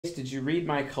Did you read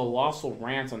my colossal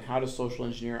rant on how to social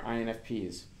engineer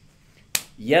INFPs?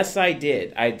 Yes, I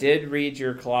did. I did read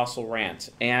your colossal rant,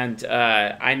 and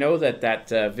I know that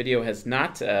video has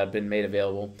not been made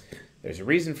available. There's a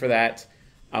reason for that.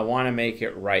 I want to make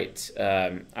it right.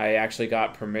 I actually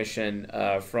got permission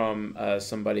from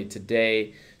somebody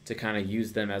today to kind of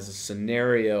use them as a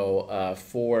scenario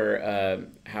for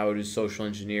how to social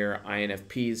engineer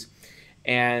INFPs.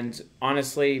 And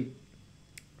honestly,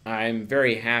 I'm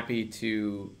very happy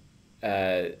to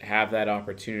have that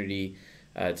opportunity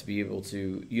to be able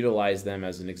to utilize them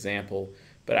as an example.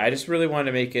 But I just really wanted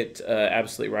to make it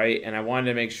absolutely right, and I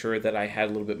wanted to make sure that I had a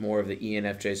little bit more of the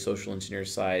ENFJ social engineer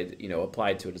side,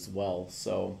 applied to it as well.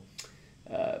 So,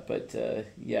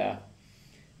 yeah,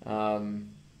 um,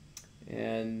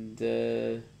 and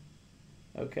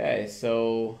okay,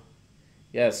 so.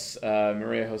 Yes,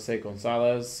 Maria Jose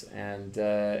Gonzalez and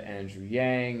Andrew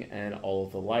Yang and all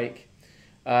of the like.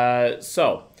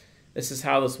 So, this is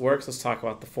how this works. Let's talk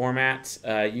about the format.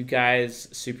 You guys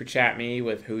super chat me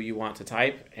with who you want to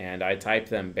type, and I type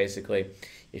them basically.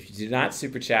 If you do not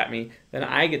super chat me, then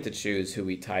I get to choose who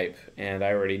we type, and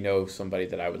I already know somebody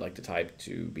that I would like to type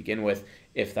to begin with,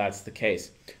 if that's the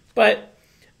case. But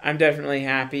I'm definitely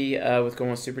happy with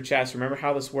going with super chats. Remember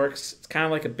how this works? It's kind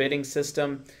of like a bidding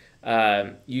system.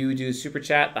 You do super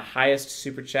chat. The highest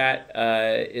super chat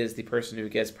is the person who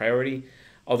gets priority.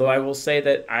 Although I will say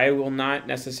that I will not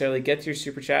necessarily get to your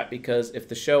super chat, because if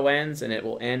the show ends, and it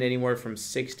will end anywhere from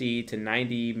 60 to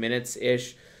 90 minutes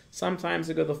ish, sometimes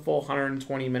it go the full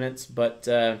 120 minutes, but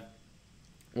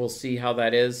we'll see how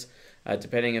that is,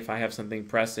 depending if I have something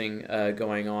pressing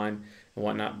going on and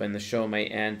whatnot. Then the show may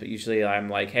end, but usually I'm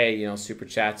like, hey, super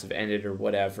chats have ended or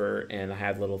whatever, and I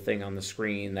have a little thing on the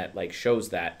screen that like shows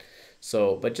that.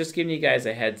 So, but just giving you guys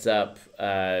a heads up,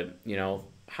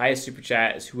 highest super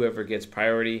chat is whoever gets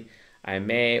priority. I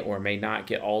may or may not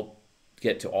get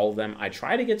to all of them. I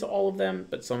try to get to all of them,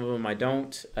 but some of them I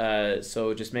don't.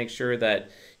 So just make sure that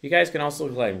you guys can also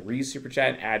like re-super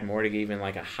chat, add more to get even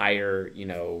like a higher,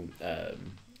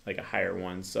 like a higher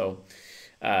one. So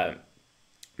now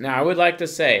I would like to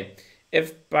say,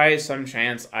 if by some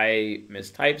chance I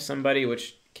mistype somebody,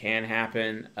 which can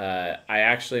happen, I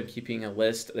actually am keeping a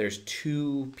list. There's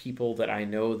 2 people that I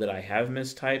know that I have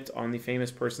mistyped on the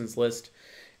famous persons list.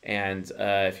 And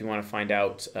if you want to find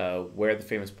out where the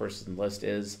famous person list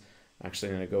is, I'm actually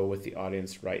going to go with the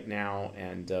audience right now,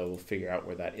 and we'll figure out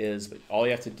where that is. But all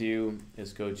you have to do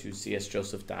is go to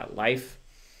csjoseph.life,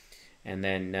 and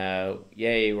then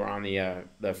yay, we're on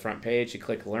the front page. You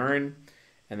click learn,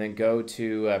 and then go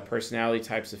to personality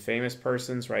types of famous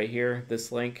persons right here,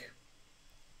 this link,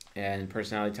 and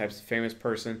personality types of famous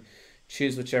person.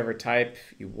 Choose whichever type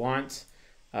you want.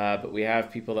 But we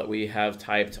have people that we have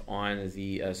typed on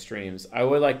the streams. I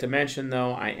would like to mention,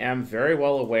 though, I am very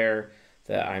well aware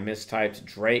that I mistyped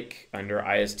Drake under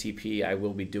ISTP. I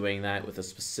will be doing that with a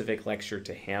specific lecture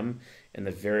to him in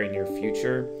the very near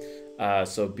future.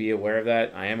 So be aware of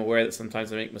that. I am aware that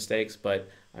sometimes I make mistakes, but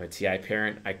I'm a TI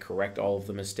parent. I correct all of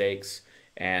the mistakes.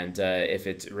 And if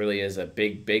it really is a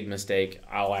big, big mistake,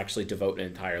 I'll actually devote an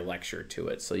entire lecture to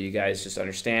it. So you guys just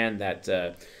understand that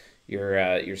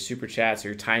your super chats or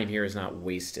your time here is not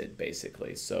wasted,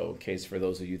 basically. So in case for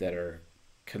those of you that are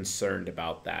concerned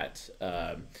about that,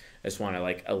 I just want to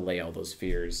like allay all those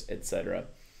fears, etc.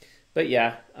 But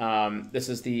yeah, this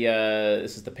is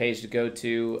the page to go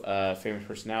to, famous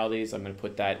personalities. I'm going to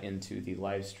put that into the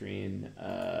live stream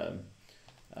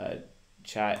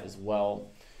chat as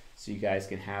well, so you guys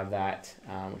can have that,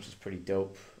 which is pretty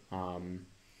dope.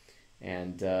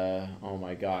 And oh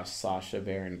my gosh, Sasha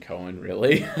Baron Cohen,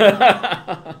 really?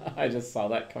 I just saw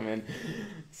that come in.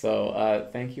 So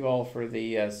thank you all for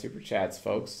the super chats,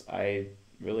 folks. I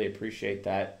really appreciate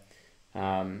that.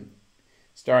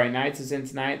 Starry Nights is in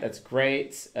tonight. That's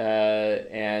great.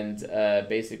 And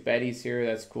Basic Betty's here.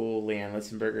 That's cool. Leanne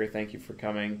Litzenberger, thank you for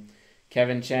coming.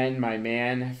 Kevin Chen, my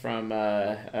man from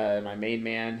my main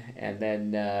man. And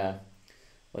then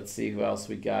let's see who else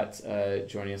we got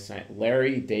joining us tonight.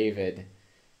 Larry David.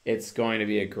 It's going to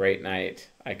be a great night.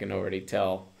 I can already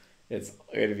tell. It's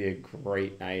going to be a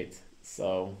great night.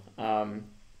 So,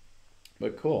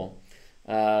 but cool.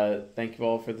 Thank you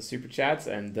all for the super chats,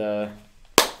 and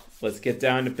let's get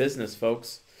down to business,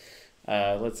 folks.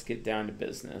 Let's get down to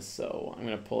business. So I'm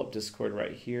going to pull up Discord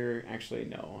right here. Actually,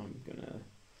 no, I'm going to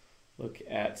look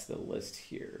at the list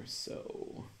here.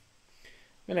 So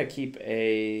I'm going to keep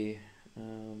a...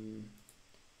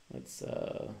 let's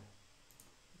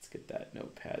get that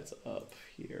notepads up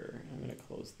here. I'm going to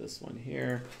close this one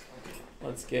here.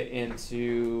 Let's get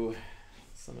into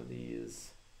some of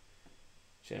these.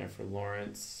 Jennifer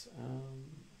Lawrence.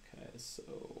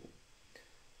 So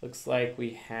looks like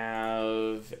we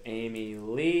have Amy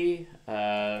Lee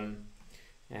at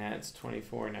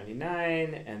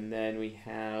 $24.99, and then we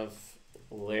have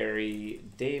Larry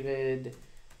David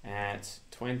at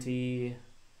 $20,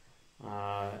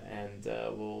 and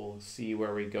we'll see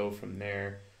where we go from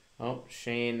there. Oh,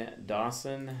 Shane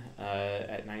Dawson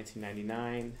at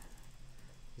 $19.99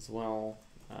 as well,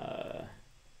 and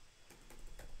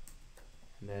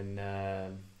then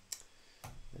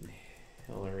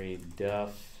Hillary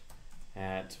Duff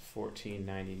at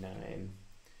 $14.99.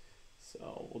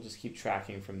 So we'll just keep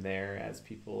tracking from there as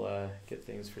people get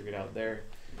things figured out there.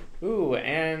 Ooh,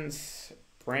 and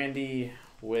Brandy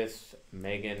with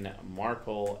Meghan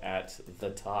Markle at the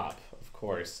top, of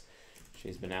course.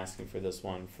 She's been asking for this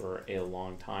one for a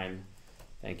long time.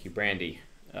 Thank you, Brandy.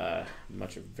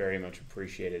 Very much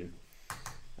appreciated.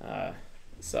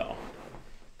 So,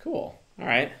 cool. All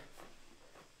right.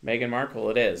 Meghan Markle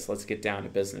it is. Let's get down to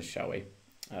business, shall we?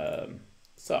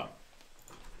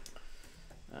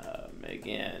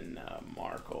 Meghan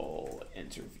Markle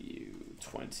interview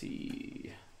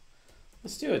 20.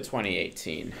 Let's do a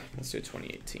 2018. Let's do a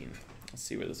 2018. Let's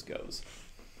see where this goes.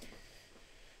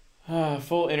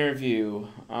 Full interview.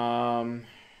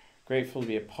 Grateful to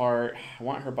be a part. I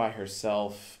want her by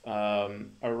herself. A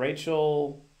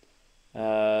Rachel.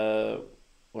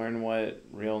 Learn what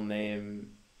real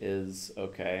name is.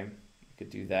 Okay, you could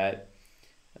do that.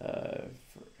 For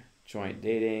joint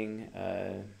dating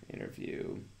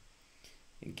interview,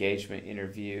 engagement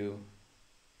interview.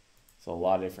 So a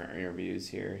lot of different interviews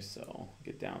here. So I'll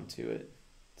get down to it.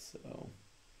 So.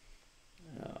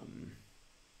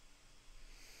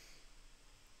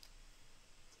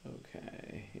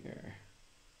 Okay, here.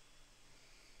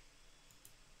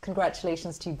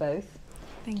 Congratulations to you both.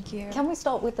 Thank you. Can we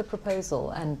start with the proposal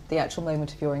and the actual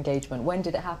moment of your engagement? When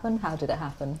did it happen? How did it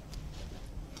happen?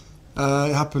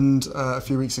 It happened a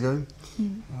few weeks ago,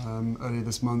 earlier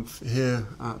this month, here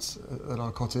at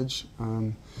our cottage.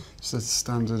 Just a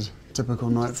standard, typical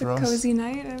night for us. It's a cozy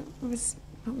night. It was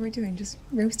what we're doing, just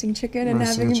roasting chicken and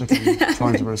roasting having a chicken,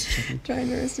 trying to roast a chicken. Trying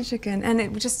to roast a chicken, and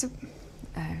it was just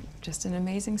an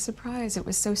amazing surprise. It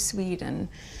was so sweet and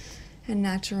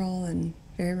natural and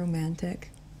very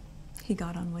romantic. He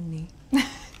got on one knee.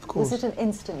 Of course. Was it an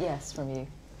instant yes from you?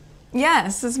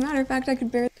 Yes, as a matter of fact, I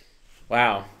could barely.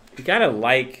 Wow, you gotta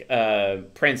like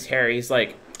Prince Harry. He's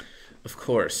like, of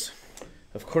course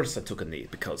I took a knee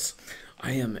because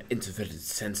I am introverted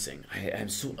sensing. I am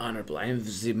so honorable. I am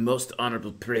the most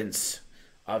honorable prince,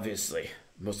 obviously.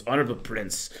 Most honorable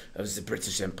prince of the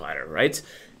British Empire, right?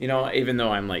 You know, even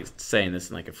though I'm like saying this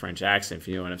in like a French accent, if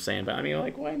you know what I'm saying, but I mean,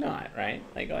 like, why not, right?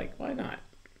 Like, why not?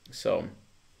 So,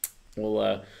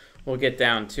 we'll get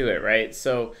down to it, right?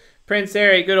 So, Prince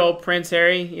Harry, good old Prince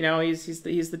Harry, you know, he's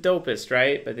the dopest,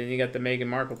 right? But then you got the Meghan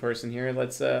Markle person here.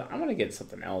 Let's, I want to get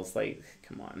something else. Like,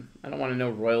 come on, I don't want to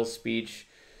know royal speech.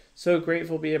 So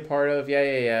grateful to be a part of.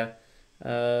 Yeah.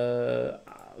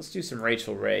 Let's do some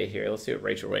Rachel Ray here. Let's see what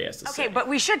Rachel Ray has to say. Okay, but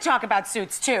we should talk about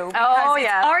Suits too. Oh,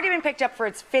 yeah. It's already been picked up for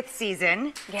its 5th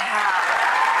season. Yeah.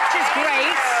 Which is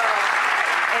great.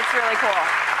 It's really cool.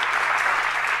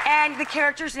 And the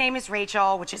character's name is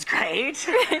Rachel, which is great.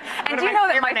 And do you know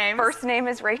that my first name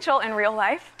is Rachel in real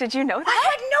life? Did you know that? I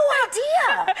had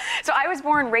no idea. So I was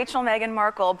born Rachel Meghan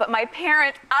Markle, but my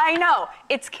parent, I know,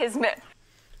 it's Kismet.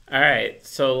 All right,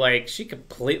 so like she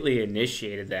completely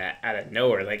initiated that out of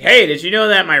nowhere. Like, hey, did you know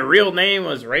that my real name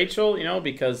was Rachel? You know,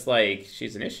 because like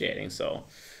she's initiating. So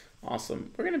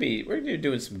awesome. We're gonna be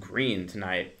doing some green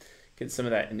tonight. Get some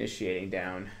of that initiating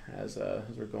down as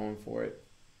we're going for it.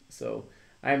 So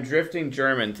I am drifting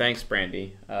German. Thanks,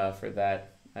 Brandy, for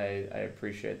that. I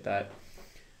appreciate that.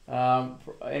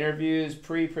 Interviews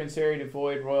pre-Prince Harry to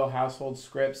void royal household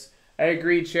scripts. I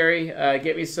agree, Cherry.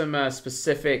 Get me some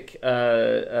specific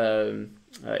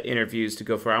interviews to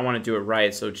go for. I want to do it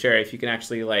right. So, Cherry, if you can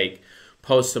actually like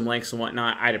post some links and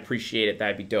whatnot, I'd appreciate it.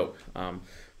 That'd be dope.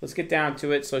 Let's get down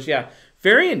to it. So, yeah,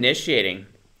 very initiating.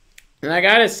 And I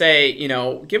gotta say, you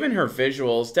know, given her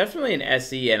visuals, definitely an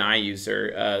SE&I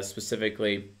user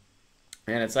specifically.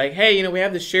 And it's like, hey, you know, we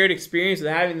have the shared experience of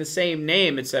having the same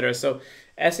name, etc. So,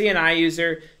 SE&I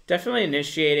user, definitely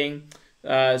initiating.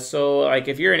 So like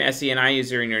if you're an SENI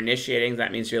user and you're initiating,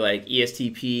 that means you're like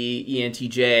ESTP,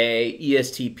 ENTJ,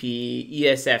 ESTP,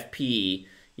 ESFP,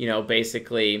 you know,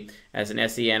 basically as an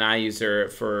SENI user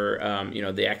for, you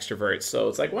know, the extroverts. So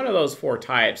it's like one of those 4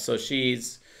 types.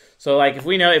 So like if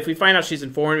we find out she's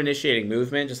informative initiating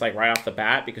movement, just like right off the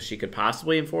bat, because she could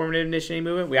possibly informative initiating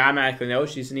movement, we automatically know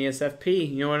she's an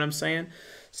ESFP. You know what I'm saying?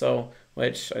 So,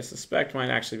 which I suspect might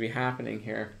actually be happening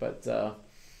here, but,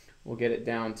 we'll get it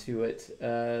down to it.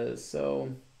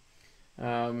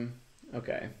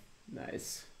 Okay,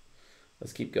 nice.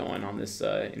 Let's keep going on this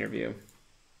interview.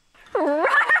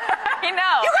 I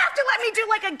know. You have to let me do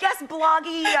like a guest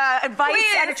bloggy advice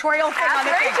Please, editorial thing on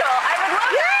the thing. Rachel, I would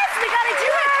love Yes, we gotta do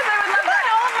it. I would love that.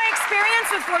 All of my experience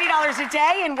with $40 a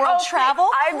day in world travel.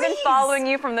 I've been following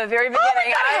you from the very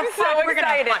beginning. I'm so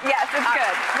excited. Yes, it's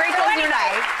good. Rachel, So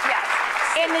anyway, yes.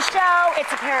 in the show,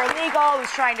 it's a paralegal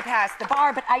who's trying to pass the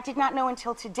bar, but I did not know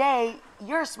until today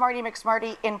you're a smarty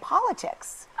McSmarty in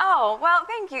politics. Oh, well,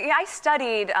 thank you. Yeah, I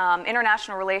studied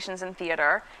international relations and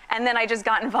theater, and then I just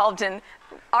got involved in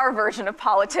our version of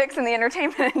politics in the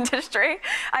entertainment industry.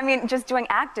 I mean, just doing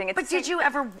acting. But did you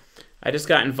ever... I just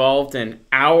got involved in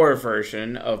our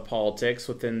version of politics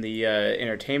within the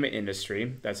entertainment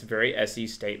industry. That's a very SE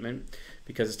statement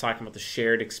because it's talking about the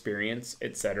shared experience,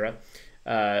 etc.,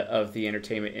 of the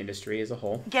entertainment industry as a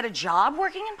whole. get a job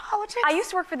working in politics? I used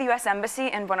to work for the U.S. Embassy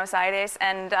in Buenos Aires,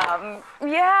 and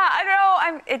yeah, I don't know.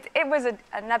 It was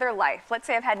another life. Let's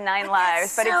say I've had 9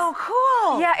 lives, but so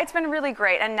cool. Yeah, it's been really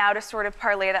great. And now to sort of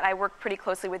parlay that, I work pretty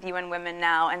closely with UN Women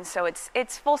now, and so it's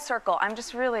full circle. I'm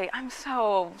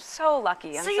so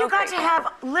lucky. So you got to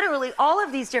have literally all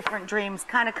of these different dreams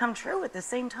kind of come true at the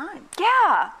same time.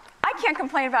 Yeah, I can't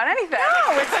complain about anything.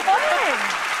 No, it's fun.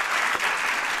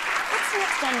 What's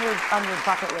next on your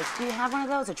bucket list? Do you have one of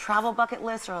those, a travel bucket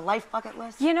list or a life bucket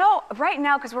list? You know, right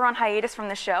now, because we're on hiatus from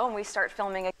the show and we start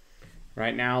filming again.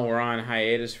 Right now, we're on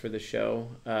hiatus for the show.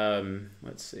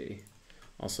 Let's see.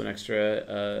 Also, an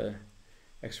extra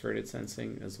extroverted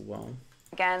sensing as well.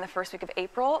 Again, the first week of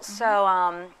April. So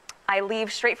I leave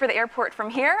straight for the airport from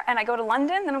here, and I go to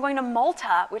London. Then I'm going to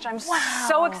Malta, which I'm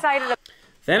so excited about.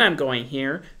 Then I'm going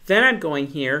here. Then I'm going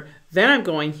here. Then I'm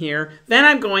going here. Then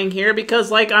I'm going here because,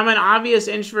 like, I'm an obvious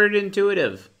introverted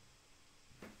intuitive.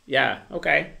 Yeah,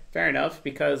 okay. Fair enough.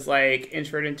 Because, like,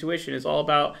 introvert intuition is all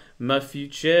about my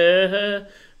future.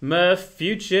 My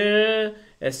future.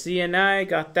 SC and I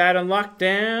got that on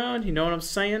lockdown. You know what I'm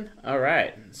saying? All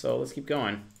right. So let's keep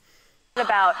going.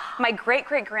 About my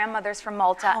great-great-grandmother's from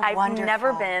Malta. How I've wonderful.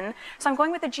 never been, so I'm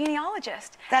going with a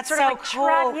genealogist. That's sort so of like cool.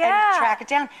 track, yeah. And track it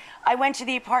down. I went to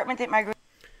the apartment that my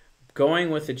Going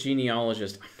with a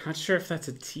genealogist. I'm not sure if that's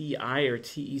a TI or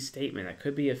TE statement. That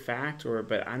could be a fact,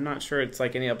 but I'm not sure it's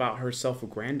like any about her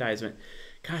self-aggrandizement.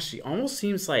 Gosh, she almost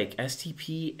seems like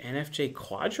STP NFJ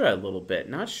Quadra a little bit.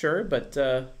 Not sure, but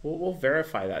we'll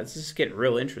verify that. This is getting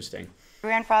real interesting.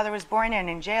 grandfather was born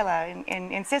in Gela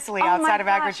in Sicily, Oh my outside of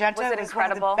gosh, Agrigento. was it was one of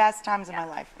the incredible? best times of my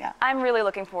life. Yeah. I'm really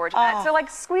looking forward to that. So like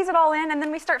squeeze it all in, and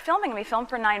then we start filming, and we film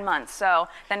for 9 months. So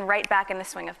then right back in the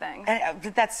swing of things. And,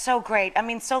 that's so great. I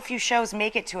mean, so few shows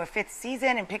make it to a 5th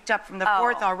season, and picked up from the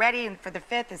 4th already, and for the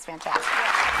 5th is fantastic.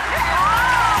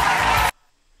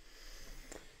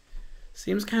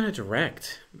 Seems kind of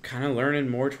direct. I'm kind of learning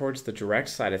more towards the direct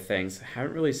side of things. I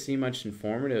haven't really seen much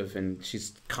informative, and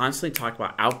she's constantly talking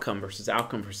about outcome versus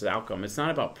outcome versus outcome. It's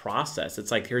not about process. It's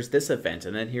like, here's this event,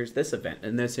 and then here's this event,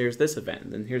 and then here's this event,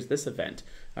 and then here's this event.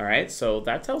 All right, so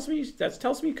that tells me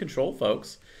control,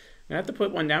 folks. I have to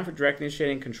put one down for direct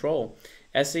initiating control.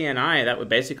 SENI, that would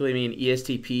basically mean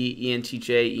ESTP,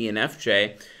 ENTJ,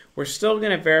 ENFJ. We're still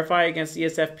going to verify against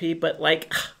ESFP, but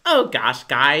like, oh gosh,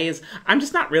 guys, I'm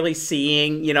just not really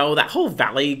seeing, that whole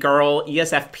Valley Girl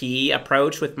ESFP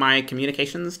approach with my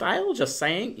communication style, just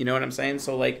saying, you know what I'm saying?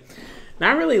 So like,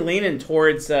 not really leaning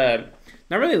towards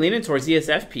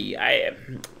ESFP.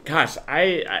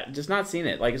 I just not seeing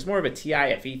it. Like, it's more of a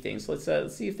TIFE thing. So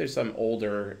let's see if there's some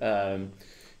older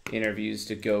interviews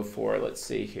to go for. Let's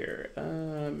see here.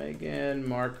 Meghan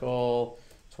Markle,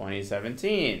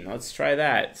 2017. Let's try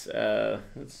that.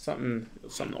 It's something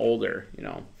older,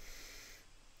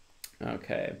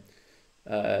 Okay.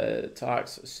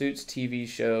 Talks, Suits TV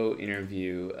show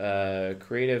interview.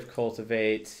 Creative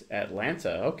Cultivate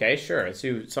Atlanta. Okay, sure. Let's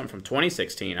do something from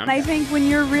 2016. I think when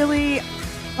you're really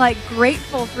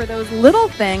grateful for those little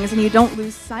things and you don't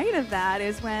lose sight of that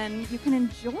is when you can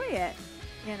enjoy it,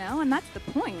 and that's the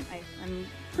point. I'm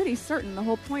pretty certain the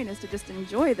whole point is to just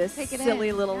enjoy this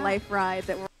silly little life ride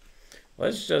that we're...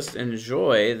 Let's just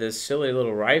enjoy this silly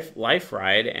little life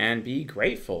ride and be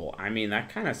grateful. I mean, that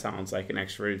kind of sounds like an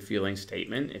extroverted feeling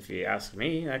statement. If you ask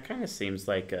me, that kind of seems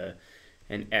like an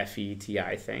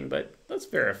FETI thing, but let's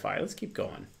verify. Let's keep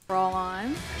going. We're all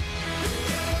on.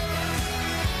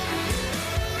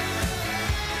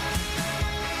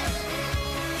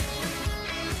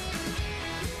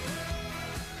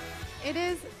 It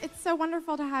is It's so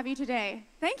wonderful to have you today.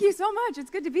 Thank you so much. It's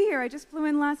good to be here. I just flew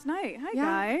in last night. Hi,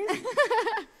 guys.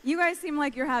 You guys seem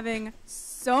like you're having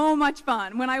so much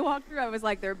fun. When I walked through, I was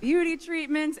like, there are beauty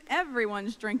treatments.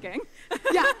 Everyone's drinking.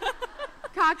 Yeah.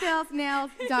 Cocktails,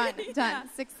 nails, done. Yeah.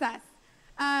 Success.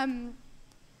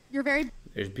 You're very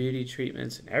There's beauty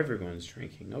treatments and everyone's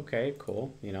drinking. Okay,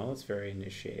 cool. You know, that's very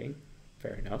initiating.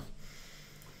 Fair enough.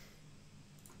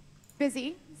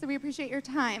 busy, so we appreciate your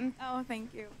time. Oh,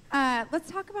 thank you. Let's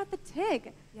talk about the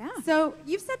TIG. Yeah. So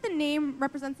you've said the name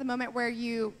represents the moment where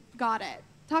you got it.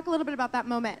 Talk a little bit about that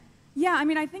moment. Yeah, I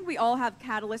mean, I think we all have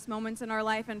catalyst moments in our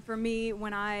life, and for me,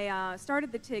 when I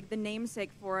started the TIG, the namesake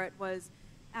for it was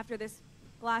after this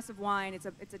glass of wine. It's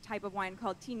a type of wine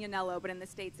called Tignanello, but in the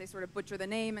States they sort of butcher the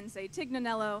name and say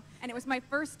Tignanello. And it was my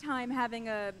first time having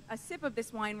a sip of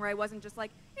this wine where I wasn't just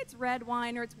like, it's red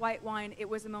wine or it's white wine. It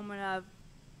was a moment of,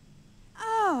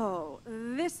 oh,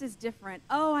 this is different.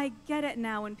 Oh, I get it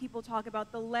now when people talk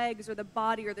about the legs or the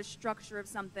body or the structure of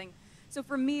something. So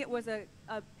for me, it was a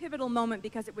pivotal moment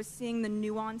because it was seeing the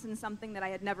nuance in something that I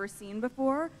had never seen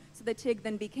before. So the TIG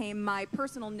then became my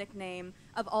personal nickname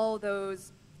of all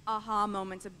those aha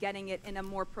moments of getting it in a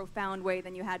more profound way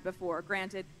than you had before.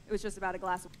 Granted, it was just about a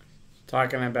glass of...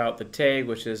 Talking about the TIG,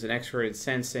 which is an extroverted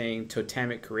sensing,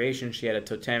 totemic creation. She had a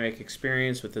totemic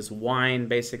experience with this wine.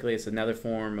 Basically, it's another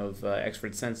form of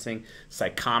extroverted sensing,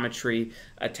 psychometry,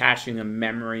 attaching a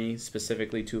memory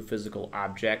specifically to a physical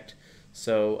object.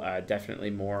 So definitely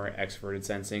more extroverted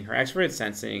sensing. Her extroverted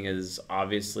sensing is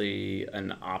obviously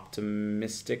an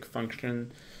optimistic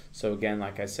function. So again,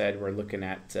 like I said, we're looking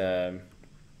at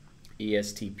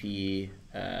ESTP,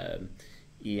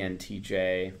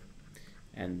 ENTJ,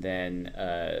 and then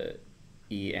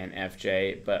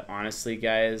ENFJ. But honestly,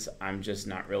 guys, I'm just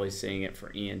not really seeing it for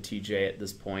ENTJ at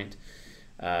this point.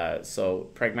 So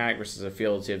pragmatic versus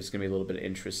affiliative is going to be a little bit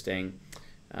interesting,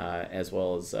 as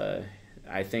well as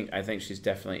I think she's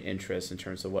definitely interested in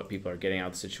terms of what people are getting out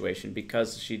of the situation,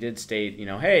 because she did state, you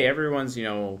know, hey, everyone's, you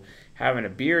know, having a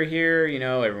beer here, you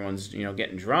know, everyone's, you know,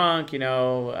 getting drunk, you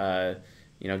know,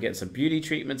 getting some beauty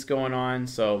treatments going on.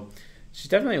 So she's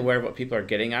definitely aware of what people are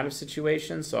getting out of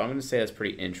situations. So I'm going to say that's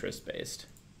pretty interest-based.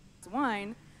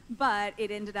 wine, but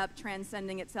it ended up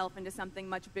transcending itself into something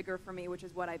much bigger for me, which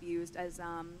is what I've used as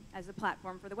a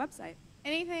platform for the website.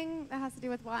 Anything that has to do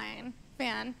with wine.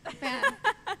 Fan.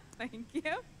 Thank you.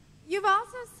 You've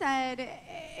also said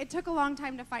it took a long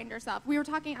time to find yourself. We were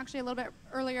talking actually a little bit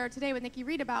earlier today with Nikki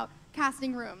Reed about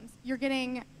casting rooms. You're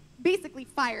getting basically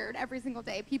fired every single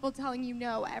day. People telling you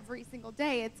no every single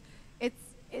day.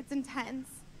 It's intense.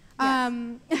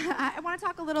 Yes. I want to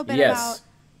talk a little bit Yes, about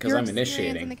 'cause your I'm experience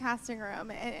initiating. in the casting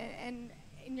room and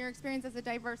your experience as a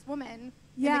diverse woman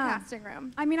in Yeah. the casting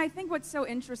room. I mean, I think what's so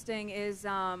interesting is,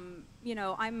 you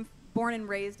know, I'm born and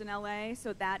raised in LA,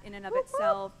 so that in and of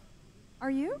itself.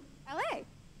 Are you? LA.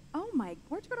 Oh my,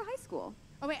 where'd you go to high school?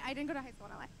 Oh wait, I didn't go to high school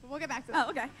in LA. But we'll get back to that. Oh,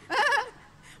 okay.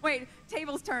 Wait,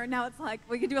 tables turn. Now it's like,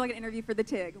 we could do like an interview for the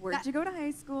TIG. Where'd you go to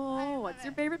high school? What's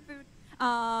your favorite food?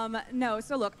 No,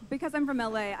 so look, because I'm from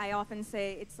LA, I often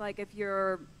say it's like if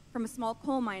you're from a small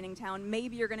coal mining town,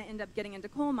 maybe you're going to end up getting into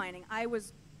coal mining. I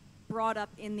was brought up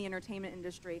in the entertainment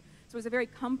industry, so it was a very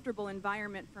comfortable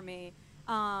environment for me.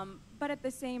 But at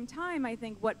the same time, I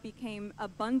think what became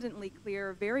abundantly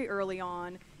clear very early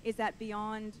on is that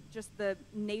beyond just the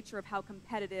nature of how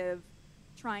competitive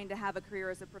trying to have a career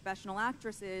as a professional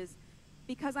actress is,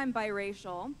 because I'm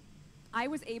biracial, I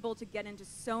was able to get into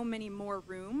so many more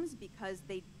rooms because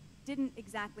they didn't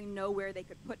exactly know where they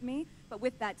could put me. But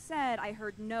with that said, I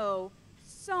heard no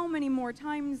so many more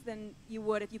times than you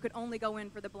would if you could only go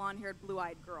in for the blonde-haired,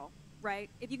 blue-eyed girl, right?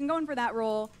 If you can go in for that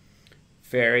role.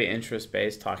 Very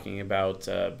interest-based, talking about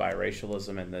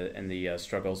biracialism and the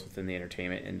struggles within the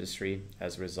entertainment industry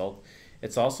as a result.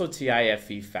 It's also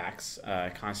TIFE facts,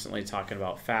 constantly talking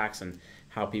about facts and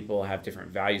how people have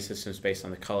different value systems based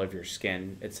on the color of your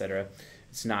skin, etc.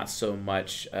 It's not so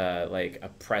much like a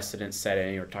precedent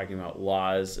setting or talking about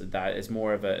laws. That is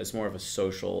more of a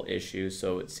social issue.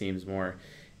 So it seems more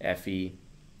FE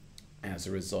as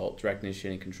a result, direct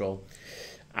initiating control.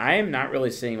 I am not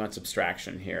really seeing much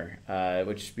abstraction here,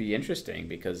 which would be interesting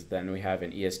because then we have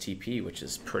an ESTP, which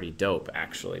is pretty dope,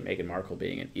 actually. Meghan Markle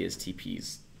being an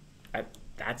ESTP's,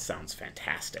 that sounds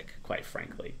fantastic, quite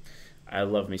frankly. I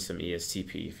love me some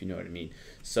ESTP, if you know what I mean.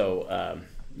 So,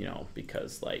 you know,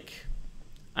 because, like,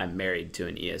 I'm married to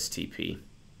an ESTP.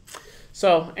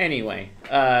 So, anyway,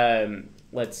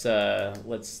 let's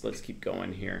keep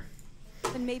going here.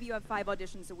 Then maybe you have 5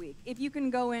 auditions a week. If you can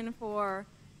go in for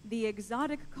the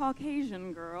exotic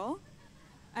Caucasian girl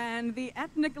and the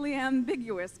ethnically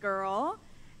ambiguous girl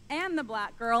and the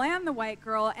black girl and the white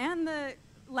girl and the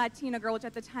Latina girl, which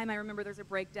at the time I remember there's a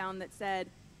breakdown that said,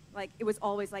 like, it was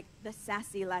always like the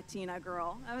sassy Latina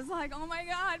girl. I was like, oh my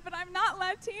God, but I'm not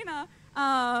Latina.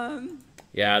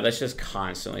 Yeah, that's just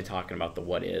constantly talking about the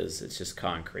what is. It's just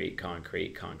concrete,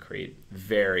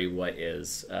 very what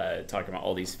is, talking about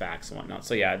all these facts and whatnot.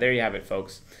 So yeah, there you have it,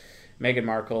 folks. Meghan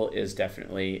Markle is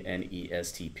definitely an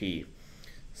ESTP.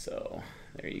 So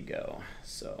there you go.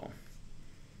 So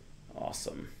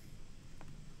awesome.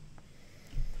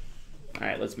 All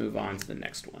right, let's move on to the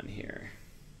next one here.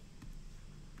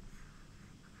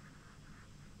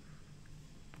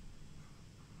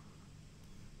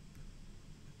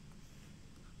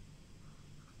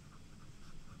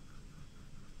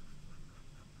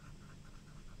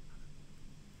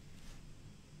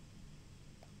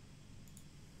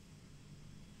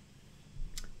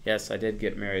 Yes, I did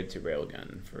get married to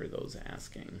Railgun, for those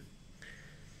asking.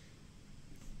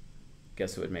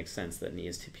 Guess it would make sense that an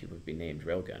ESTP would be named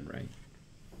Railgun, right?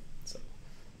 So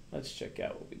let's check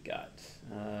out what we got.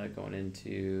 Going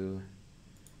into...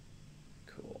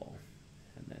 Cool.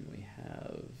 And then we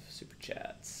have Super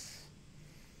Chats.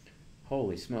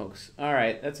 Holy smokes. All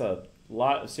right, that's a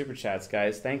lot of Super Chats,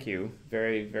 guys. Thank you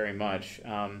very, very much.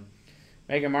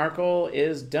 Meghan Markle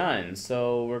is done,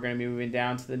 so we're going to be moving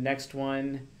down to the next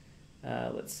one.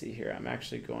 Let's see here. I'm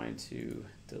actually going to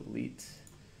delete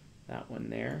that one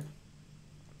there.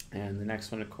 And the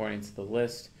next one, according to the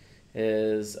list,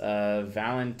 is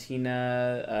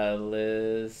Valentina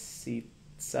Lisitsa.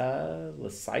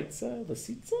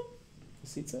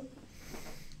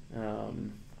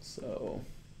 So,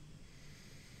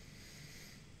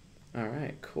 all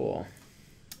right, cool.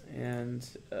 And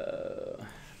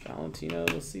Valentina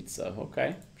Lisitsa.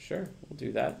 Okay, sure, we'll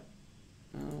do that.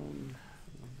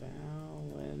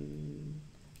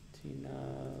 Valentina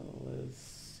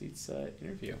Lisitsa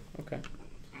interview. Okay,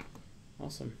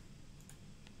 awesome.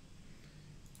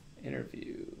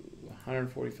 Interview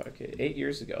 145K 8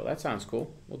 years ago. That sounds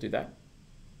cool. We'll do that.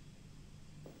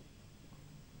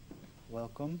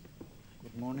 Welcome.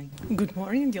 Good morning. Good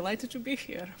morning. Delighted to be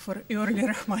here for early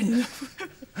Rachmaninoff.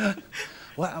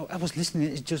 Well, I was listening.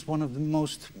 It's just one of the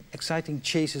most exciting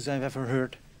chases I've ever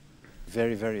heard.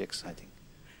 Very, very exciting.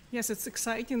 Yes, it's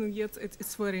exciting, and yet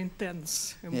it's very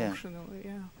intense emotionally.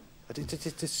 Yeah. But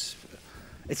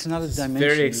it's another dimension.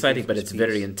 It's very exciting, but it's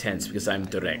very intense because I'm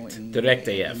direct. Direct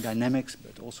AF. In dynamics,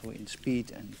 but also in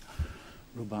speed and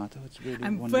rubato. It's really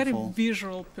I'm wonderful. a very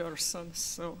visual person,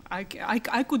 so I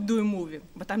could do a movie,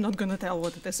 but I'm not going to tell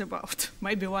what it is about.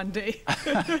 Maybe one day.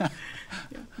 Yeah.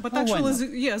 But actually,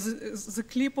 the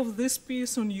clip of this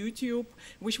piece on YouTube,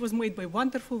 which was made by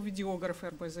wonderful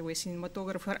videographer, by the way,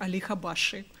 cinematographer Ali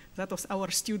Habashi. That was our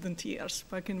student years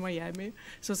back in Miami.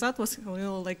 So that was, you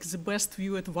know, like the best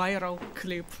viewed viral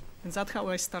clip. And that's how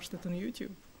I started on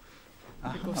YouTube.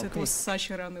 Because it was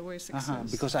such a runaway success.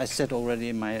 Because I said already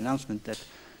in my announcement that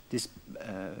this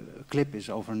clip is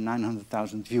over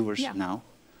 900,000 viewers now.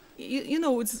 You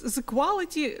know, the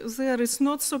quality there is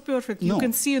not so perfect. You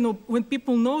can see, you know, when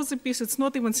people know the piece, it's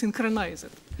not even synchronized.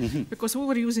 Because we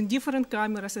were using different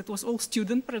cameras. It was all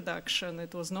student production.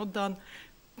 It was not done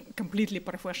completely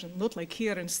professional, not like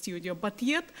here in studio. But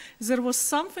yet, there was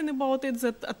something about it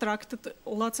that attracted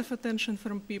lots of attention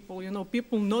from people. You know,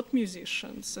 people not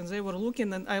musicians, and they were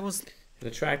looking, and I was... It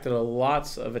attracted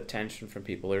lots of attention from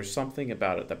people. There's something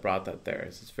about it that brought that there.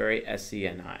 It's very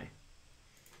SENI.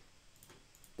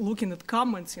 Looking at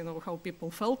comments, you know, how people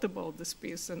felt about this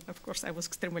piece, and of course I was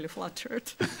extremely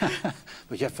flattered.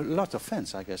 But you have a lot of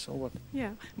fans, I guess, or what?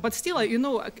 Yeah, but still, you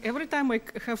know, every time I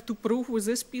have to prove with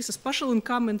this piece, especially in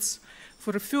comments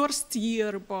for the first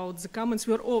year about the comments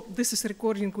were, oh, this is a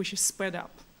recording which is sped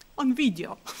up on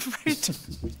video, right?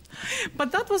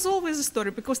 But that was always a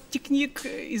story, because technique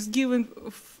is given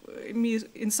me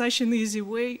in such an easy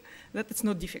way that it's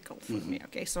not difficult for me,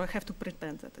 okay? So I have to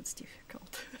pretend that it's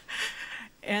difficult.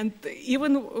 And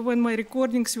even when my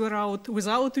recordings were out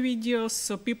without videos,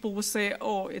 so people would say,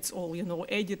 oh, it's all, you know,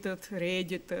 edited,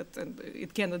 re-edited, and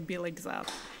it cannot be like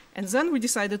that. And then we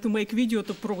decided to make video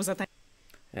to prove that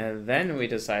And then we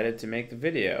decided to make the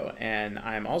video. And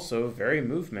I'm also very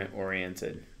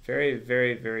movement-oriented. Very,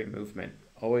 very, very movement.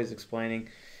 Always explaining.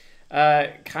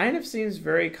 Kind of seems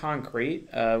very concrete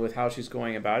with how she's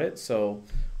going about it. So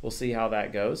we'll see how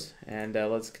that goes. And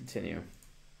let's continue.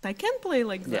 I can play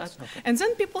like that. Yes, okay. And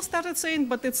then people started saying,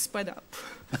 but it's sped up.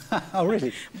 Oh,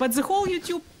 really? But the whole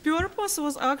YouTube purpose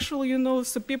was actually, you know,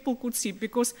 so people could see,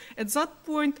 because at that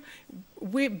point,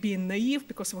 we being naive,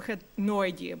 because we had no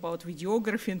idea about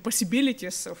videography and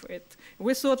possibilities of it.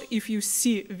 We thought if you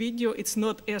see video, it's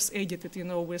not as edited, you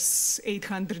know, with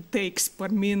 800 takes per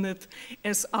minute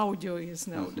as audio is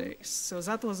nowadays. So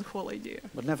that was the whole idea.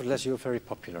 But nevertheless, you're very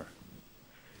popular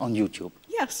on YouTube.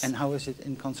 Yes. And how is it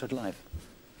in concert live?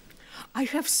 I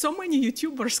have so many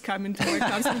YouTubers coming to my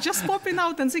concert, just popping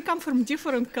out, and they come from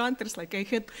different countries. Like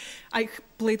I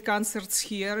played concerts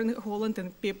here in Holland,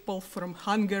 and people from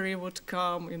Hungary would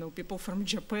come, you know, people from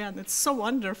Japan. It's so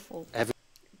wonderful.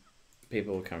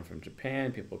 People come from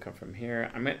Japan, people come from here.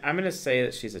 I'm going to say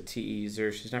that she's a TE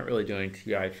user. She's not really doing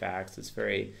TI facts. It's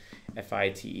very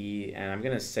FITE, and I'm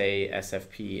going to say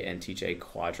SFP and TJ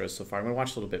Quadra so far. I'm going to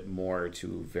watch a little bit more to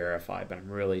verify, but I'm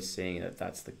really seeing that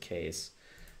that's the case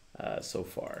so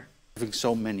far. Having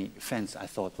so many fans, I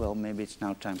thought, well, maybe it's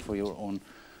now time for your own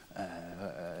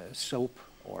soap,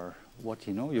 or what,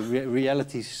 you know, your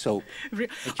reality soap.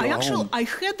 I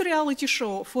had reality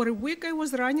show. For a week I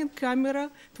was running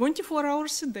camera 24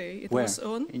 hours a day. It Where? was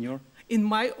on In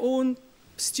my own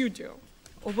studio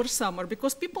over summer,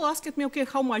 because people asked me, okay,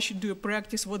 how much do you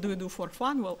practice? What do you do for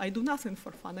fun? Well, I do nothing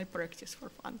for fun. I practice for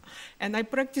fun. And I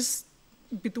practice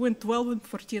between 12 and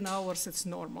 14 hours. It's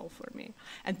normal for me.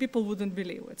 And people wouldn't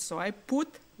believe it. So I put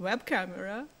web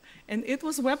camera, and it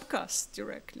was webcast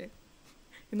directly.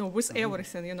 You know, with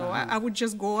everything, you know, I would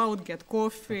just go out, get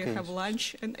coffee, have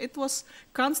lunch, and it was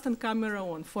constant camera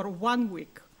on for 1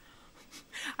 week.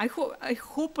 I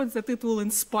hope that it will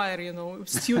inspire, you know,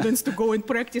 students to go and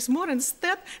practice more.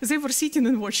 Instead, they were sitting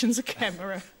and watching the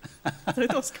camera. So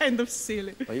it was kind of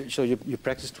silly. So you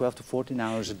practice 12 to 14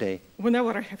 hours a day?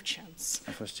 Whenever I have chance.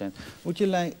 First chance. Would you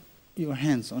like your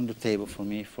hands on the table for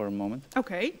me for a moment?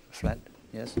 Okay. Flat,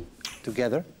 yes.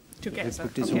 Together. Together,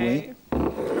 Put this okay. away.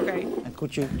 Okay. And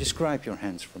could you describe your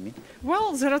hands for me?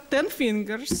 Well, there are 10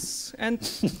 fingers, and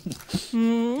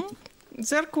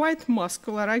they're quite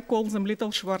muscular. I call them little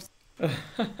Schwarz.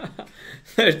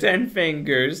 They're 10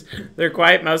 fingers. They're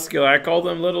quite muscular. I call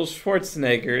them little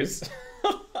Schwarzeneggers.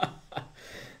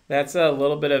 That's a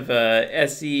little bit of a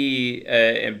SE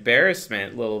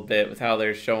embarrassment, a little bit, with how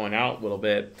they're showing out a little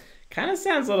bit. Kind of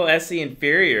sounds a little SE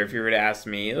inferior, if you were to ask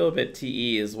me. A little bit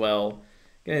TE as well.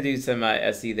 Gonna do some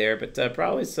SE there, but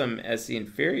probably some SE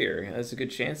inferior. There's a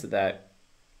good chance of that.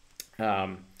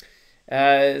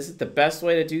 Is it the best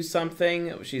way to do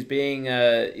something? She's being,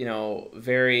 you know,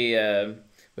 very,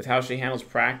 with how she handles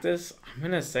practice. I'm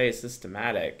gonna say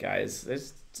systematic,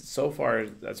 guys. So far,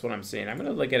 that's what I'm seeing. I'm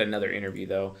gonna look at another interview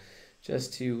though,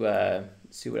 just to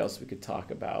see what else we could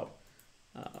talk about.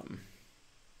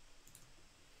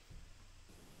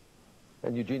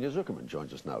 And Eugenia Zuckerman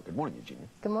joins us now. Good morning, Eugenia.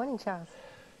 Good morning, Charles.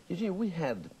 Eugenia, we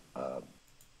had...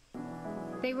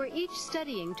 They were each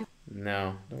studying to...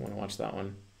 No, don't want to watch that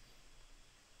one.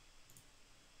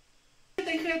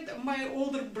 I had my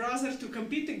older brother to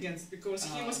compete against, because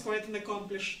he was quite an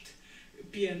accomplished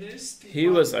pianist. He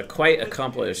was a quite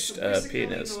accomplished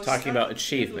pianist. Talking about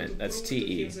achievement, that's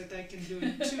TE. That I can do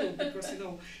it too, because, you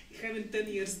know, having 10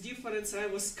 years difference, I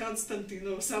was constant, you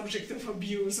know, subject of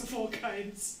abuse of all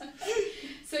kinds.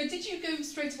 So did you go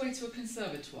straight away to a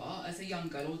conservatoire as a young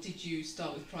girl, or did you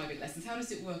start with private lessons? How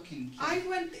does it work in Kiev? I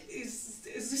went, the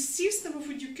system of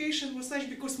education was such,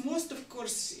 because most, of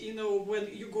course, you know, when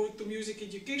you go to music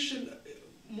education,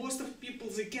 most of people,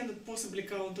 they cannot possibly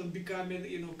count on becoming,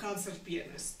 you know, concert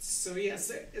pianists. So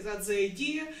yes, that's the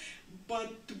idea.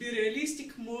 But to be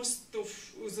realistic, most of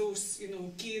those, you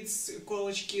know, kids,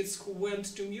 college kids who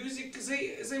went to music,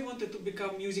 they wanted to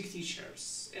become music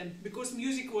teachers. And because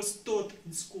music was taught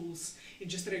in schools, in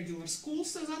just regular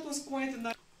schools, so that was quite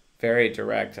enough. Very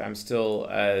direct. I'm still,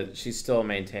 she's still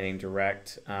maintaining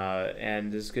direct,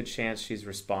 and there's a good chance she's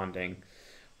responding.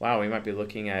 Wow, we might be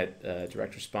looking at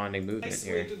direct responding movement Nice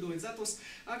here. way to do it. That was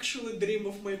actually the dream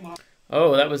of my mom.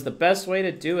 Oh, that was the best way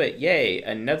to do it. Yay,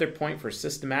 another point for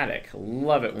systematic.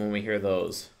 Love it when we hear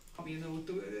those. You know,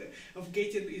 of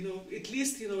getting, you know, at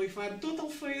least, you know, if I'm total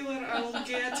failure, I will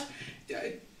get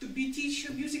to be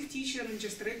music teacher in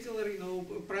just regular, you know,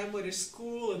 primary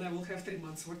school, and I will have 3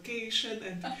 months vacation,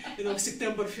 and, you know,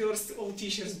 September 1st, all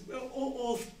teachers,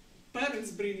 all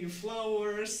parents bring you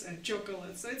flowers and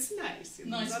chocolates, so it's nice. You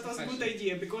know? Nice that was a good profession.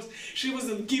 idea, because she was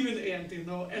on giving end, you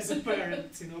know, as a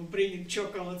parent, you know, bringing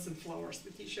chocolates and flowers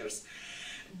to teachers.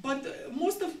 But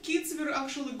most of kids were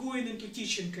actually going into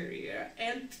teaching career,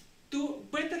 and to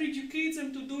better educate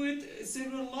them to do it, there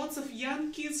were lots of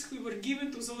young kids who were given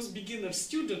to those beginner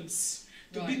students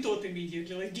to be taught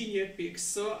immediately, like guinea pigs.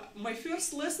 So my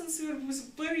first lessons were with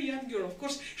a very young girl. Of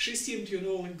course, she seemed, you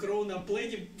know, like grown-up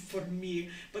lady for me,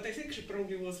 but I think she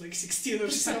probably was like 16 or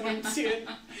 17.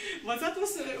 But that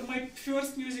was my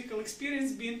first musical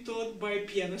experience being taught by a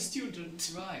piano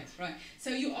student. Right, right.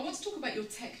 So I want to talk about your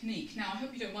technique. Now, I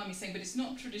hope you don't mind me saying, but it's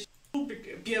not traditional.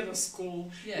 Piano school,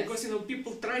 Yes. because, you know,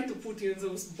 people try to put you in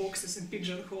those boxes and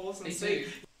pigeonholes and They say, do.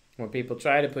 When people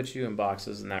try to put you in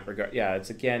boxes in that regard, yeah, it's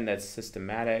again, that's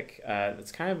systematic.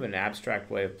 It's kind of an abstract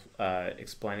way of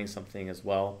explaining something as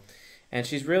well. And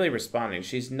she's really responding.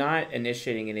 She's not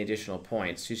initiating any additional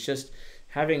points. She's just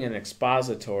having an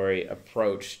expository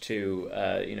approach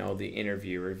to, you know, the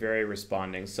interviewer, very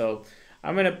responding. So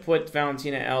I'm going to put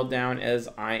Valentina L down as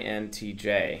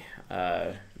INTJ.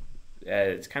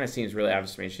 It kind of seems really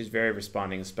obvious to me. She's very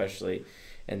responding, especially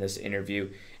in this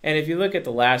interview. And if you look at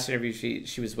the last interview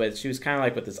she was with, she was kind of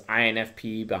like with this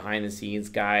INFP behind the scenes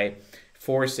guy,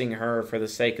 forcing her for the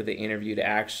sake of the interview to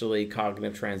actually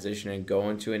cognitive transition and go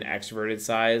into an extroverted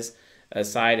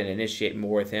side and initiate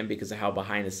more with him because of how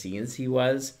behind the scenes he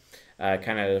was.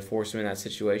 Kind of to force him in that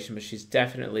situation. But she's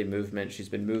definitely movement. She's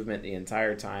been movement the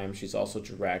entire time. She's also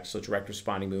direct. So direct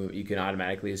responding movement, you can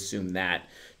automatically assume that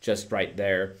just right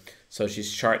there. So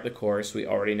she's chart the course. We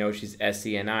already know she's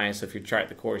SENI. So if you chart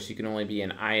the course, you can only be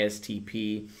an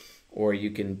ISTP or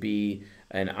you can be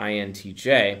an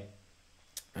INTJ.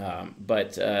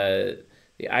 But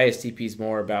the ISTP is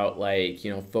more about, like,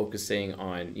 you know, focusing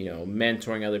on, you know,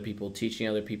 mentoring other people, teaching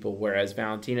other people, whereas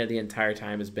Valentina the entire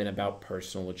time has been about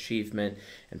personal achievement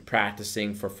and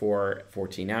practicing for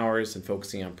 14 hours and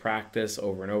focusing on practice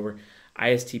over and over.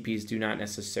 ISTPs do not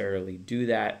necessarily do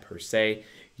that per se,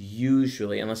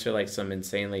 usually, unless they're like some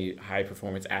insanely high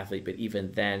performance athlete, but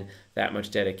even then, that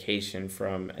much dedication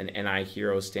from an NI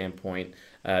hero standpoint,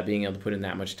 being able to put in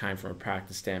that much time from a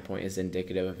practice standpoint is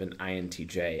indicative of an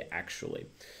INTJ, actually.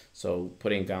 So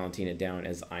putting Valentina down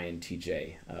as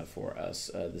INTJ for us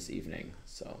this evening.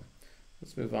 So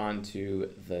let's move on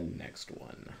to the next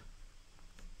one.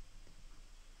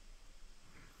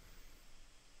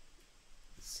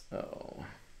 So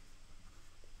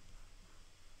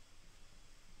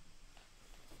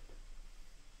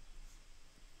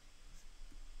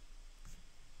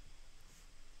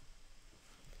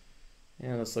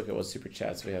and let's look at what super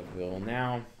chats we have available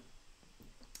now.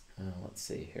 Let's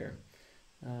see here.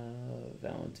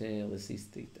 Valentina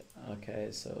Licistita. Okay,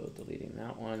 so deleting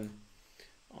that one.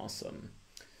 Awesome.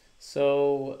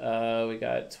 So we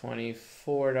got $24,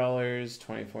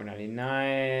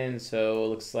 $24.99. So it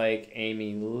looks like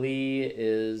Amy Lee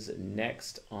is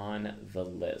next on the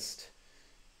list.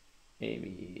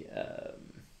 Amy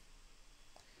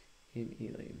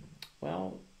Lee.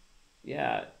 Well,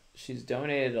 yeah, she's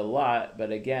donated a lot,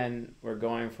 but again, we're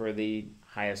going for the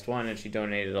highest one, and she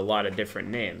donated a lot of different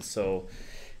names. So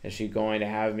is she going to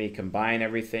have me combine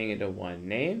everything into one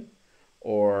name?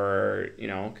 Or, you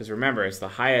know, because remember, it's the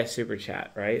highest super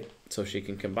chat, right? So she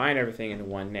can combine everything into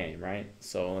one name, right?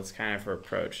 So that's kind of her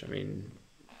approach. I mean,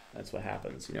 that's what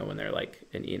happens, you know, when they're like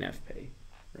an ENFP,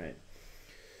 right?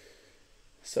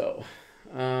 So,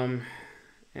 and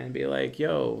be like,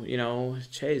 yo, you know,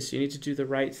 Chase, you need to do the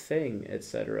right thing,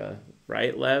 etc.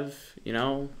 Right, Lev? You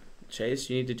know, Chase,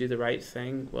 you need to do the right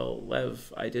thing. Well,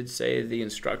 Lev, I did say the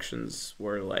instructions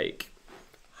were like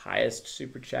highest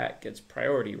super chat gets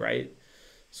priority, right?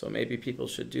 So maybe people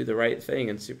should do the right thing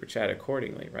and super chat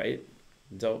accordingly, right?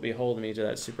 Don't be holding me to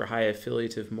that super high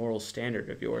affiliative moral standard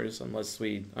of yours unless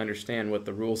we understand what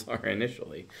the rules are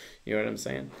initially. You know what I'm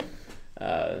saying?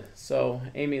 So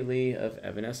Amy Lee of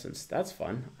Evanescence. That's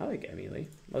fun. I like Amy Lee.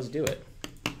 Let's do it.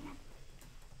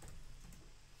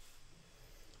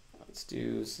 Let's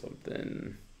do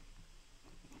something.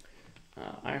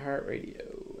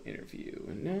 iHeartRadio interview.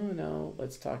 No.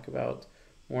 Let's talk about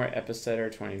more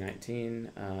Epicenter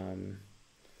 2019.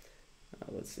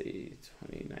 Let's see,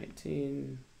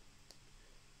 2019.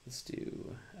 Let's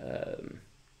do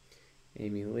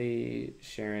Amy Lee,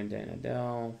 Sharon Dan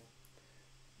Adele.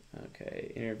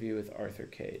 Okay, interview with Arthur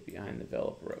Cade, Behind the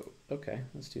Veil of Rope. Okay,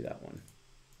 let's do that one.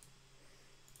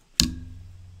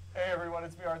 Hey everyone,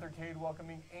 it's me, Arthur Cade,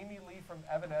 welcoming Amy Lee from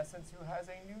Evanescence, who has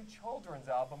a new children's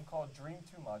album called Dream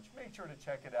Too Much. Make sure to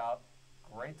check it out.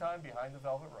 Great time behind the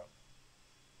velvet rope.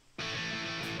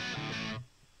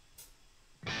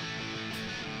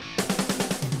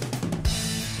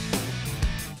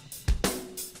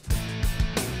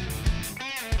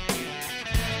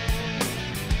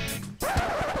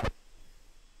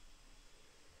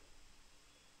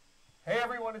 Hey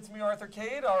everyone, it's me, Arthur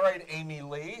Cade. All right, Amy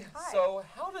Lee. Hi. So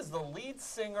how does the lead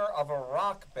singer of a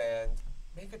rock band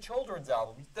make make a children's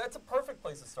album. That's a perfect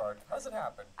place to start. How's it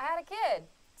happen? I had a kid,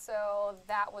 so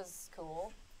that was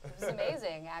cool. It was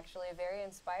amazing, actually, very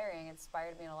inspiring. It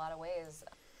inspired me in a lot of ways.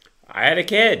 I had a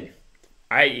kid.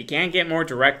 You can't get more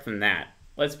direct than that.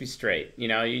 Let's be straight. You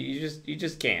know, you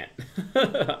just can't.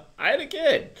 I had a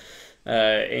kid.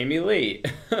 Amy Lee.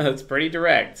 That's pretty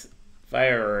direct, if I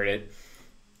ever heard it.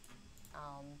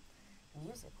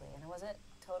 Musically, and I wasn't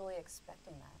totally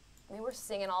expecting that. We were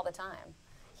singing all the time.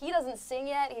 He doesn't sing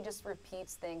yet. He just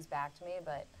repeats things back to me,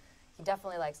 but he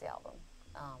definitely likes the album.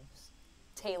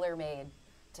 Tailor-made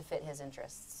to fit his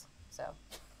interests. So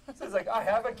he's like, I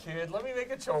have a kid. Let me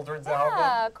make a children's album.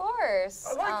 Yeah, of course.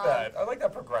 I like that. I like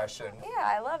that progression. Yeah,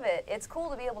 I love it. It's cool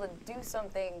to be able to do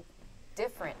something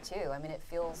different too. I mean, it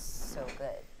feels so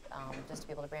good just to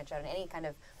be able to branch out in any kind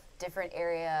of different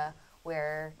area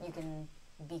where you can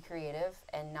be creative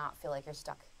and not feel like you're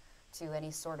stuck to any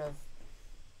sort of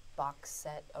box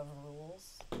set of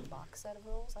rules. Box set of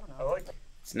rules? I don't know. I like it.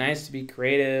 It's nice to be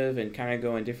creative and kind of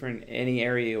go in any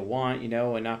area you want, you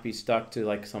know, and not be stuck to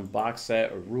like some box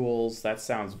set or rules. That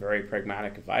sounds very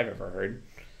pragmatic if I've ever heard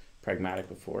pragmatic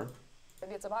before.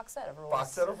 Maybe it's a box set of rules.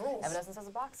 Box set of rules. Evanescence has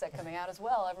a box set coming out as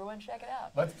well. Everyone check it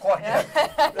out. Let's plug it.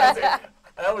 That's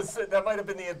it. That might have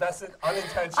been the best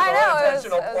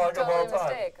unintentional plug of all time.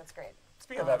 Mistake. That's great.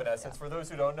 Speaking of Evanescence, for those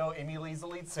who don't know, Amy Lee's the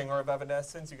lead singer of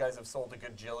Evanescence. You guys have sold a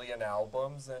gajillion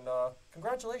albums, and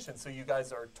congratulations. So you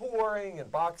guys are touring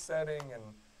and box setting,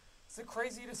 and is it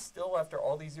crazy to still, after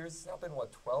all these years, it's now been,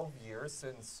 what, 12 years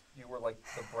since you were like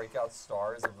the breakout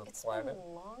stars of the planet? It's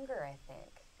been longer, I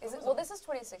think. Is it? Well, this is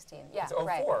 2016. Yeah, it's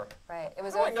 04. Right. It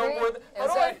was How 03. do I know more than, It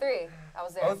was 03. I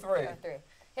was there. 03. 03.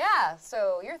 Yeah,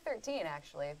 so you're 13,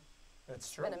 actually.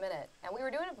 It's true. It's been a minute. And we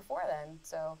were doing it before then,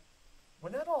 so.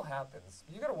 When that all happens,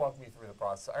 you got to walk me through the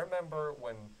process. I remember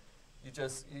when it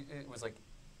was like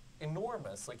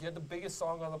enormous. Like you had the biggest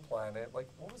song on the planet. Like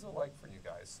what was it like for you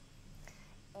guys?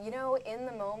 You know, in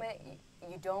the moment,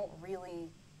 you don't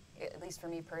really, at least for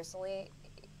me personally,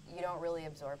 you don't really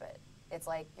absorb it. It's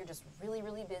like you're just really,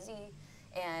 really busy,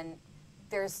 and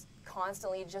there's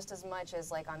constantly just as much as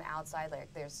like on the outside,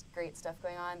 like there's great stuff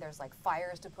going on. There's like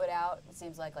fires to put out. It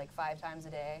seems like 5 times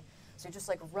a day. So you're just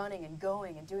like running and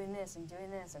going and doing this and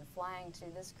flying to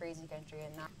this crazy country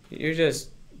and not. You're just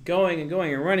going and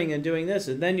running and doing this,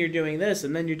 and then you're doing this,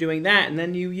 and then you're doing that, and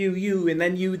then you, and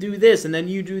then you do this, and then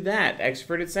you do that.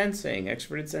 Extroverted sensing.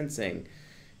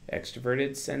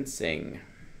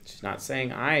 She's not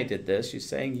saying I did this, she's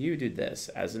saying you did this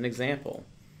as an example.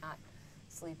 Not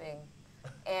sleeping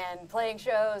and playing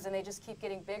shows, and they just keep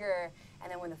getting bigger.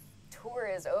 And then when the tour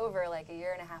is over, like a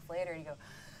year and a half later, you go,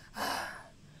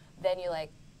 then you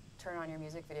like turn on your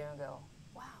music video and go,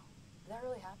 wow, did that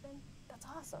really happen? That's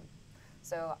awesome.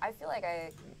 So I feel like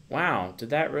wow,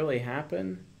 did that really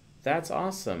happen? That's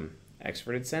awesome.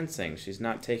 Extroverted sensing. She's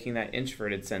not taking that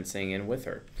introverted sensing in with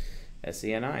her.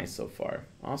 SENI so far.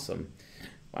 Awesome.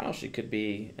 Wow, she could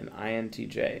be an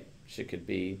INTJ. She could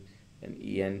be an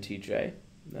ENTJ.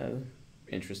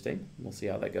 Interesting. We'll see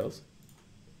how that goes.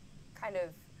 kind of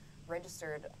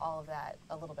registered all of that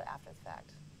a little bit after the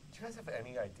fact. Do you guys have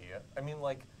any idea? I mean,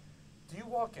 like, do you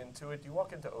walk into it, do you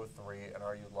walk into 03 and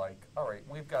are you like, all right,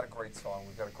 we've got a great song,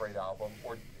 we've got a great album,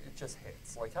 or it just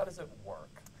hits? Like, how does it work?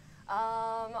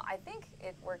 I think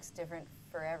it works different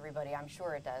for everybody. I'm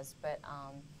sure it does, but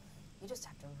you just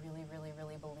have to really, really,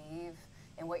 really believe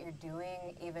in what you're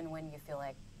doing, even when you feel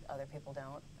like other people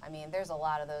don't. I mean, there's a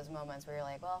lot of those moments where you're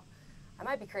like, well, I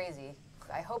might be crazy.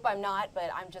 I hope I'm not, but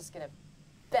I'm just going to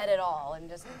bet it all and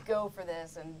just go for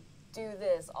this and do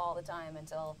this all the time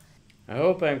until... I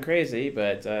hope I'm crazy,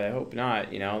 but I hope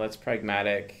not. You know, that's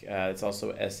pragmatic. It's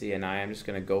also SE and I'm just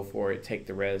going to go for it, take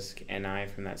the risk, NI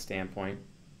from that standpoint.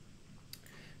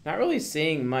 Not really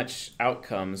seeing much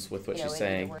outcomes with what she's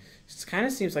saying. It kind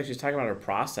of seems like she's talking about her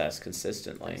process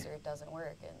consistently. It doesn't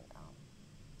work, and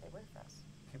they work for us.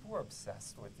 People were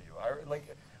obsessed with you.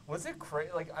 Like, was it crazy?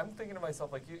 Like, I'm thinking to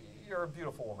myself, like, you're a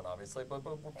beautiful woman, obviously, but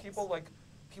were people like,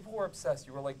 people were obsessed.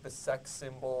 You were like the sex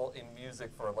symbol in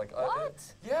music for like. What?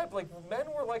 Yeah, like men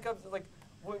were like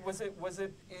was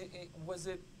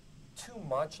it too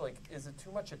much? Like, is it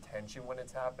too much attention when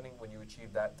it's happening when you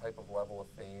achieve that type of level of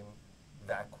fame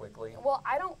that quickly? Well,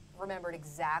 I don't remember it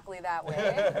exactly that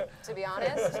way, to be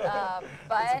honest.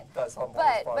 But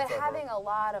having a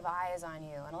lot of eyes on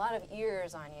you and a lot of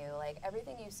ears on you, like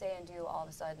everything you say and do all of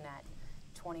a sudden at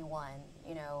 21,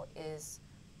 you know, is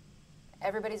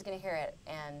everybody's going to hear it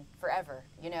and forever,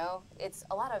 you know? It's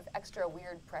a lot of extra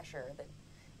weird pressure that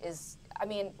is, I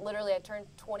mean, literally I turned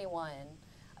 21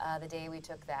 the day we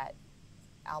took that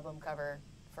album cover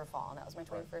for fall, and that was my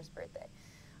 21st birthday.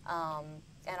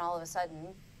 And all of a sudden,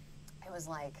 it was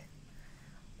like,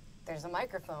 there's a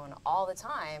microphone all the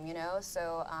time, you know?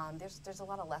 So there's a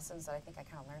lot of lessons that I think I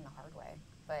kind of learned the hard way.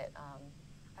 But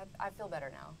I feel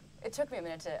better now. It took me a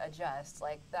minute to adjust.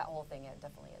 Like, that whole thing, it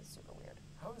definitely is super weird.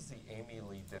 How is the Amy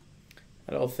Lee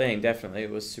That whole thing, definitely, it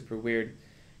was super weird.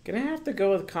 Gonna have to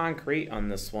go with concrete on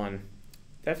this one.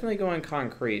 Definitely going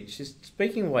concrete. She's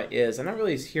speaking what is. I'm not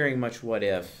really hearing much what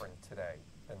if. different today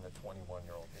than the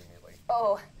 21-year-old Amy Lee?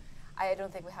 Oh, I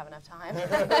don't think we have enough time.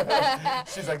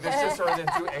 She's like, this just turned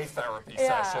into a therapy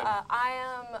session.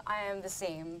 I am the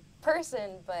same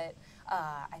person, but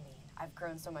I mean, I've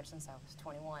grown so much since I was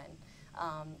 21.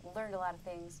 Learned a lot of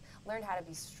things. Learned how to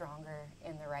be stronger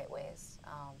in the right ways.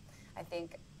 I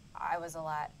think I was a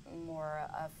lot more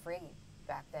afraid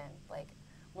back then, like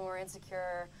a little more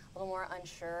insecure, a little more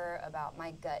unsure about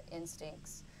my gut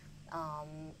instincts. A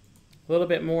little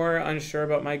bit more unsure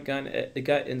about my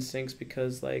gut instincts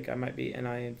because, like, I might be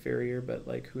NI inferior, but,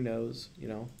 like, who knows, you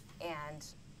know? And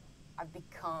I've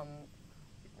become,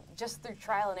 just through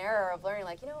trial and error of learning,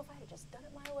 like, you know, if I had just done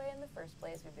it my way in the first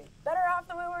place, we'd be better off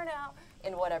than we were now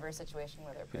in whatever situation,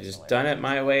 whether personal. Just done it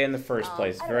my way in the first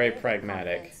place. Very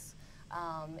pragmatic.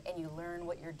 And you learn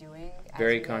what you're doing.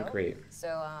 Very concrete. So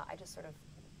I just sort of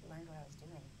learned what I was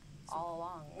doing all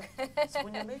along. So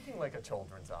when you're making like a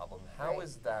children's album, how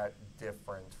is that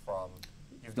different from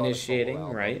you've done initiating, a solo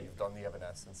album, right? You've done the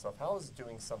Evanescence stuff. How is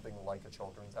doing something like a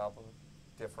children's album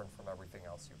different from everything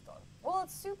else you've done? Well,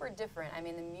 it's super different. I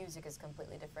mean, the music is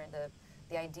completely different.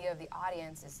 The idea of the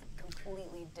audience is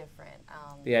completely different.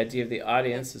 The idea of the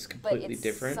audience is but completely it's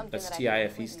different. something That's that I TIFE can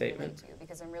completely statement. relate to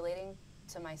because I'm relating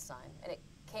to my son, and it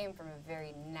came from a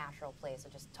very natural place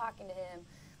of just talking to him,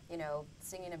 you know,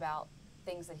 singing about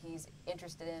things that he's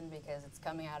interested in because it's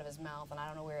coming out of his mouth, and I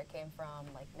don't know where it came from,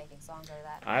 like making songs out of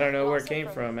that. I don't know But where it also came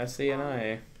from.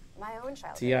 SCNI. My own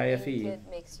childhood. TIFE. Being a kid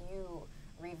makes you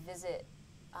revisit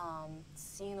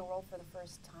seeing the world for the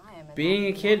first time. And Being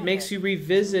a kid makes you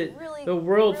revisit the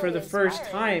world for the first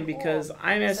time because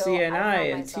I'm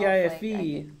SCNI and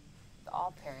TIFE.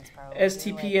 All parents probably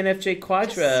STP and FJ just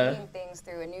Quadra. seeing things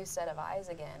through a new set of eyes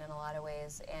again in a lot of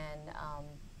ways, and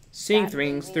Seeing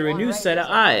things through a new set of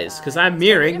eyes because I'm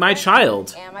mirroring my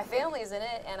child. and my family's in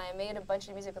it, and I made a bunch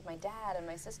of music with my dad and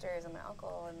my sisters and my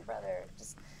uncle and brother.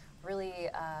 Just really,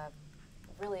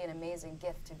 really an amazing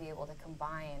gift to be able to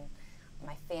combine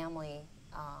my family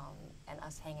and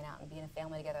us hanging out and being a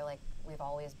family together like we've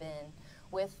always been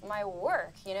with my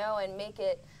work, you know, and make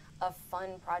it a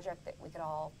fun project that we could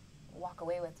all walk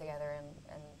away with together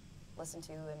and listen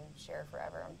to and share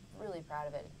forever. I'm really proud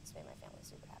of it. It's made my family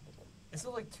super happy too. Is it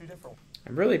like two different?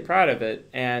 I'm really proud of it,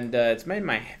 and it's made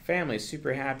my family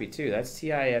super happy too. That's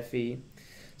TIFE.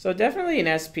 So definitely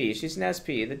an SP. She's an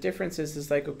SP. The difference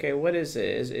is like, okay, what is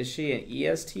it? Is she an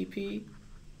ESTP,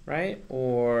 right,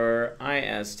 or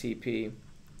ISTP?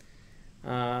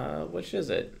 Which is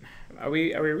it? Are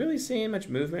we really seeing much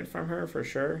movement from her for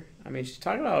sure? I mean, she's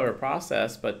talking about her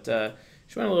process, but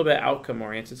she went a little bit outcome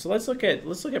oriented. So let's look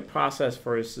at process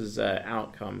versus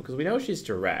outcome because we know she's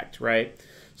direct, right?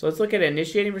 So let's look at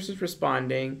initiating versus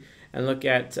responding, and look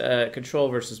at control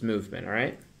versus movement. All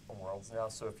right. Worlds now.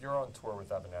 So if you're on tour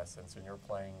with Evanescence and you're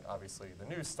playing obviously the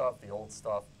new stuff, the old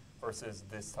stuff, versus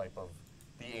this type of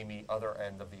the other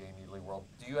end of the Amy Lee world,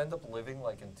 do you end up living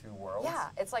like in two worlds? Yeah,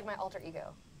 it's like my alter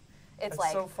ego. It's That's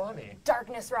like so funny.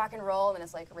 Darkness rock and roll, and then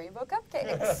it's like rainbow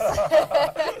cupcakes.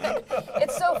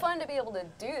 It's so fun to be able to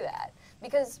do that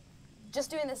because just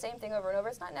doing the same thing over and over,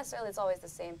 it's not necessarily it's always the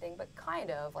same thing, but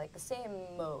kind of like the same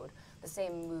mode, the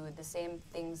same mood, the same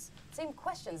things, same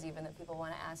questions even that people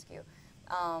want to ask you.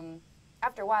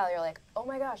 After a while, you're like, oh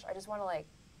my gosh, I just want to like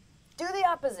do the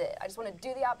opposite. I just want to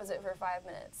do the opposite for 5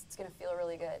 minutes. It's going to feel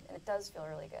really good, and it does feel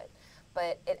really good.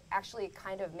 But it actually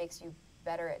kind of makes you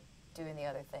better at doing the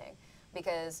other thing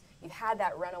because you've had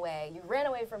that runaway. You ran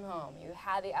away from home. You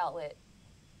had the outlet.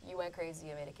 You went crazy.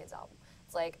 You made a kids album.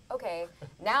 It's like, okay,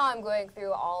 now I'm going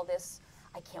through all this.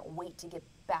 I can't wait to get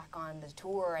back on the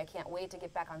tour. I can't wait to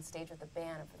get back on stage with the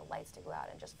band and for the lights to go out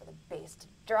and just for the bass to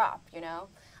drop, you know?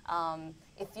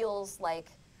 It feels like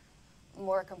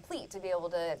more complete to be able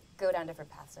to go down different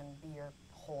paths and be your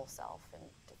whole self in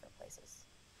different places.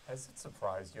 Has it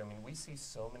surprised you? I mean, we see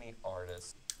so many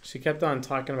artists. She kept on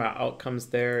talking about outcomes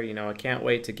there. You know, I can't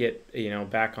wait to get, you know,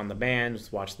 back on the band,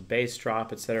 just watch the bass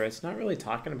drop, etc. It's not really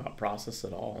talking about process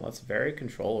at all. That's very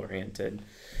control oriented.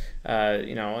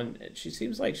 You know, and she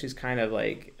seems like she's kind of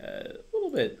like a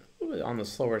little bit on the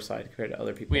slower side compared to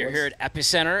other people. We are here at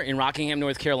Epicenter in Rockingham,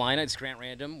 North Carolina. It's Grant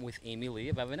Random with Amy Lee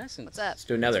of Evanescence. What's up? Let's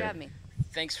do another. Thanks for having me.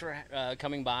 Thanks for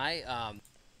coming by.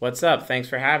 What's up? Thanks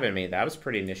for having me. That was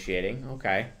pretty initiating.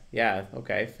 Okay. Yeah,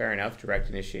 okay, fair enough. Direct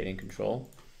initiating control.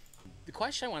 The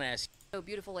question I want to ask. So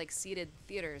beautiful, like seated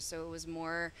theaters. So it was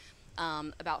more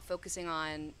about focusing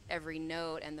on every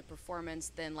note and the performance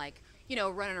than like, you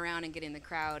know, running around and getting the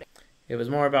crowd. It was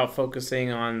more about focusing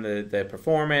on the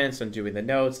performance and doing the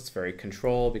notes. It's very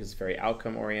controlled because it's very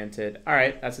outcome oriented. All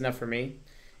right, that's enough for me.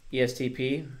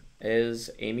 ESTP is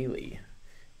Amy Lee.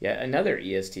 Yet another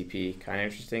ESTP. Kind of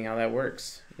interesting how that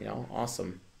works. You know,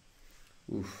 awesome.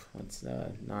 Oof, let's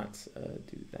not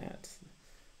do that.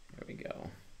 There we go.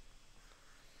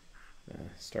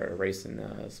 Start erasing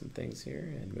some things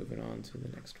here and moving on to the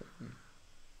next one.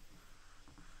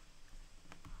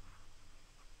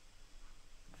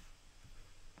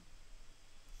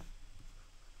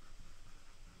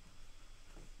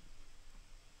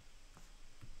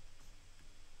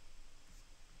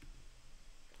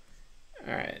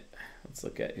 All right, let's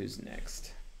look at who's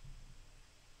next.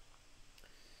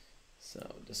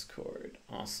 So Discord,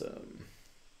 awesome.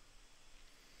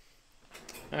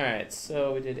 All right,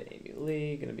 so we did Amy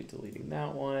Lee, gonna be deleting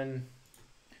that one.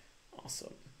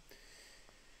 Awesome.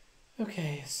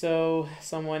 Okay, so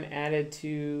someone added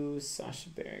to Sacha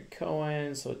Baron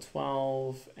Cohen, so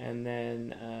 12, and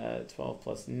then 12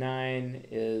 plus 9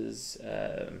 is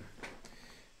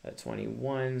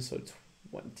 21, so 21.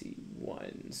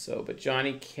 So, but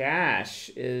Johnny Cash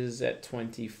is at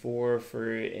 24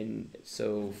 for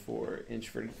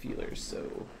introverted feelers.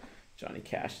 So, Johnny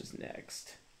Cash is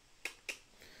next.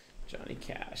 Johnny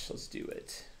Cash, let's do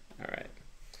it. All right.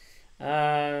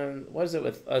 What is it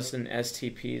with us and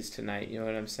STPs tonight? You know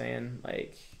what I'm saying?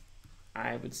 Like,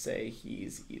 I would say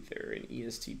he's either an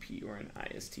ESTP or an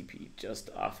ISTP, just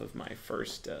off of my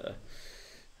first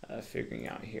figuring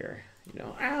out here. You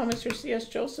know, Mr. C.S.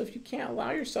 Joseph, you can't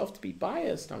allow yourself to be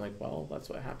biased. I'm like, well, that's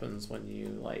what happens when you,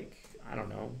 like, I don't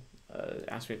know,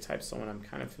 ask me to type someone I'm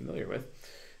kind of familiar with.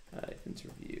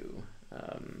 Interview.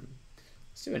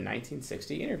 Let's do a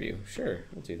 1960 interview. Sure,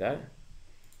 we'll do that.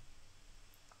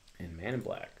 And Man in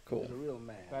Black. Cool. He's a real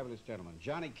man. Fabulous gentleman.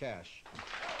 Johnny Cash.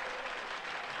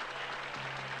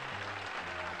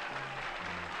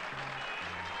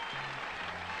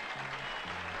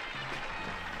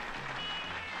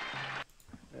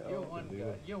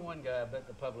 You're one guy I bet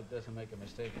the public doesn't make a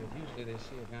mistake with. Usually they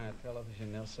see a guy on television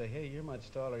and they'll say, hey, you're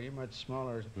much taller, you're much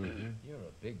smaller. You're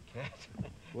a big cat.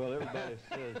 Well, everybody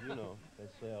says, you know, they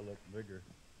say I look bigger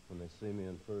when they see me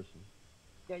in person.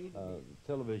 Yeah, you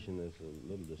television is a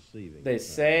little deceiving. They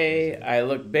say I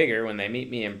look bigger when they meet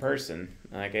me in person.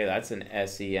 Okay, that's an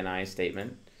SE&I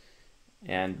statement.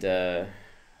 And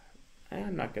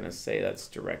I'm not going to say that's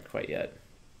direct quite yet.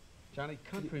 Johnny,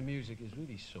 country music is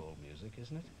really soul music,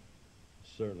 isn't it?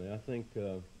 Certainly. I think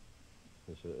to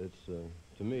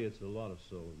me, it's a lot of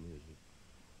soul music.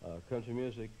 Country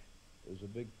music is a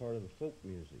big part of the folk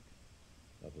music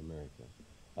of America.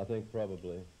 I think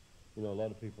probably, you know, a lot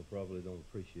of people probably don't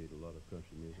appreciate a lot of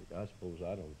country music. I suppose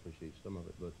I don't appreciate some of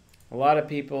it, but... A lot of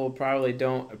people probably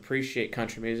don't appreciate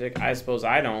country music. I suppose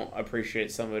I don't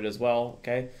appreciate some of it as well,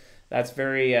 okay? That's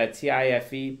very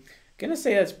TIFE. Gonna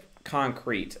say that's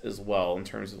concrete as well in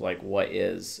terms of like what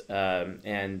is.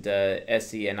 And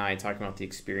SE and I talking about the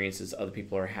experiences other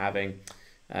people are having.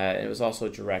 And it was also a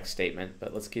direct statement,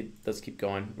 but let's keep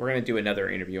going. We're gonna do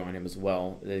another interview on him as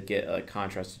well to get a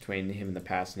contrast between him in the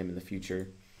past and him in the future.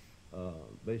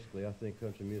 Basically, I think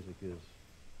country music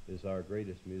is our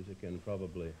greatest music, and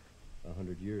probably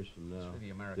 100 years from now,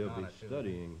 they'll be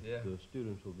studying. The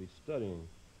students will be studying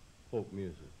folk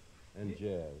music and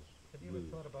jazz. Have you ever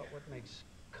thought about what makes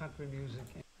country music?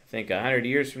 I think 100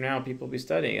 years from now, people will be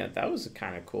studying it. That was a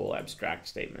kind of cool abstract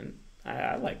statement.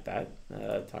 I like that.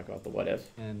 Talk about the what if.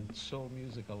 And soul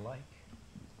music alike?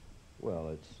 Well,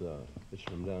 it's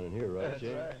from down in here, right, That's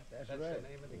James? right. That's the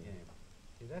name of the game.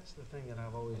 See, that's the thing that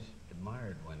I've always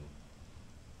admired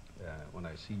when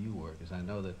I see you work, is I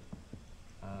know that,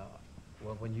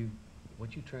 well, what you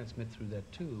transmit through that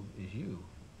tube is you,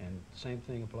 and same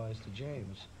thing applies to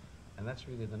James, and that's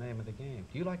really the name of the game.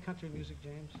 Do you like country music,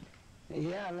 James?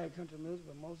 Yeah, I like country music,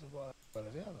 but most of all, the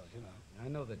others, you know. I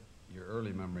know that your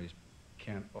early memories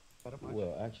can't much.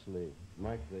 Well, actually,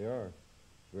 Mike, they are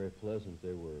very pleasant.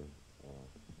 They were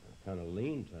kind of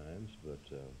lean times, but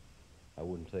I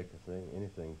wouldn't take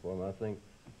anything for them. I think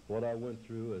what I went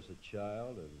through as a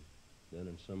child and then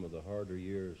in some of the harder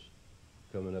years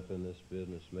coming up in this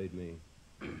business made me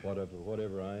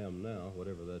whatever I am now,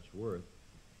 whatever that's worth.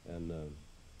 And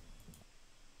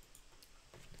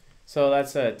so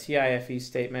that's a TIFE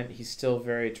statement. He's still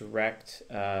very direct,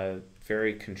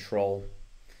 very control,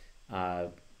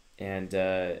 and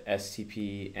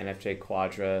STP, NFJ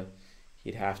Quadra.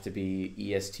 He'd have to be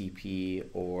ESTP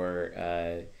or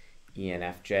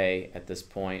ENFJ at this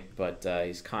point, but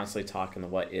he's constantly talking the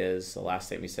what is. The last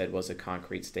statement he said was a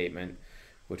concrete statement,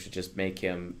 which would just make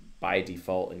him by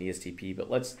default an ESTP.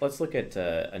 But let's look at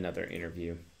another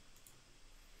interview.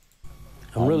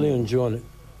 I'm really enjoying it.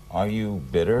 Are you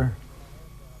bitter?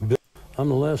 I'm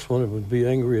the last one that would be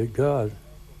angry at God.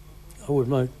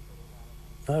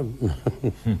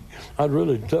 I'd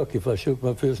really duck if I shook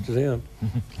my fist at him.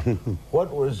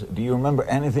 Do you remember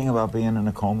anything about being in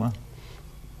a coma?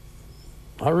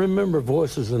 I remember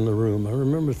voices in the room. I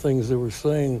remember things they were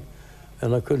saying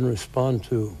and I couldn't respond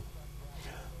to.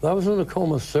 I was in a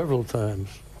coma several times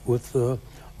with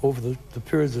over the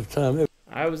periods of time.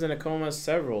 I was in a coma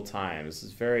several times.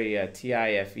 It's very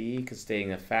TIFE,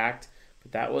 stating a fact,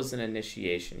 but that was an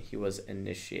initiation. He was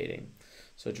initiating.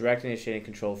 So direct initiating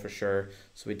control for sure.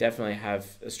 So we definitely have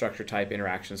a structure type,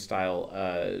 interaction style,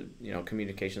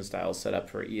 communication style set up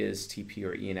for ESTP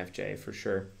or ENFJ for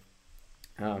sure.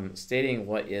 Stating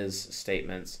what is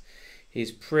statements.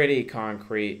 He's pretty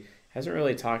concrete. Hasn't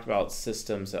really talked about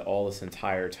systems at all this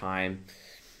entire time.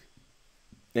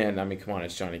 And I mean, come on,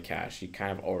 it's Johnny Cash. You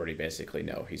kind of already basically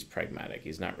know he's pragmatic.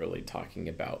 He's not really talking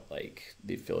about like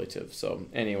the affiliative. So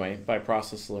anyway, by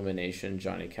process elimination,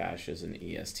 Johnny Cash is an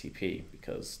ESTP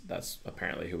because that's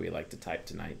apparently who we like to type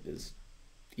tonight is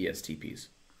ESTPs.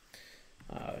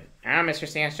 Mr.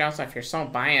 C.S. Joseph, you're so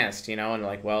biased, and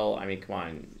like, well, I mean, come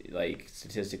on, like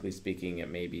statistically speaking, it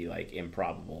may be like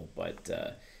improbable, but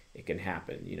it can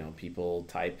happen. People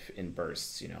type in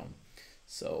bursts,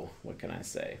 So what can I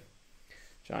say?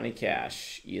 Johnny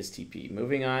Cash, ESTP.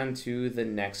 Moving on to the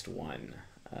next one,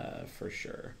 for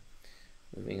sure.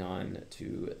 Moving on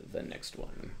to the next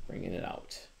one, bringing it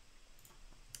out.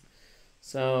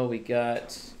 So we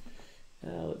got,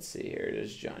 let's see, here it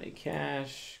is, Johnny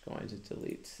Cash. Going to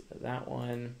delete that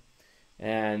one.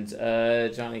 And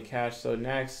Johnny Cash, so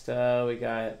next we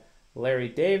got Larry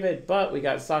David, but we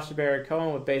got Sacha Baron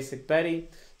Cohen with Basic Betty.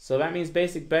 So that means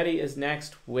Basic Betty is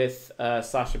next with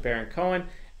Sacha Baron Cohen.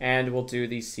 And we'll do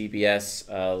the CBS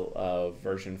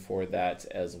version for that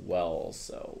as well.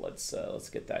 So let's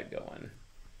get that going.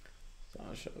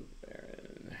 Sacha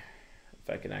Baron, if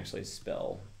I can actually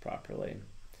spell properly.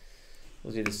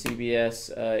 We'll do the CBS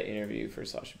interview for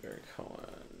Sacha Baron Cohen.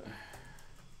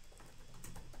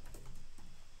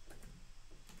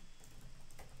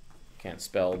 Can't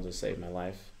spell to save my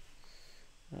life.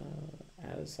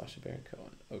 As Sacha Baron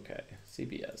Cohen. Okay,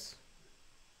 CBS.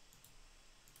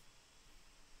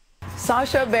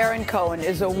 Sacha Baron Cohen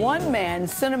is a one-man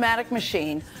cinematic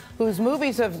machine whose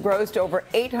movies have grossed over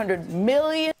 800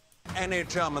 million. Any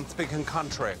German-speaking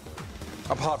country,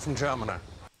 apart from Germany.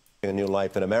 A New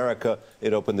Life in America.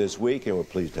 It opened this week, and we're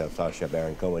pleased to have Sacha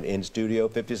Baron Cohen in Studio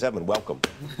 57. Welcome.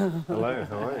 Hello,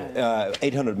 how are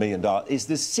you? $800 million. Is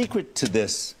the secret to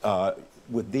this,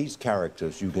 with these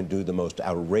characters, you can do the most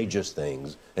outrageous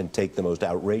things and take the most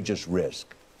outrageous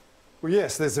risk? Well,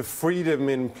 yes, there's a freedom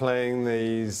in playing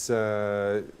these,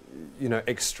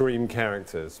 extreme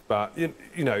characters. But,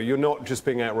 you're not just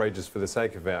being outrageous for the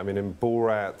sake of it. I mean, in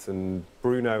Borat and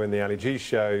Bruno in the Ali G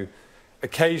show,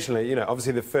 occasionally,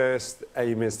 obviously the first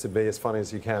aim is to be as funny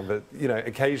as you can, but,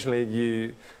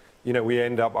 occasionally we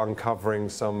end up uncovering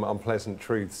some unpleasant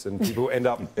truths and people end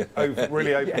up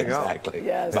really opening up. Exactly.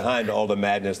 Yes. Behind all the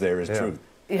madness there is truth.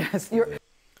 Yes, you're...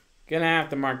 Gonna have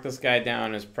to mark this guy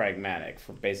down as pragmatic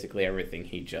for basically everything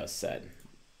he just said.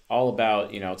 All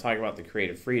about, talking about the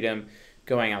creative freedom,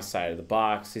 going outside of the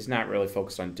box. He's not really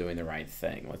focused on doing the right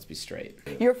thing. Let's be straight.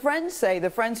 Your friends say, the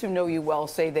friends who know you well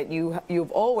say that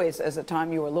you've always, as a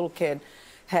time you were a little kid,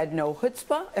 had no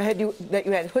chutzpah, that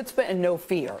you had chutzpah and no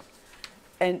fear.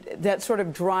 And that sort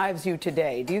of drives you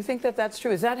today. Do you think that that's true?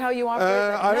 Is that how you operate?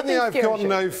 I don't think I've got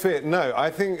no fear. No,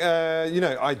 I think,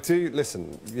 I do,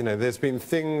 listen, there's been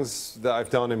things that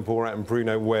I've done in Borat and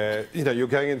Bruno where, you're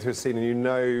going into a scene and you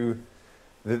know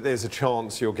that there's a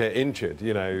chance you'll get injured.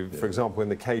 For example, in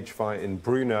the cage fight in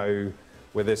Bruno,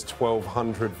 where there's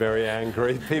 1,200 very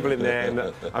angry people in there,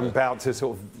 and I'm about to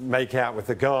sort of make out with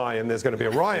the guy, and there's going to be a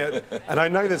riot, and I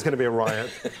know there's going to be a riot.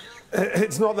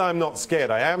 It's not that I'm not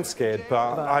scared. I am scared,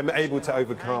 but I'm able to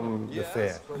overcome the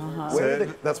fear. So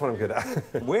that's what I'm good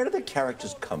at. Where do the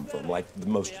characters come from, like the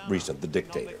most recent, The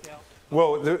Dictator?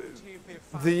 Well,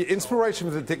 the inspiration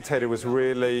for The Dictator was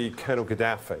really Colonel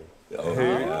Gaddafi.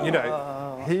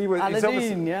 Who, he was.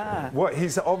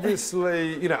 He's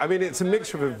obviously, I mean, it's a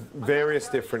mixture of various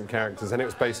different characters, and it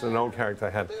was based on an old character I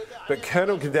had. But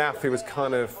Colonel Gaddafi was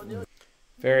kind of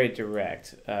very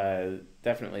direct.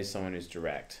 Definitely someone who's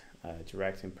direct.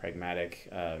 Direct and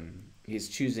pragmatic. He's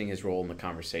choosing his role in the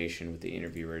conversation with the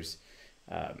interviewers.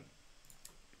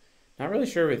 Not really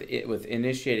sure with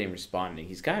initiating and responding.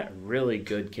 He's got a really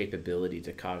good capability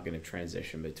to cognitive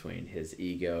transition between his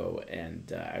ego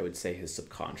and I would say his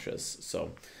subconscious.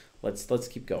 So let's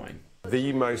keep going.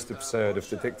 The most absurd of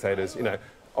the dictators, you know,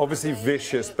 obviously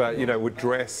vicious, but you know, would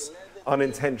dress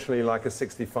unintentionally like a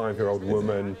 65-year-old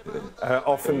woman,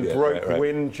 often broke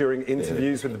wind during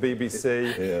interviews with the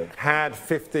BBC, had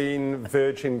 15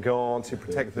 virgin guards who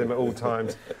protected them at all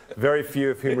times, very few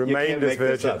of whom remained as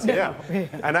virgins. Yeah.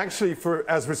 And actually,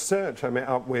 as research, I met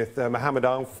up with Mohammed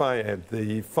Al-Fayed,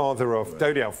 the father of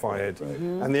Dodi Al-Fayed,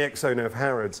 and the ex-owner of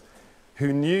Harrods,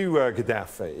 who knew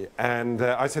Gaddafi, and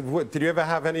I said, did you ever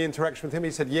have any interaction with him? He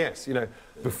said, yes. You know,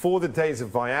 before the days of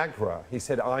Viagra, he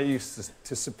said, I used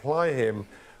to supply him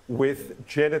with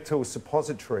genital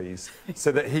suppositories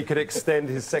so that he could extend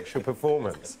his sexual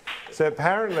performance. So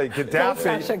apparently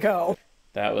Gaddafi...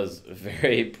 That was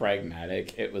very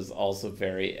pragmatic. It was also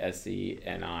very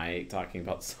SE&I talking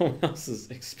about someone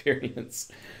else's experience.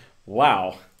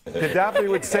 Wow. Gaddafi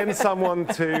would send someone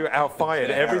to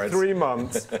Al-Fayed every 3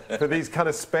 months for these kind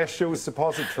of special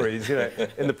suppositories, you know,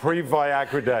 in the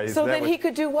pre-Viagra days. So then he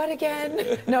could do what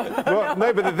again? No. Well,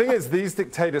 no, but the thing is, these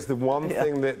dictators, the one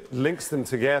thing that links them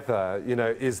together, you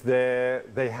know, is they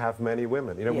have many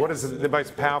women. You know, what does the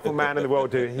most powerful man in the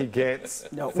world do? He gets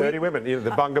 30 women. You know,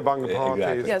 the bunga bunga parties.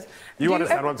 Exactly. Yes. You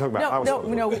understand what I'm talking about?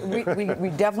 No, we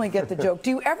definitely get the joke. Do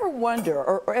you ever wonder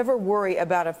or ever worry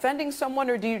about offending someone,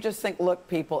 or do you just think, look,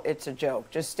 people, it's a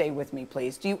joke. Just stay with me,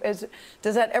 please. Does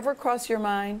that ever cross your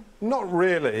mind? Not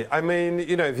really. I mean,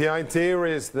 you know, the idea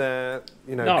is that,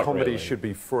 you know, comedy should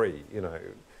be free, you know,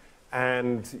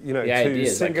 and, you know, to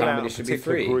single out a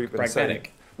particular group and say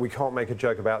we can't make a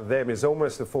joke about them is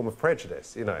almost a form of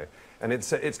prejudice, you know, and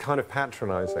it's kind of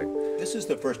patronizing. This is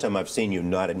the first time I've seen you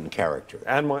not in character.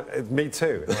 And me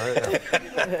too.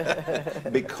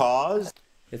 Because?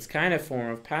 It's kind of a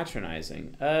form of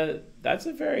patronizing. That's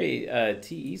a very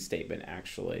TE statement,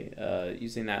 actually.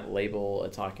 Using that label,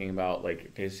 talking about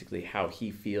like basically how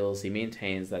he feels. He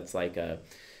maintains that's like a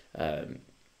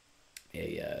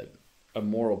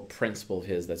moral principle of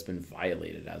his that's been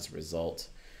violated as a result,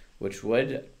 which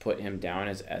would put him down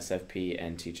as SFP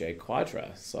NTJ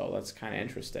Quadra. So that's kind of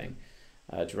interesting.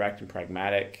 Direct and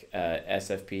pragmatic,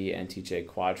 SFP, NTJ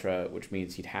Quadra, which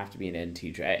means he'd have to be an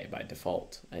NTJ by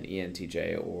default, an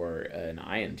ENTJ or an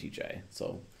INTJ.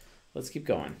 So let's keep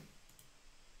going.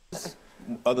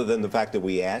 Other than the fact that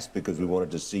we asked because we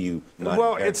wanted to see you not...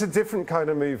 Well, it's a different kind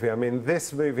of movie. I mean,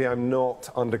 this movie, I'm not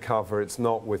undercover. It's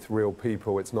not with real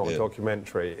people. It's not a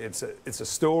documentary. It's a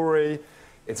story.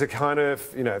 It's a kind of,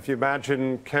 you know, if you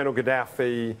imagine Colonel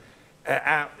Gaddafi...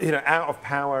 out of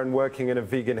power and working in a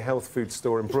vegan health food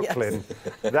store in Brooklyn.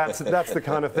 That's the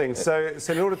kind of thing. So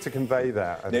in order to convey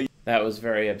that... That was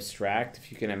very abstract.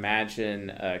 If you can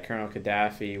imagine Colonel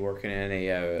Gaddafi working in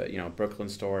a Brooklyn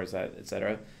store,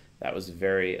 etc., that was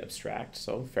very abstract.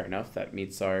 So fair enough. That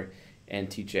meets our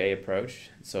NTJ approach.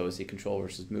 So is he control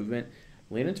versus movement?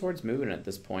 Leaning towards movement at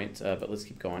this point, but let's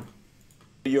keep going.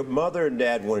 Your mother and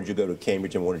dad wanted you to go to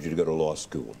Cambridge and wanted you to go to law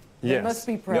school. Yes. They must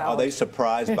be proud. Now, are they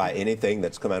surprised by anything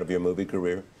that's come out of your movie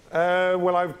career?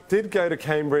 Well, I did go to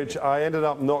Cambridge. I ended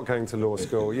up not going to law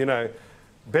school. You know,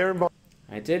 bear in mind...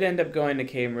 I did end up going to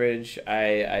Cambridge.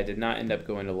 I did not end up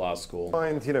going to law school.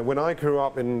 You know, when I grew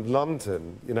up in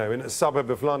London, you know, in a suburb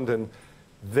of London,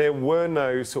 there were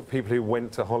no sort of people who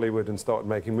went to Hollywood and started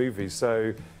making movies.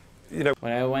 So, you know...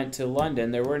 When I went to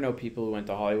London, there were no people who went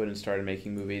to Hollywood and started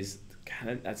making movies.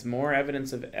 That's more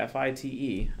evidence of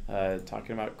FITE,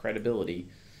 talking about credibility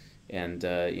and,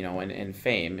 and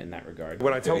fame in that regard.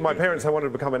 When I told my parents I wanted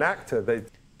to become an actor, they...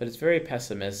 But it's very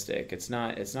pessimistic. It's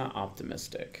not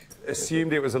optimistic.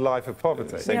 Assumed it was a life of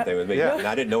poverty. Same thing with me. Yeah. And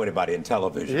I didn't know anybody in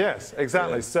television. Yes,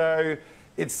 exactly. Yeah. So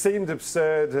it seemed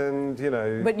absurd and, you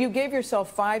know... But you gave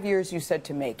yourself 5 years, you said,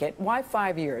 to make it. Why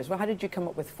 5 years? Well, how did you come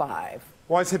up with 5?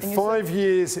 Well, I said 5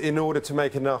 years in order to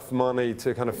make enough money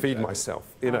to kind of feed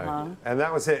myself, you know. And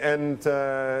that was it. And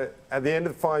at the end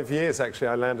of 5 years, actually,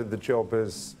 I landed the job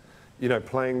as, you know,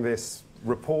 playing this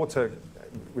reporter,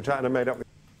 which I made up.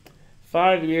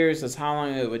 5 years is how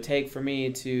long it would take for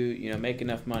me to, you know, make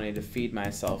enough money to feed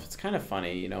myself. It's kind of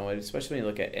funny, you know, especially when you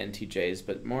look at NTJs,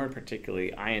 but more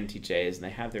particularly INTJs, and they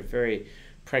have their very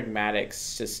pragmatic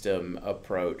system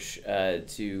approach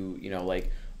to, you know,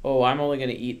 like, oh, I'm only going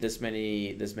to eat this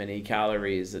many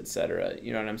calories, etc.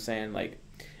 You know what I'm saying? Like,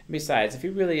 besides, if he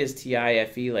really is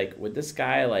TIFE, like, would this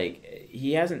guy, like,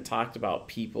 he hasn't talked about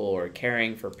people or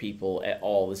caring for people at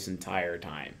all this entire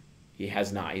time. He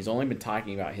has not. He's only been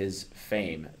talking about his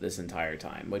fame this entire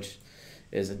time, which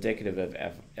is indicative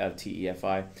of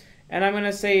TEFI. And I'm going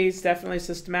to say he's definitely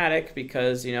systematic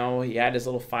because, you know, he had his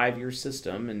little 5-year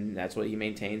system, and that's what he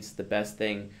maintains, the best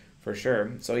thing for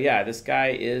sure. So, yeah, this guy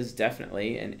is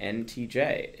definitely an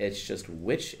NTJ. It's just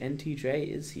which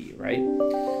NTJ is he, right?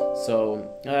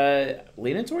 So,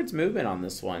 leaning towards movement on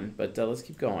this one, but let's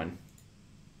keep going.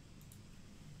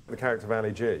 The character of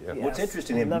Ali G. Yeah? What's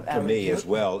interesting to me as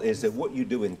well is that what you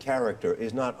do in character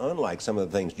is not unlike some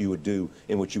of the things you would do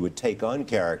in which you would take on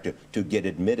character to get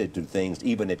admitted to things,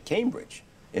 even at Cambridge,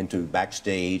 into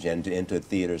backstage and into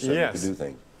theater, so you could do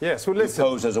things. Yes, well, listen.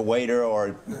 You pose as a waiter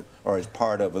or as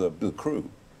part of the crew.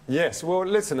 Yes, well,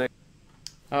 listen.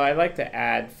 Oh, I'd like to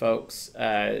add, folks,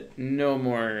 no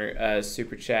more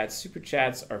Super Chats. Super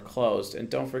Chats are closed. And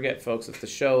don't forget, folks, if the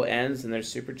show ends and there's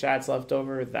Super Chats left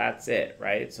over, that's it,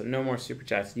 right? So no more Super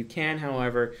Chats. You can,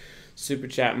 however, Super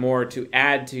Chat more to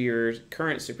add to your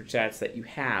current Super Chats that you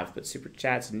have. But Super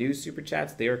Chats, new Super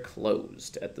Chats, they are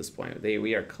closed at this point.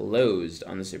 We are closed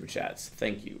on the Super Chats.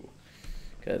 Thank you.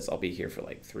 Because I'll be here for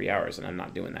like 3 hours, and I'm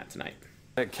not doing that tonight.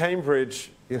 At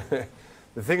Cambridge, you know,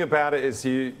 the thing about it is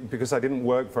because I didn't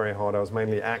work very hard, I was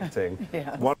mainly acting.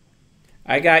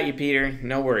 I got you, Peter.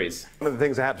 No worries. One of the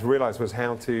things I had to realize was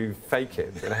how to fake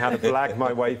it and how to blag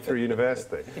my way through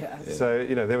university. So,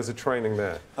 you know, there was a training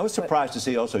there. I was surprised to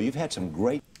see also you've had some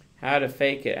great... How to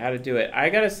fake it, how to do it. I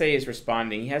gotta say he's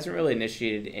responding. He hasn't really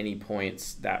initiated any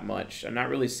points that much. I'm not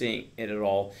really seeing it at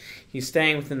all. He's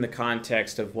staying within the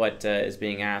context of what is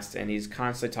being asked, and he's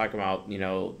constantly talking about, you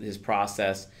know, his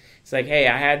process. It's like, hey,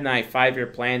 I had my 5-year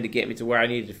plan to get me to where I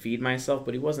needed to feed myself,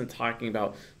 but he wasn't talking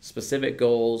about specific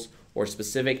goals or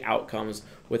specific outcomes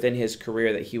within his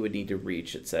career that he would need to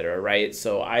reach, etc., right?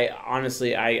 So I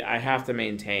honestly have to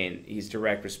maintain he's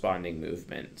direct responding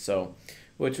movement. So,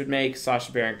 which would make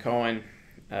Sacha Baron Cohen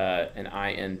an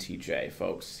INTJ,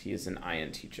 folks. He is an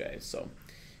INTJ. So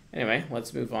anyway,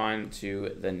 let's move on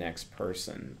to the next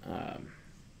person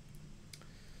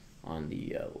on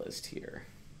the list here.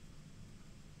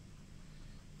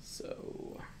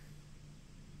 So,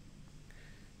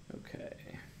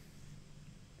 okay.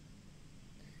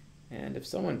 And if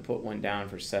someone put one down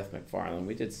for Seth MacFarlane,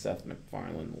 we did Seth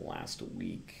MacFarlane last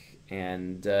week.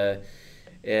 And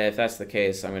if that's the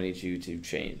case, I'm going to need you to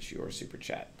change your super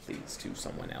chat, please, to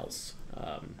someone else.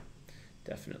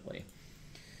 Definitely.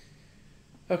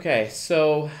 Okay,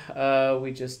 so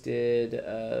we just did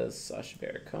Sacha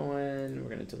Baron Cohen. We're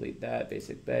going to delete that,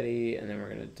 Basic Betty, and then we're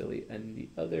going to delete the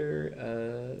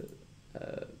other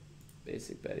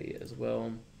Basic Betty as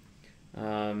well.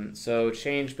 So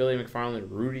change Billy McFarland,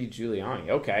 Rudy Giuliani.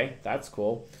 Okay, that's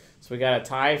cool. So we got a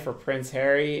tie for Prince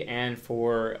Harry and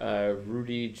for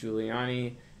Rudy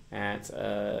Giuliani at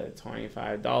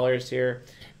 $25 here.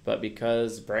 But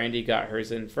because Brandy got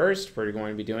hers in first, we're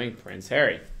going to be doing Prince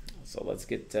Harry. So let's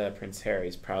get Prince Harry.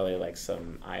 He's probably like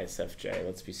some ISFJ.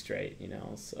 Let's be straight, you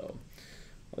know. So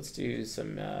let's do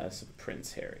some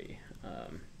Prince Harry.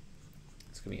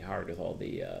 It's gonna be hard with all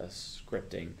the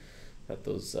scripting that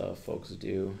those folks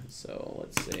do. So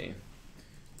let's see.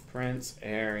 Prince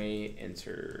Harry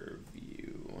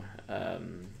interview.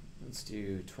 Let's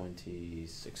do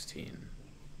 2016.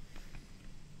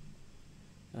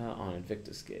 On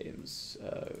Invictus Games,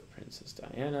 Princess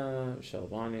Diana, Michelle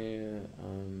Obama.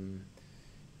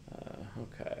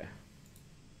 Okay.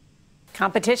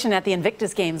 Competition at the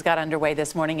Invictus Games got underway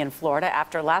this morning in Florida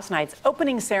after last night's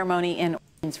opening ceremony in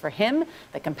Orleans for him,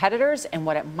 the competitors, and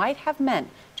what it might have meant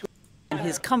to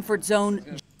his comfort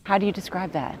zone. How do you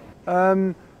describe that?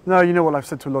 No, you know what I've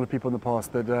said to a lot of people in the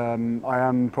past, that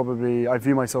I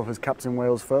view myself as Captain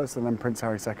Wales first and then Prince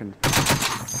Harry second.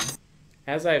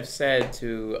 As I've said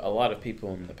to a lot of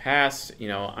people in the past, you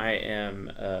know, I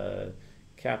am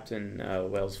Captain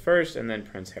Wales first and then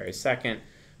Prince Harry second,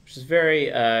 which is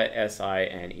very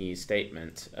SINE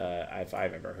statement if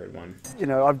I've ever heard one. You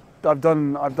know, I've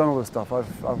done all this stuff.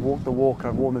 I've walked the walk.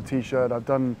 I've worn the T-shirt. I've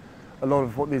done a lot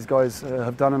of what these guys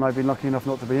have done, and I've been lucky enough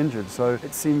not to be injured. So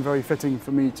it seemed very fitting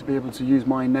for me to be able to use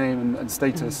my name and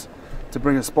status to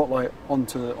bring a spotlight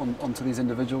onto these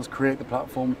individuals, create the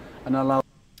platform, and allow.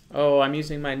 Oh, I'm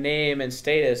using my name and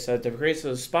status to create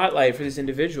a spotlight for these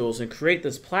individuals and create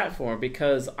this platform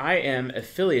because I am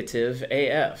affiliative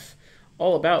AF.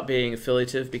 All about being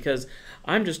affiliative because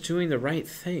I'm just doing the right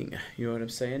thing. You know what I'm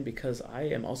saying? Because I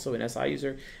am also an SI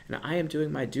user and I am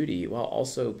doing my duty while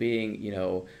also being, you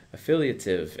know,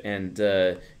 affiliative and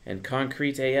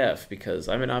concrete AF because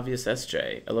I'm an obvious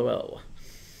SJ. LOL.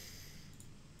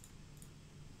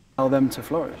 Allow them to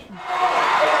flourish.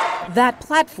 That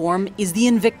platform is the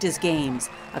Invictus Games,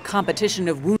 a competition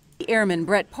of wounded airman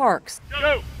Brett Parks.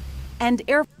 Go! And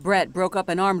Brett broke up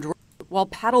an armed while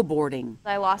paddleboarding.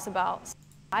 I lost about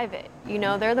Private. You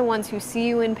know, they're the ones who see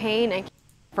you in pain and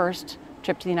First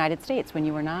trip to the United States when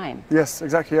you were 9. Yes,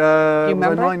 exactly. Do you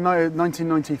remember?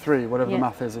 1993, whatever Yeah. the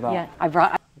math is of that. Yeah,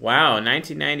 Wow,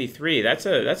 1993. That's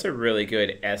a really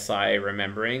good SI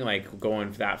remembering, like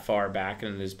going that far back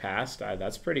in his past.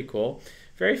 That's pretty cool.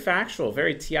 Very factual,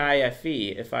 very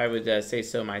TIFE, if I would say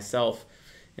so myself.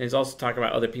 And he's also talking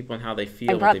about other people and how they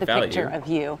feel, I brought what they the value. picture of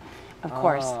you, of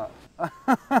course.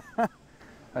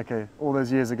 Okay, all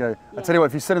those years ago. I tell you what,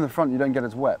 if you sit in the front, you don't get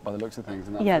as wet by the looks of things.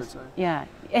 In that Yes, photo. yeah.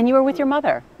 And you were with your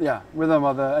mother. Yeah, with our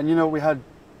mother, and you know, we had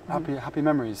happy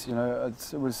memories. You know,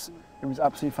 it was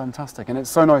absolutely fantastic, and it's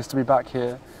so nice to be back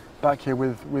here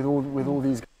with all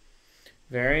these.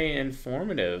 Very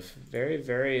informative.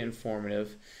 Very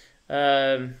informative.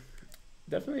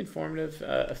 Definitely informative,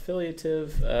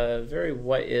 affiliative, very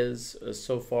what is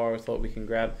so far with what we can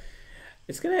grab.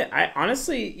 It's gonna, I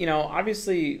honestly, you know,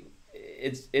 obviously,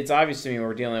 it's obvious to me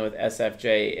we're dealing with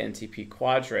SFJ NTP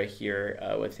Quadra here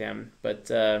with him,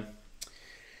 but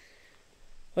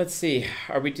let's see,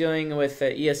 are we dealing with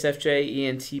ESFJ,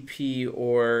 ENTP,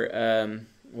 or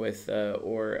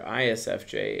or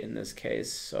ISFJ in this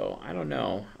case? So I don't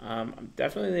know. I'm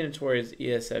definitely leaning towards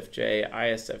ESFJ,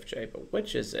 ISFJ, but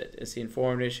which is it? Is he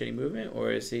informed initiating movement,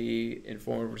 or is he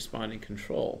informed responding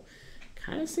control?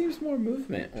 Kind of seems more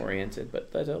movement oriented,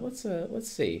 but let's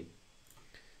see.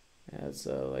 As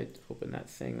like open that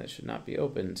thing that should not be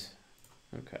opened.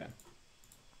 Okay.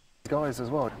 Guys as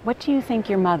well. What do you think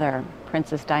your mother,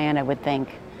 Princess Diana, would think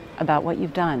about what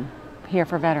you've done here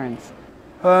for veterans?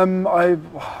 I'd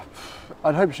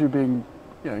hope she'd be,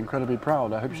 incredibly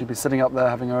proud. I hope she'd be sitting up there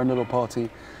having her own little party,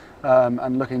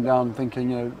 and looking down, thinking,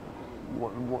 you know,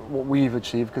 what we've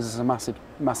achieved, because it's a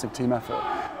massive team effort.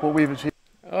 What we've achieved.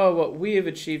 Oh, what we have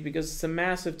achieved, because it's a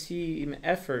massive team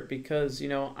effort, because, you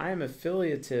know, I am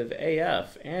affiliative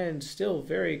AF and still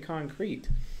very concrete.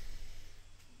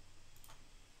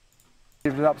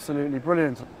 It was absolutely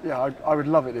brilliant. Yeah, I would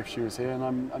love it if she was here,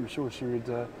 and I'm sure she would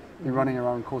be running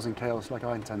around causing chaos like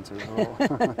I intend to as well.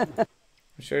 I'm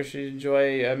sure she'd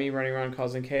enjoy me running around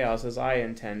causing chaos as I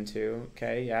intend to.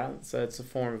 Okay, yeah, so it's a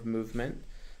form of movement.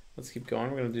 Let's keep going.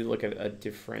 We're going to look at a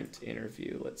different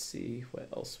interview. Let's see what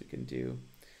else we can do.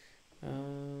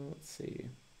 Let's see.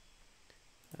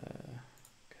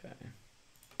 Okay.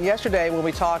 Yesterday, when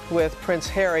we talked with Prince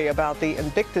Harry about the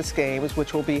Invictus Games,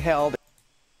 which will be held.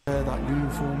 That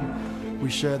uniform, we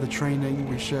share the training,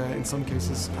 we share, in some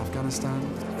cases, Afghanistan.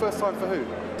 First time for who?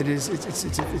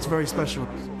 It's very special.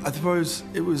 I suppose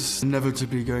it was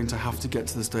inevitably going to have to get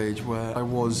to the stage where I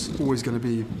was always going to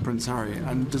be Prince Harry,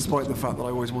 and despite the fact that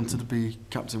I always wanted to be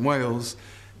Captain Wales,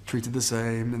 treated the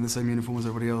same, in the same uniform as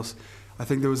everybody else, I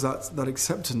think there was that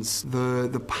acceptance,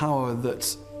 the power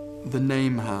that the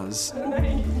name has.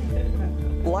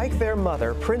 Like their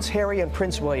mother, Prince Harry and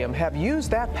Prince William have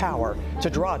used that power to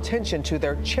draw attention to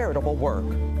their charitable work.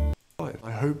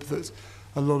 I hope that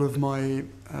a lot of my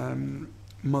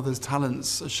mother's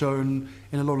talents are shown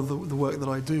in a lot of the work that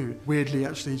I do. Weirdly,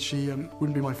 actually, she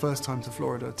wouldn't be my first time to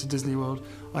Florida, to Disney World.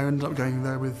 I ended up going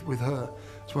there with her.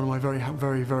 It's one of my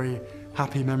very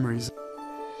happy memories.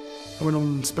 I went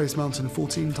on Space Mountain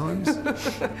 14 times. I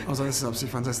was like, this is absolutely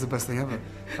fantastic, the best thing ever.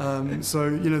 So,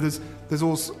 you know, there's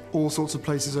all sorts of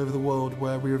places over the world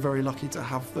where we were very lucky to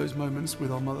have those moments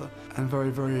with our mother, and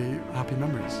very happy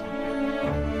memories.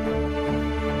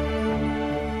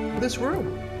 This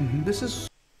room, this is...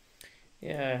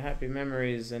 Yeah, happy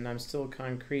memories, and I'm still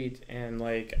concrete, and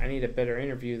like I need a better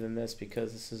interview than this,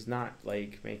 because this is not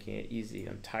like making it easy.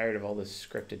 I'm tired of all this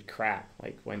scripted crap.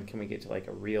 Like, when can we get to like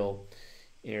a real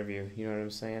interview? You know what I'm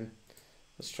saying?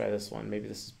 Let's try this one. Maybe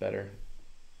this is better.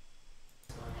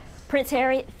 Prince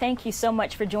Harry, thank you so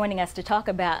much for joining us to talk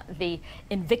about the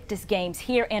Invictus Games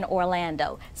here in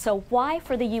Orlando. So why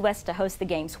for the U.S. to host the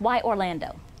games? Why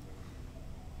Orlando?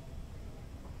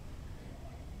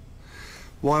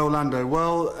 Why Orlando?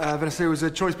 Well, Vanessa, it was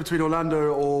a choice between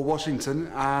Orlando or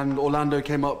Washington, and Orlando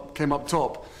came up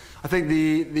top. I think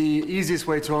the easiest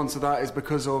way to answer that is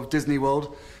because of Disney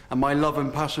World and my love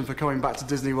and passion for coming back to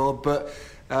Disney World. But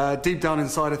deep down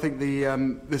inside, I think the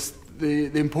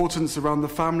importance around the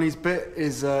families bit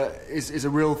is a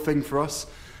real thing for us,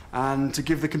 and to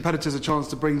give the competitors a chance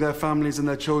to bring their families and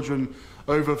their children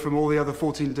over from all the other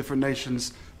 14 different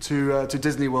nations to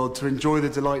Disney World to enjoy the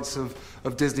delights of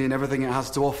Disney and everything it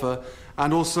has to offer.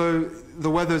 And also, the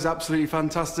weather's absolutely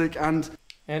fantastic,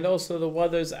 and also the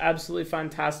weather's absolutely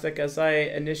fantastic, as I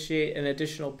initiate an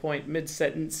additional point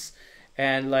mid-sentence,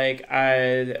 And like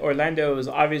Orlando is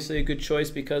obviously a good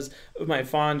choice because of my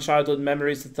fond childhood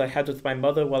memories that I had with my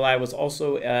mother while I was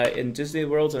also in Disney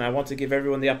World, and I want to give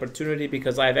everyone the opportunity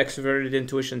because I have extroverted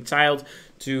intuition child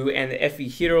and FE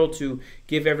hero to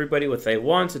give everybody what they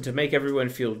want and to make everyone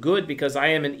feel good because I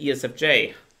am an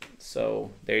ESFJ.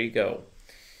 So there you go.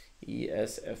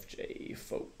 ESFJ,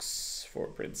 folks, for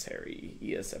Prince Harry.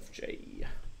 ESFJ.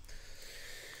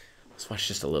 Let's watch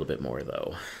just a little bit more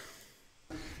though.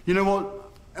 You know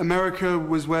what? America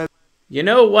was where... You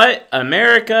know what?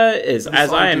 America is,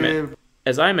 as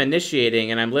I'm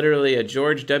initiating, and I'm literally a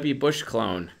George W. Bush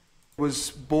clone. Was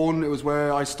born, it was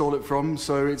where I stole it from,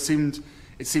 so it seemed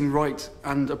right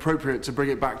and appropriate to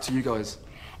bring it back to you guys.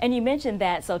 And you mentioned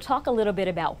that, so talk a little bit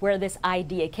about where this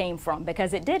idea came from,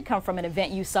 because it did come from an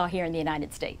event you saw here in the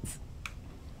United States.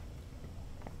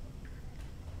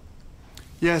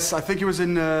 Yes, I think it was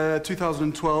in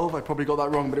 2012. I probably got that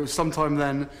wrong, but it was sometime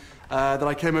then that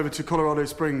I came over to Colorado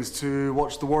Springs to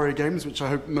watch the Warrior Games, which I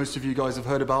hope most of you guys have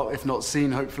heard about, if not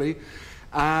seen, hopefully.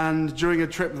 And during a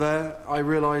trip there, I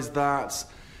realized that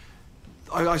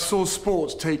I saw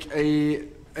sport take a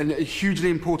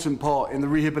hugely important part in the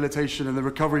rehabilitation and the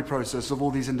recovery process of all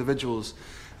these individuals.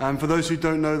 For those who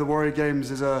don't know, the Warrior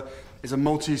Games is a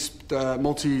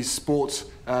multi-sport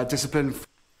discipline.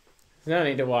 No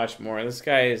need to watch more. This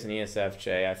guy is an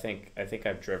ESFJ. I think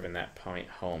I've driven that point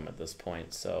home at this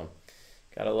point. So,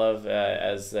 gotta love,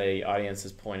 as the audience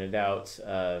has pointed out,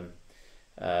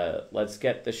 let's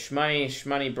get the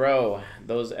shmoney bro.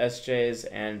 Those SJs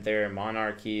and their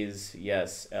monarchies.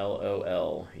 Yes,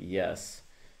 LOL. Yes,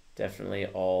 definitely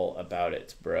all about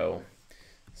it, bro.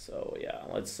 So yeah,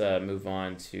 let's move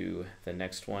on to the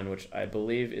next one, which I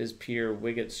believe is Peter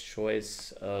Wiggett's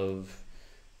choice of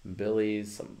Billy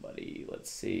somebody. Let's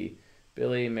see.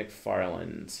 Billy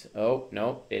McFarland. Oh,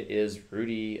 no, it is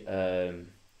Rudy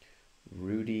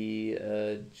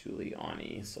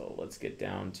Giuliani. So let's get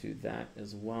down to that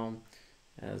as well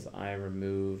as I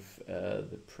remove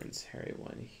the Prince Harry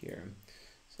one here.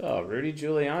 So Rudy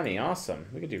Giuliani, awesome.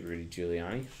 We could do Rudy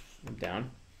Giuliani. I'm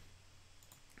down.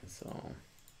 So,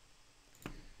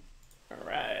 all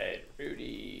right,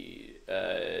 Rudy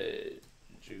Giuliani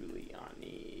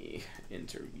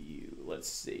interview. Let's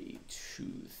see,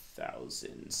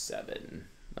 2007.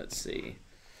 Let's see.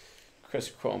 Chris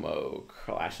Cuomo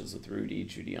clashes with Rudy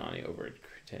Giuliani over at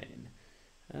Cretain.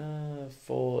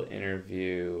 Full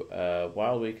interview.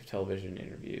 Wild Week of Television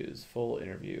Interviews. Full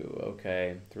interview.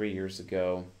 Okay, 3 years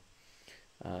ago.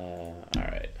 All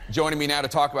right. Joining me now to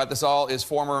talk about this all is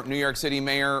former New York City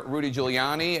Mayor Rudy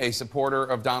Giuliani, a supporter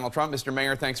of Donald Trump. Mr.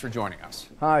 Mayor, thanks for joining us.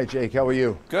 Hi, Jake. How are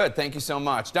you? Good. Thank you so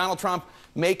much. Donald Trump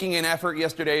making an effort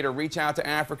yesterday to reach out to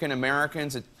African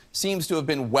Americans. It seems to have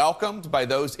been welcomed by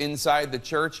those inside the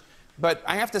church. But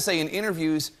I have to say, in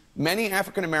interviews, many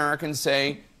African Americans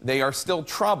say they are still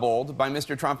troubled by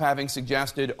Mr. Trump having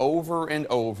suggested over and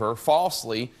over,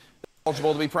 falsely,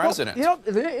 eligible to be president. Well,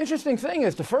 you know, the interesting thing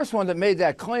is the first one that made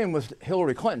that claim was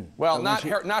Hillary Clinton. Well, not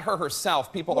her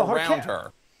herself, people around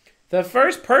her. The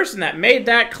first person that made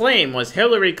that claim was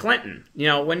Hillary Clinton. You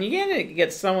know, when you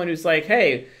get someone who's like,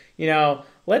 hey, you know,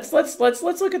 let's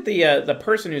look at the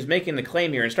person who's making the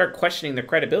claim here and start questioning their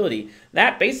credibility.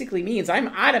 That basically means I'm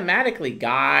automatically,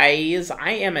 guys,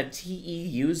 I am a TE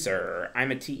user.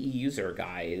 I'm a TE user,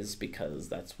 guys, because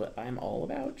that's what I'm all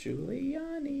about.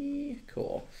 Giuliani.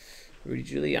 Cool. Rudy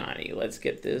Giuliani. Let's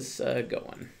get this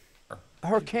going.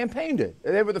 Her campaign did.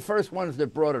 They were the first ones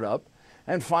that brought it up.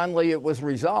 And finally, it was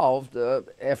resolved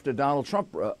after Donald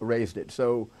Trump raised it.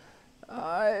 So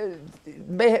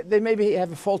they maybe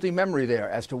have a faulty memory there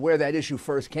as to where that issue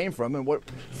first came from and what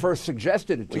first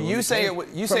suggested it to them. You say it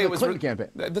was Clinton campaign.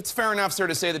 That's fair enough, sir,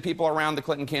 to say that people around the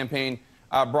Clinton campaign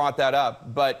brought that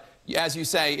up. But as you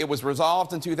say, it was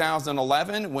resolved in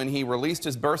 2011 when he released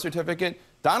his birth certificate.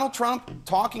 Donald Trump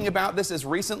talking about this as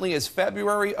recently as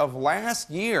February of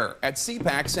last year at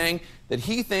CPAC, saying that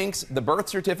he thinks the birth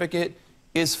certificate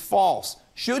is false.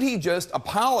 Should he just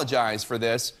apologize for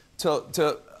this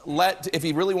if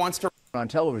he really wants to? On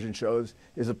television shows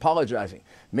is apologizing.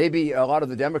 Maybe a lot of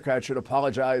the Democrats should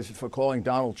apologize for calling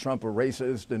Donald Trump a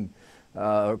racist and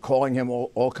calling him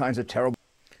all kinds of terrible.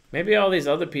 Maybe all these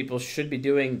other people should be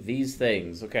doing these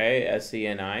things, okay?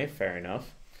 SENI, fair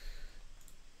enough.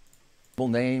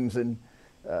 Names, and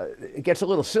it gets a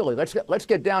little silly. Let's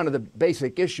get down to the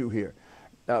basic issue here.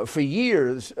 For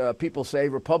years, people say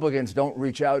Republicans don't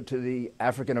reach out to the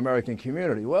African American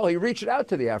community. Well, he reached out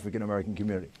to the African American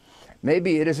community.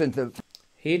 Maybe it isn't the.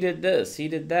 He did this, he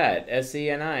did that.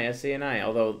 SENI.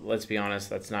 Although, let's be honest,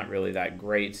 that's not really that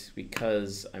great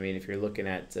because, I mean, if you're looking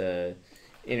at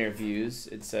interviews,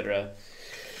 etc.,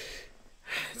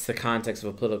 it's the context of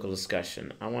a political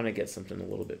discussion. I want to get something a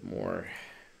little bit more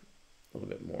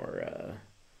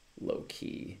low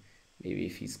key. Maybe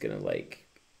if he's gonna like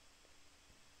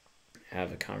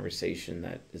have a conversation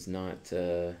that is not.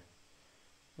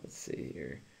 Let's see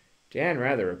here. Dan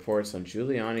Rather reports on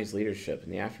Giuliani's leadership in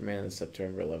the aftermath of the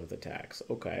September 11th attacks.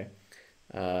 Okay.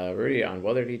 Rudy, on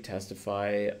whether he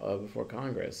testify before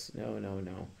Congress. No.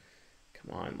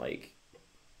 Come on, like,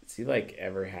 does he like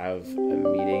ever have a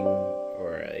meeting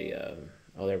or a?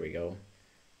 Oh, there we go.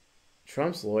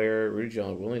 Trump's lawyer, Rudy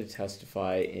Giuliani, willing to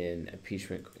testify in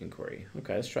impeachment inquiry.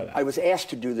 Okay, let's try that. I was asked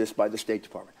to do this by the State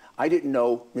Department. I didn't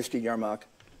know Mr. Yermak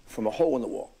from a hole in the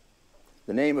wall.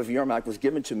 The name of Yermak was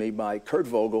given to me by Kurt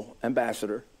Vogel,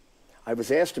 ambassador. I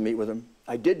was asked to meet with him.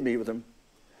 I did meet with him.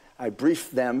 I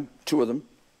briefed them, two of them,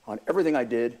 on everything I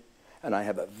did, and I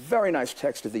have a very nice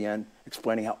text at the end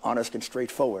explaining how honest and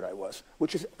straightforward I was,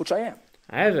 which I am.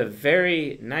 I have a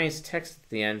very nice text at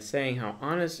the end saying how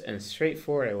honest and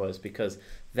straightforward I was, because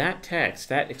that text,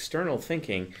 that external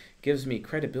thinking, gives me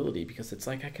credibility, because it's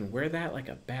like I can wear that like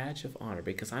a badge of honor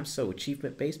because I'm so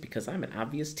achievement-based, because I'm an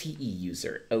obvious TE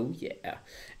user. Oh, yeah.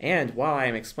 And while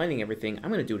I'm explaining everything,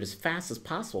 I'm going to do it as fast as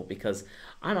possible because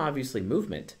I'm obviously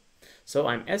movement. So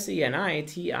I'm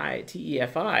SENITEFI,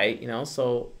 you know,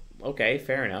 so, okay,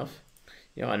 fair enough.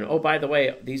 You know, and oh, by the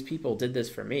way, these people did this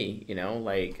for me, you know,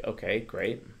 like, okay,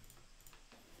 great.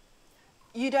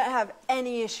 You don't have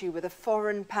any issue with a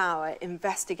foreign power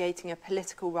investigating a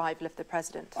political rival of the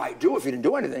president? I do if he didn't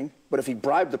do anything, but if he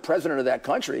bribed the president of that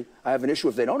country, I have an issue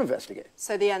if they don't investigate.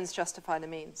 So the ends justify the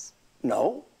means?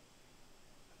 No.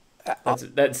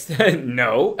 That's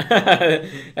no,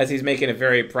 as he's making a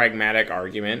very pragmatic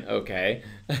argument, okay.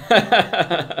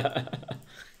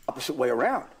 Opposite way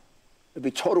around. It'd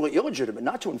be totally illegitimate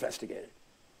not to investigate it.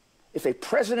 If a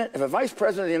vice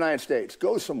president of the United States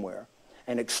goes somewhere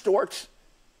and extorts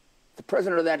the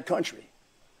president of that country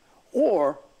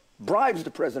or bribes the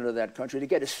president of that country to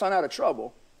get his son out of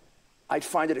trouble, I'd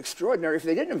find it extraordinary if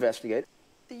they didn't investigate.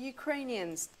 The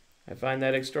Ukrainians. I find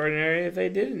that extraordinary if they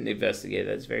didn't investigate.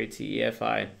 That's very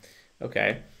TEFI.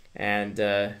 Okay. And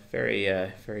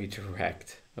very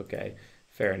direct. Okay.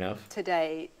 Fair enough.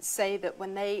 Today say that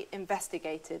when they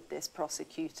investigated this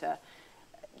prosecutor,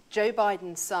 Joe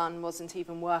Biden's son wasn't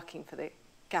even working for the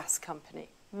gas company.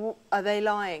 Are they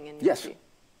lying in your view?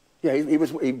 Yeah,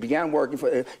 he began working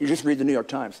for, you just read the New York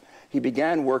Times. He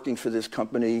began working for this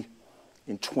company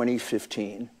in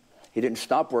 2015. He didn't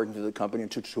stop working for the company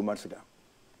until 2 months ago.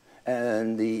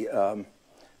 And the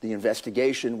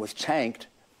investigation was tanked,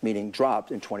 meaning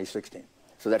dropped, in 2016.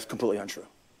 So that's completely untrue.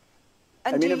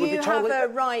 And do you have a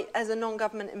right as a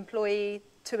non-government employee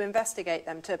to investigate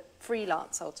them, to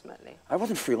freelance ultimately? I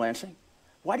wasn't freelancing.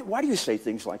 Why do you say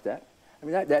things like that? I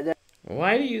mean,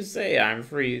 Why do you say I'm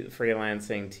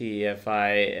freelancing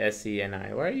TEFI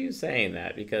SENI? Why are you saying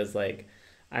that? Because, like,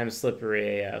 I'm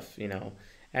slippery AF, you know.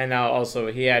 And now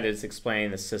also he had to explain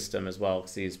the system as well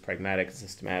because he's pragmatic and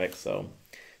systematic. So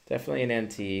definitely an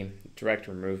NT,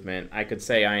 director movement. I could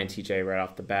say INTJ right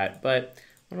off the bat, but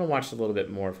I'm going to watch a little bit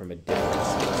more from a different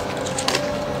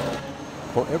source.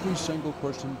 For every single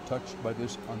person touched by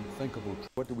this unthinkable,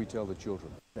 what do we tell the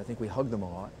children? I think we hug them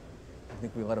a lot. I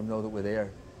think we let them know that we're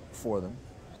there for them.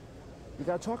 You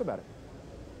got to talk about it.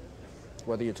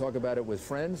 Whether you talk about it with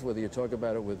friends, whether you talk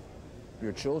about it with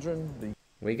your children.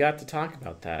 We got to talk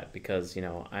about that because, you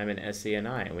know, I'm an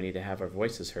SENI and we need to have our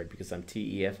voices heard because I'm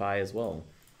TEFI as well.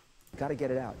 You got to get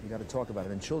it out. You got to talk about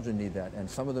it, and children need that, and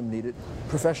some of them need it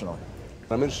professionally.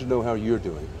 I'm interested to know how you're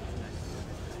doing.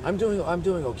 I'm doing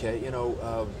okay. You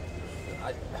know,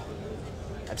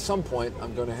 at some point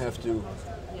I'm going to have to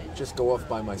just go off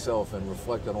by myself and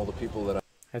reflect on all the people that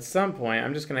At some point,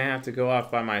 I'm just going to have to go off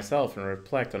by myself and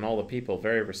reflect on all the people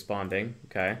very responding,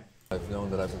 okay? I've known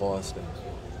that I've lost, and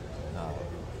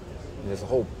there's a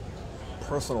whole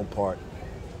personal part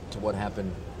to what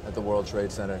happened at the World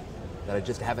Trade Center that I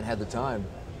just haven't had the time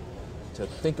to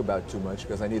think about too much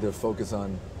because I need to focus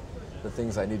on the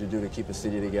things I need to do to keep the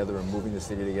city together and moving the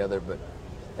city together. But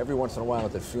every once in a while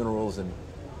at the funerals, and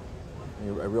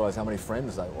I realize how many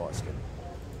friends I lost.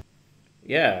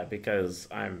 Yeah, because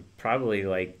I'm probably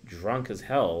like drunk as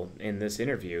hell in this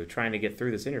interview, trying to get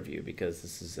through this interview because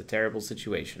this is a terrible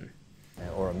situation.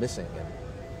 Or a missing.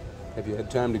 Have you had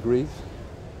time to grieve?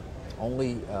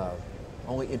 Only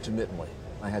intermittently.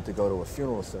 I had to go to a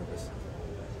funeral service,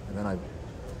 and then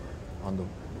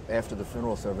after the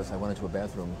funeral service, I went into a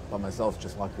bathroom by myself,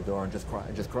 just locked the door, and just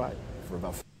cried for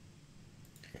about.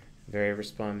 Very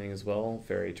responding as well,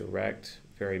 very direct,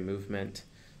 very movement.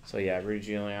 So yeah, Rudy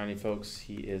Giuliani, folks,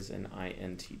 he is an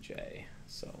INTJ.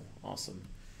 So awesome.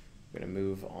 we're going to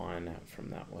move on from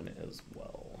that one as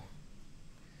well.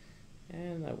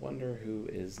 And I wonder who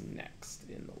is next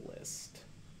in the list.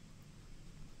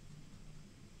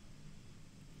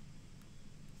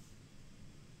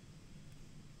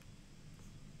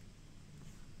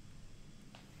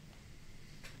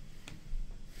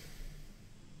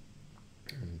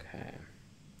 Okay.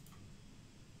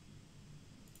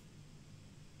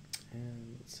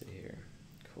 And let's see here.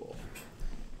 Cool.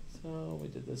 So we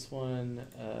did this one.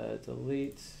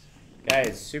 Delete.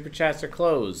 Guys, super chats are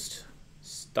closed.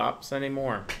 Stop sending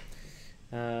more.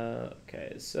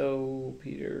 Okay, so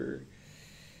Peter.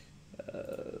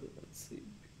 Let's see.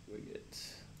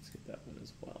 Let's get that one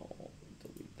as well.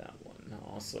 Delete that one.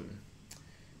 Awesome.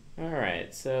 All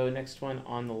right. So next one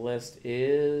on the list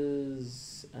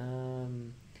is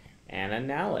Anna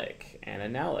Nalick. Anna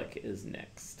Nalick is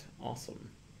next. Awesome.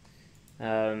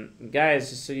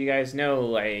 Guys, just so you guys know,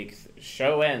 like,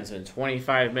 show ends in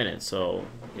 25 minutes, so,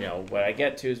 you know, what I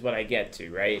get to is what I get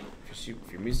to, right? If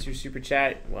you're Mr. Super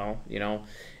Chat, well, you know,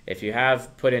 if you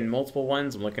have put in multiple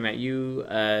ones, I'm looking at you,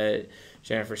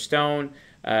 Jennifer Stone,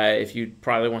 if you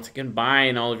probably want to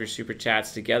combine all of your Super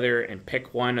Chats together and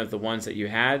pick one of the ones that you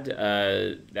had,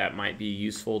 that might be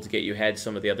useful to get you ahead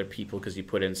some of the other people because you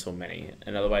put in so many.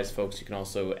 And otherwise, folks, you can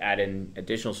also add in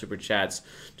additional Super Chats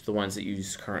to the ones that you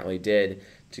just currently did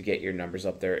to get your numbers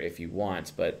up there if you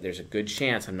want. But there's a good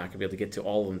chance I'm not going to be able to get to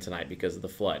all of them tonight because of the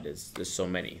flood. There's so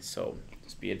many. So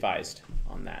just be advised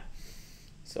on that.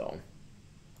 So,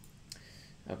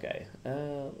 okay.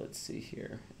 Let's see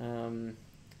here.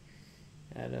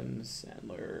 Adam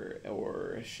Sandler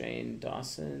or Shane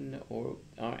Dawson or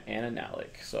Anna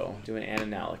Nalick. So doing Anna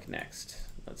Nalick next.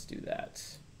 Let's do that.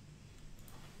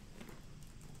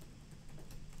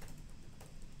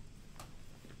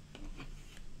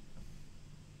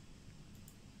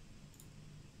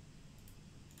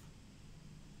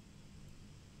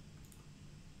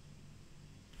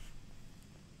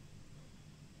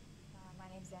 My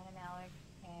name's Anna Nalick,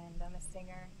 and I'm a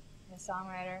singer and a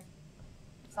songwriter.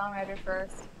 Songwriter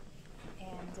first,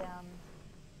 and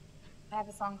I have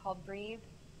a song called Breathe,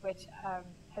 which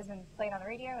has been played on the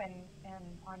radio and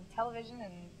on television,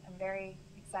 and I'm very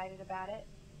excited about it.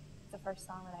 It's the first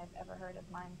song that I've ever heard of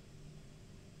mine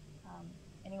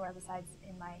anywhere besides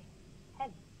in my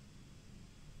head.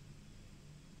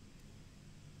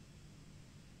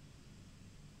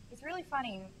 It's really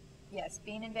funny, yes,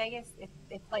 being in Vegas,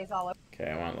 it plays all over. Okay,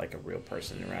 I want like a real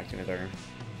person interacting with her.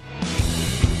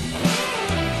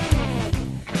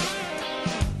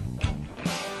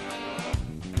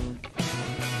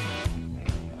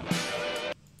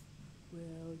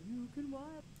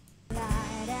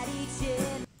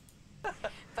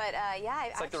 But yeah,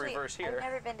 It's like the reverse here. I've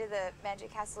never been to the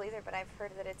Magic Castle either, but I've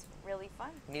heard that it's really fun.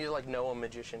 You need to like know a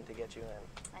magician to get you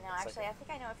in. I know. Actually, I think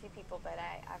I know a few people, but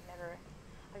I've never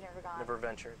gone. Never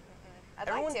ventured. I'd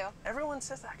like to. Everyone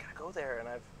says that I gotta go there, and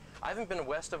I haven't been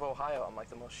west of Ohio. I'm like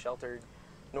the most sheltered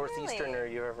northeasterner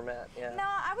you've ever met. Yeah. No,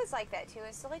 I was like that too.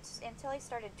 Until I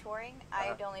started touring, I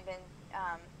had only been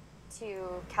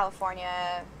to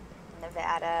California,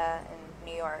 Nevada, and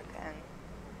New York, and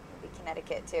maybe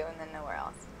Connecticut too, and then nowhere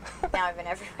else. Now I've been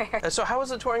everywhere. So how has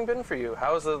the touring been for you?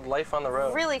 How is the life on the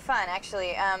road? Really fun,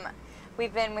 actually.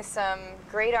 We've been with some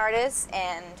great artists,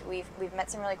 and we've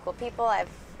met some really cool people.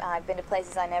 I've been to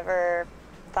places I never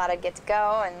thought I'd get to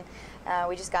go, and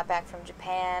we just got back from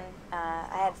Japan.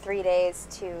 I had 3 days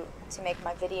to make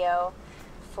my video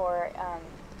for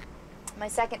my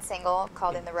second single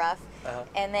called In the Rough,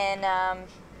 and then a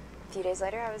few days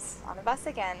later I was on a bus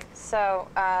again. So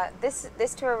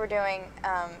this tour we're doing,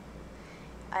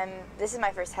 this is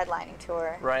my first headlining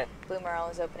tour. Right. Blue Merle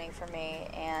is opening for me,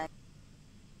 and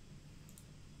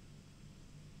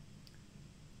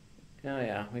Oh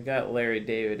yeah, we got Larry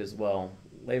David as well.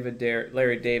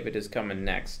 Larry David is coming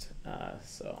next,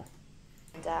 so.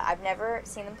 And, I've never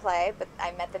seen them play, but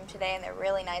I met them today, and they're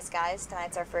really nice guys.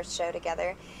 Tonight's our first show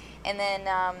together. And then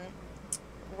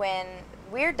when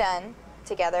we're done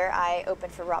together, I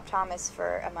open for Rob Thomas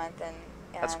for a month, and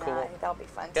That's cool. I think that'll be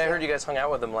fun, Yeah, too. I heard you guys hung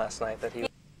out with him last night. That he.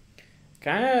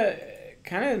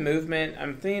 Kind of movement.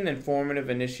 I'm thinking informative,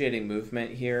 initiating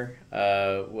movement here.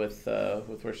 With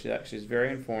where she's very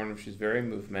informative. She's very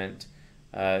movement.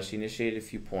 She initiated a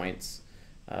few points,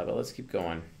 but let's keep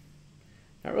going.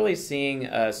 Not really seeing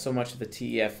so much of the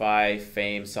TEFI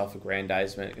fame,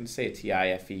 self-aggrandizement. I'm going to say a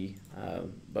TIFE,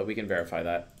 but we can verify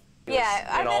that. Yeah,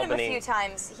 I've met him a few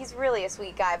times. He's really a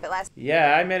sweet guy, but last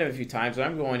Yeah, I met him a few times, but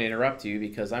I'm going to interrupt you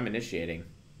because I'm initiating.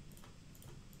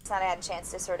 night I had a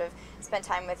chance to sort of spend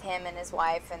time with him and his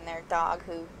wife and their dog,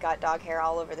 who got dog hair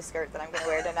all over the skirt that I'm going to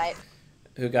wear tonight.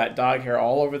 who got dog hair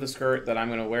all over the skirt that I'm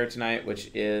going to wear tonight,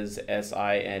 which is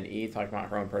S-I-N-E, talking about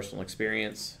her own personal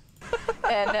experience.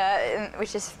 And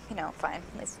which is, you know, fine.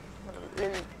 It's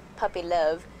little puppy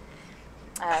love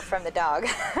from the dog.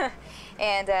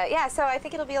 And yeah, so I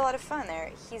think it'll be a lot of fun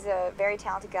there. He's a very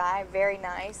talented guy, very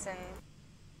nice, and...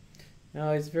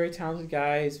 No, he's a very talented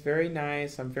guy. He's very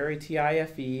nice. I'm very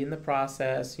TIFE in the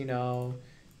process, you know.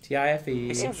 TIFE.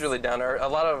 He seems really down to earth. A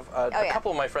lot of, a couple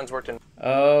of my friends worked in...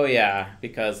 Oh, yeah,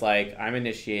 because, like, I'm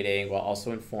initiating while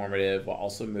also informative, while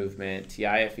also movement,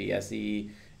 TIFE,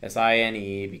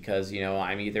 SINE, because, you know,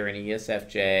 I'm either an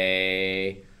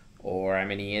ESFJ or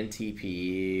I'm an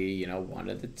ENTP, you know, one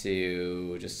of the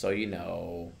two, just so you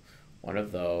know, one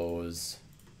of those.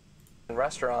 In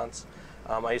restaurants.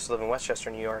 I used to live in Westchester,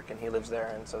 New York, and he lives there,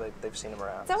 and so they've seen him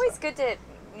around. It's always good to,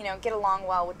 you know, get along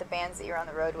well with the bands that you're on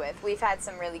the road with. We've had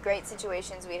some really great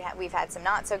situations, we've had some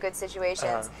not so good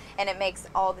situations, and it makes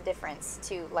all the difference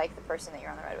to like the person that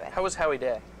you're on the road with. How was Howie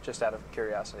Day, just out of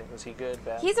curiosity? Was he good,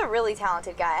 bad? He's a really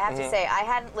talented guy. I have to say, I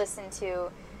hadn't listened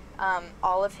to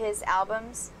all of his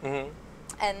albums, and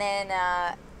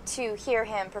then to hear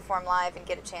him perform live and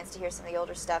get a chance to hear some of the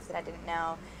older stuff that I didn't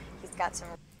know, he's got some...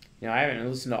 You know, I haven't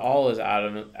listened to all his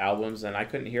albums, and I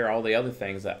couldn't hear all the other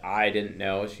things that I didn't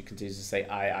know. She continues to say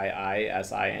SINE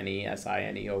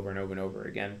over and over and over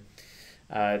again.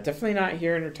 Definitely not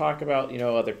hearing her talk about, you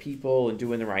know, other people and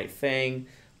doing the right thing,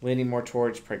 leaning more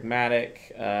towards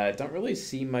pragmatic. Don't really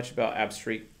see much about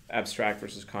abstract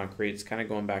versus concrete. It's kind of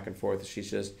going back and forth. She's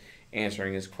just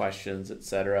answering his questions,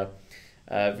 etc.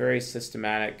 Very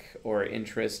systematic or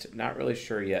interest. Not really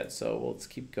sure yet, so let's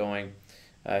keep going.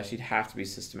 She'd have to be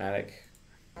systematic.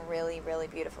 Really, really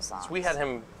beautiful songs. So we had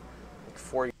him like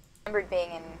 4 years. I remembered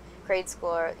being in grade school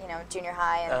or, you know, junior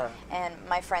high, and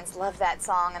my friends loved that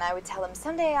song, and I would tell them,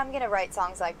 someday I'm going to write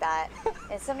songs like that,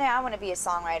 and someday I want to be a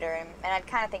songwriter, and I'd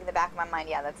kind of think in the back of my mind,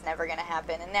 yeah, that's never going to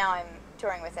happen, and now I'm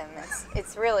touring with him.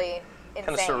 It's really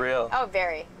insane. Kind of surreal. Oh,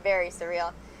 very, very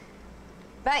surreal.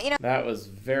 But, you know, that was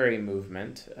very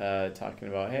movement, talking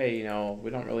about, hey, you know, we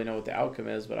don't really know what the outcome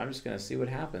is, but I'm just going to see what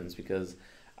happens because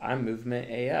I'm movement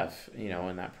AF, you know,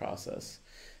 in that process.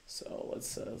 So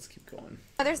let's keep going.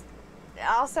 There's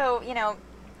also, you know,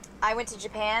 I went to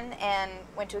Japan and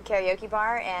went to a karaoke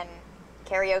bar and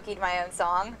karaoke'd my own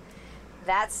song.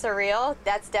 That's surreal.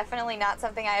 That's definitely not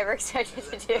something I ever expected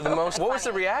to do. What was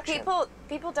the reaction?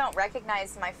 People don't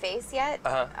recognize my face yet,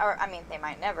 or I mean, they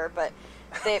might never, but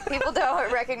people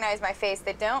don't recognize my face.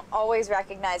 They don't always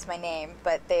recognize my name,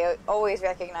 but they always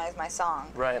recognize my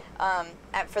song. Right.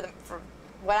 For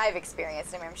what I've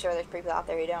experienced, I mean, I'm sure there's people out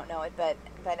there who don't know it, but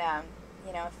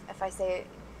you know, if I say,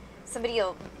 somebody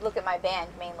will look at my band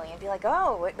mainly and be like,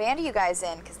 oh, what band are you guys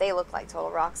in? Because they look like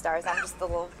total rock stars. I'm just the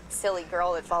little silly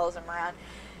girl that follows them around.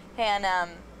 And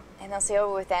they'll say,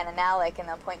 oh, with Anna Nalick, and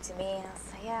they'll point to me, and I'll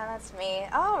say, yeah, that's me.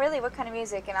 Oh, really? What kind of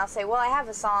music? And I'll say, well, I have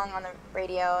a song on the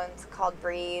radio, and it's called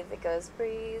Breathe. It goes,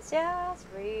 breathe,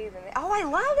 just breathe. And oh, I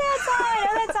love that song. I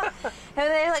know that song. And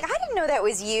they're like, I didn't know that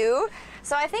was you.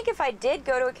 So I think if I did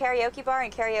go to a karaoke bar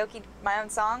and karaoke my own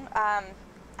song, I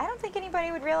don't think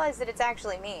anybody would realize that it's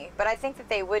actually me. But I think that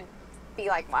they would be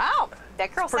like, wow,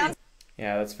 that girl sounds...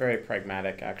 Yeah, that's very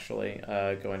pragmatic, actually,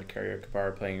 going to karaoke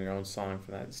bar, playing your own song for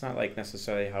that. It's not like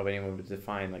necessarily how anyone would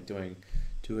define like doing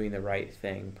the right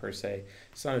thing, per se.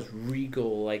 It's not as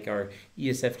regal like our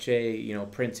ESFJ, you know,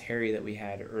 Prince Harry that we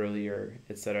had earlier,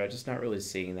 etc. Just not really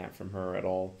seeing that from her at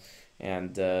all.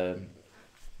 And, you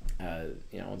know,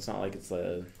 it's not like it's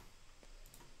the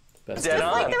best. Dead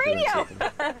on. Like the radio.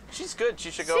 She's good. She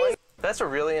should go in. That's a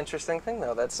really interesting thing,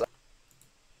 though. That's all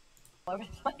over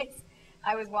the place.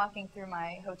 I was walking through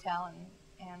my hotel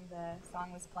and the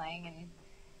song was playing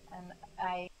and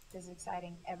it's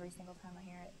exciting every single time I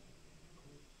hear it.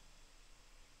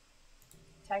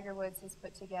 Tiger Woods has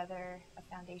put together a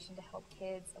foundation to help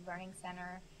kids, a learning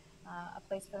center, a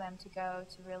place for them to go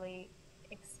to really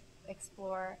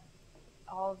explore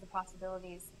all of the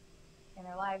possibilities in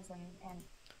their lives and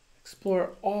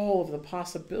explore all of the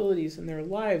possibilities in their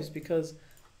lives because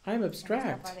I'm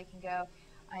abstract. How far they can go.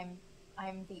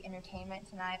 I'm the entertainment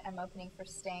tonight. I'm opening for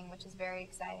Sting, which is very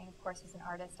exciting. Of course, as an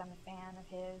artist, I'm a fan of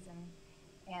his, and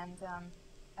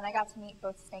I got to meet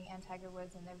both Sting and Tiger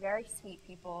Woods, and they're very sweet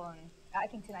people. And I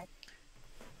think tonight.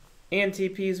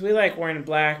 ENTPs, we like wearing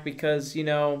black because, you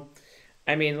know,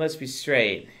 I mean, let's be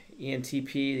straight. The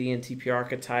ENTP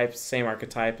archetype, same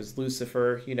archetype as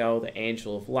Lucifer, you know, the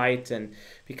angel of light, and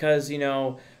because, you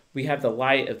know, we have the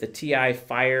light of the TI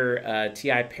fire,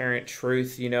 TI parent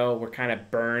truth, you know, we're kind of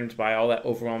burned by all that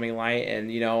overwhelming light, and,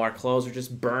 you know, our clothes are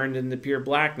just burned into pure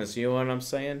blackness, you know what I'm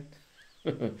saying?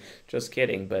 Just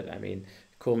kidding, but, I mean,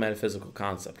 cool metaphysical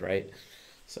concept, right?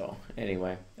 So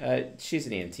anyway, she's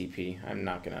an ENTP. I'm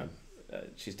not gonna.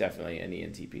 She's definitely an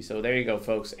ENTP. So there you go,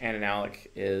 folks. Ann and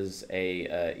Alec is a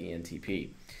ENTP.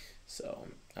 So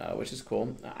which is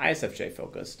cool. ISFJ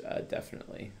focused,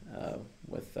 definitely,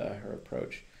 with her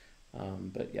approach.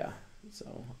 But yeah,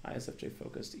 so ISFJ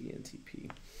focused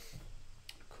ENTP.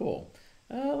 Cool.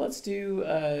 Let's do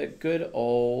good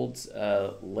old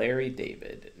Larry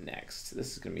David next.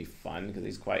 This is going to be fun because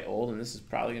he's quite old, and this is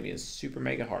probably going to be a super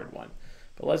mega hard one.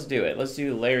 But let's do it. Let's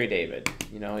do Larry David.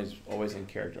 You know, he's always in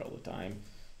character all the time.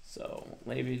 So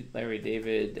Larry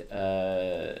David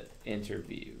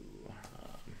interview.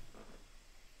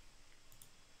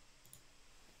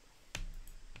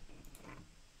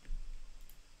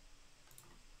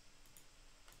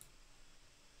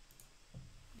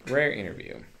 Rare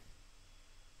interview.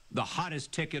 The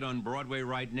hottest ticket on Broadway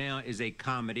right now is a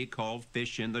comedy called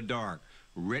Fish in the Dark,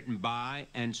 written by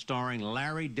and starring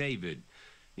Larry David.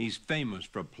 He's famous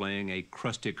for playing a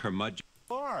crusty curmudgeon.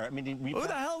 I mean, who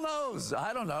the hell knows?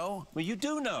 I don't know. Well, you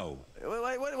do know.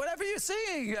 Whatever you're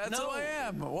seeing, that's who I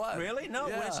am. What? Really? No,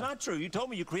 yeah. Well, it's not true. You told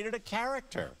me you created a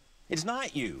character. It's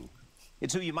not you.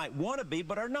 It's who you might want to be,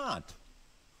 but are not.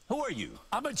 Who are you?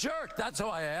 I'm a jerk. That's who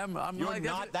I am. You're like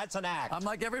not. That's an act. I'm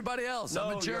like everybody else. No,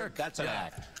 I'm a jerk. That's an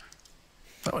act.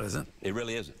 No, it isn't. It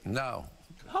really isn't. No.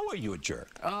 How are you a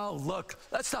jerk? Oh, look,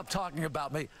 let's stop talking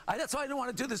about me. That's why I didn't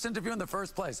want to do this interview in the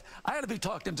first place. I had to be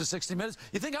talked into 60 minutes.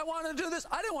 You think I wanted to do this?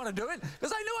 I didn't want to do it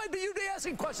because I knew you'd be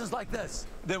asking questions like this.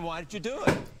 Then why did you do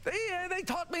it? They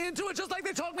talked me into it just like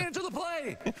they talked me into the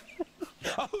play.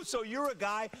 Oh, so you're a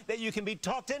guy that you can be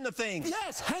talked into things.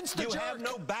 Yes, hence the jerk. You have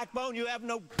no backbone. You have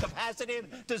no capacity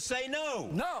to say no.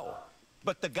 No.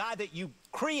 But the guy that you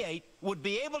create would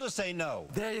be able to say no.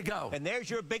 There you go. And there's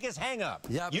your biggest hang-up.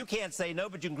 Yep. You can't say no,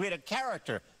 but you can create a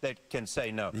character that can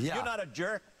say no. Yeah. You're not a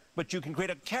jerk, but you can create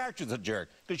a character that's a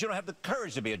jerk because you don't have the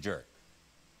courage to be a jerk.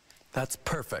 That's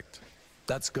perfect.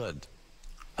 That's good.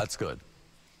 That's good.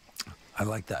 I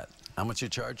like that. How much you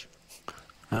charge?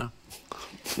 Huh?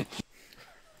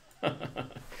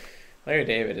 Larry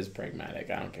David is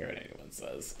pragmatic. I don't care what anyone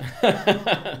says.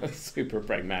 Super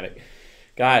pragmatic.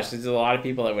 Gosh, there's a lot of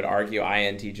people that would argue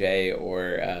INTJ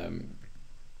or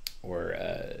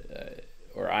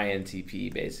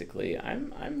INTP. Basically,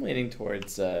 I'm leaning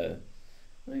towards INTP.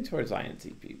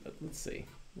 But let's see.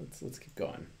 Let's keep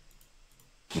going.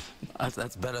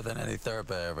 That's better than any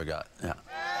therapy I ever got. Yeah.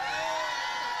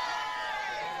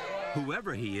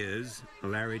 Whoever he is,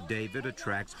 Larry David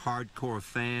attracts hardcore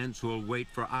fans who will wait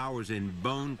for hours in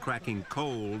bone-cracking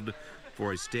cold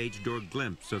for a stage door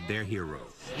glimpse of their hero.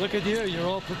 Look at you, you're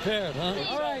all prepared, huh?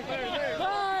 All right,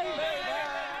 bye!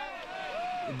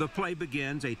 The play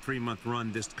begins a 3-month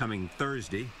run this coming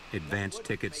Thursday. Advanced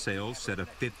ticket sales set a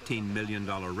 $15 million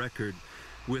record,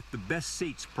 with the best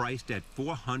seats priced at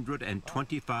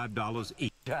 $425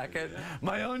 each. Jacket,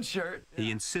 my own shirt. He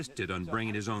insisted on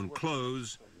bringing his own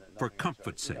clothes for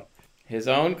comfort's sake. His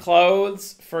own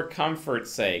clothes for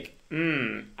comfort's sake.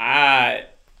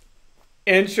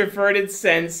 Introverted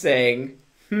sensing.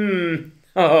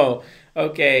 Oh,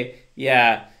 okay.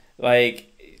 Yeah,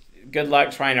 like, good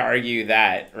luck trying to argue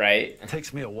that, right? It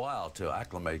takes me a while to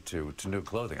acclimate to new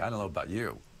clothing. I don't know about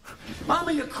you.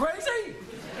 Mama, you crazy?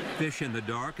 Fish in the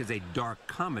Dark is a dark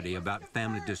comedy about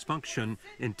family dysfunction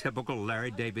in typical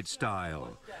Larry David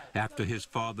style. After his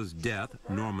father's death,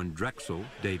 Norman Drexel,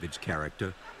 David's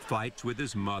character, fights with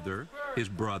his mother, his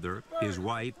brother, his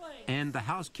wife, and the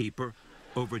housekeeper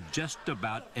over just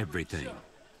about everything.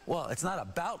 Well, it's not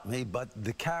about me, but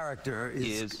the character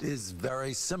is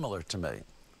very similar to me.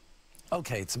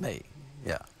 Okay, it's me,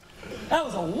 yeah. That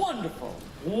was a wonderful,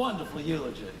 wonderful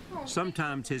eulogy.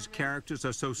 Sometimes his characters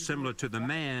are so similar to the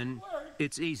man,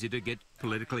 it's easy to get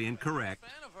politically incorrect.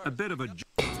 A bit of a...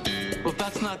 Well, if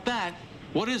that's not that,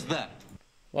 what is that?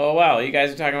 Well, wow, you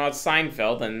guys are talking about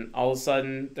Seinfeld, and all of a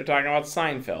sudden, they're talking about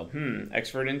Seinfeld.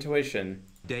 Expert intuition.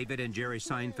 David and Jerry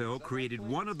Seinfeld created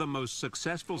one of the most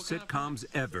successful sitcoms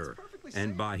ever.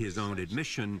 And by his own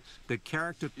admission, the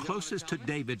character closest to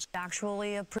David's...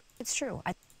 Actually, it's true.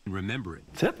 Remember it.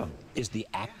 Tip him. Is the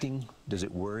acting, does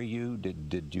it worry you?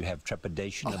 Did you have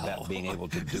trepidation about being able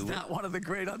to do it? Is that one of the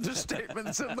great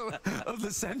understatements of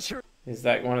the century? Is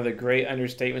that one of the great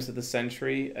understatements of the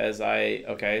century?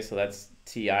 Okay, so that's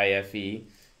TIFE,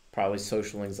 probably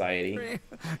social anxiety.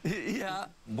 Yeah.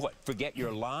 What, forget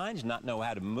your lines, not know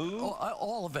how to move?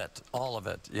 All of it,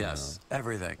 yes,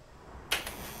 everything.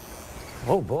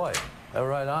 Oh boy, they're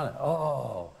right on it.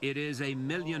 Oh. It is a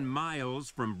million miles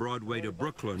from Broadway to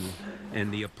Brooklyn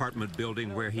and the apartment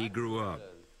building where he grew up.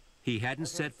 He hadn't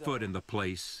set foot in the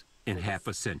place in half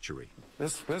a century.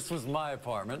 This was my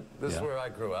apartment. This is where I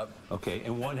grew up. Okay,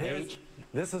 and what age?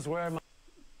 This is where my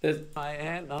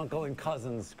aunt and uncle and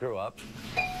cousins grew up.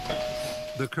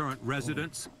 The current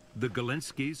residents, the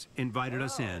Galinskis, invited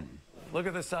us in. Look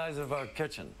at the size of our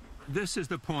kitchen. This is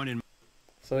the point in...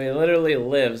 So he literally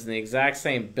lives in the exact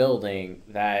same building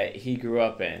that he grew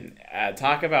up in.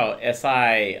 Talk about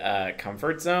SI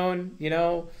comfort zone, you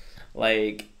know?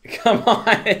 Like, come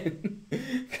on.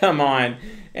 Come on.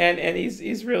 And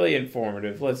he's really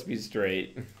informative, let's be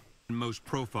straight. Most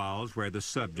profiles where the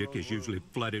subject is usually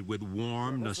flooded with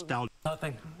warm, nostalgic...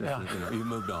 Nothing. Yeah. You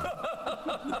moved on.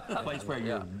 A place where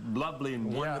your lovely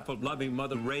and wonderful, loving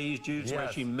mother raised you,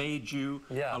 where she made you,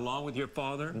 along with your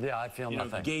father. Yeah, I feel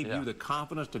nothing. Gave you the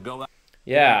confidence to go out.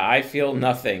 Yeah, I feel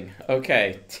nothing.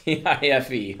 Okay.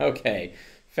 TIFE. Okay.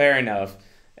 Fair enough.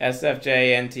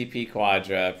 SFJ, NTP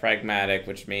Quadra, pragmatic,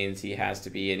 which means he has to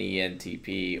be an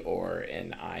ENTP or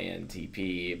an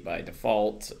INTP by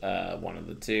default, one of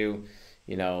the two,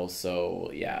 you know,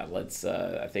 so yeah, let's,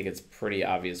 I think it's pretty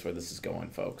obvious where this is going,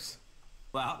 folks.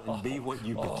 Out and be what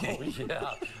you became. Oh,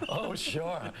 yeah. Oh,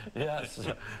 sure. Yes.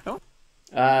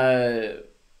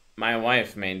 My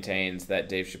wife maintains that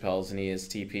Dave Chappelle's an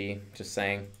ESTP, just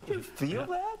saying. You feel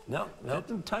that? No, That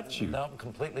didn't touch you. No, I'm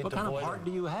completely What devoid. kind of heart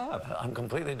do you have? I'm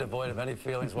completely devoid of any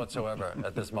feelings whatsoever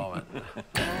at this moment.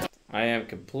 I am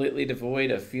completely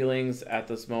devoid of feelings at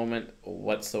this moment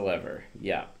whatsoever.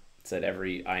 Yeah, said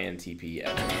every INTP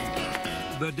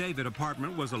ever. The David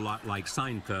apartment was a lot like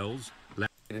Seinfeld's.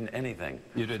 In anything.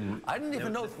 You didn't? I didn't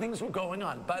even know things were going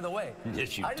on. By the way,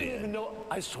 Yes, you I didn't did. even know,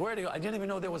 I swear to you, I didn't even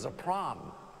know there was a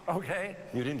prom. Okay?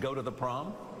 You didn't go to the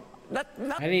prom? I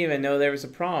didn't even know there was a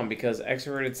prom because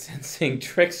extroverted sensing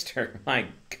trickster. My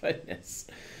goodness.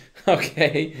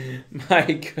 Okay. My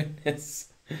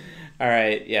goodness. All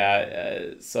right.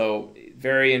 Yeah. So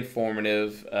very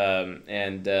informative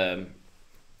and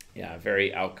yeah,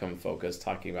 very outcome focused,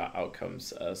 talking about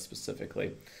outcomes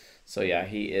specifically. So yeah,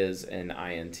 he is an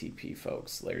INTP,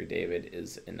 folks. Larry David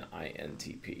is an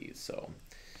INTP. So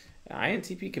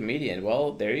INTP comedian.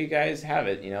 Well, there you guys have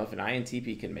it. You know, if an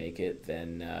INTP can make it,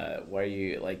 then what are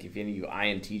you, like, if any of you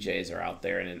INTJs are out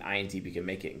there and an INTP can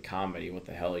make it in comedy, what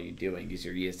the hell are you doing? Use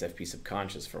your ESFP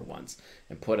subconscious for once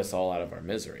and put us all out of our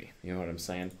misery. You know what I'm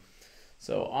saying?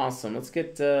 So awesome. Let's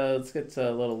get a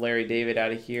little Larry David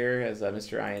out of here as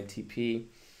Mr. INTP.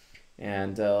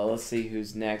 And let's see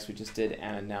who's next. We just did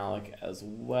Ananalik as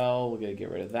well. We're going to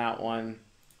get rid of that one.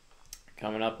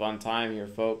 Coming up on time here,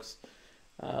 folks.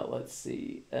 Let's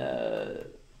see.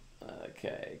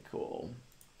 Okay, cool.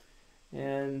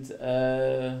 And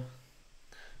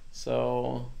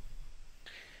so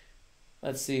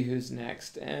let's see who's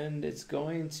next. And it's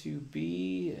going to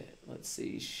be, let's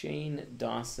see, Shane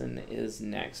Dawson is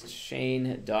next.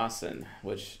 Shane Dawson,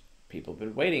 which people have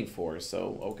been waiting for.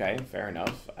 So, okay, fair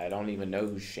enough. I don't even know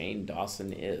who Shane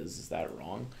Dawson is. Is that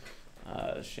wrong?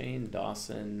 Shane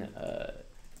Dawson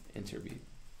interview.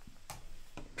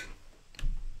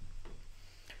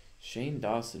 Shane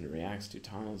Dawson reacts to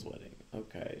Tana's wedding.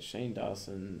 Okay, Shane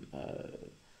Dawson.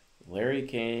 Larry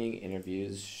King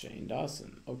interviews Shane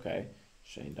Dawson. Okay,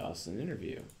 Shane Dawson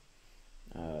interview.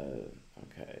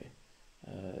 Okay,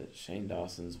 Shane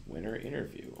Dawson's winner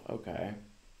interview. Okay.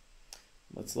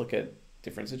 Let's look at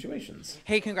different situations.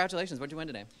 Hey, congratulations. What'd you win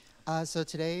today? So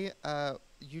today,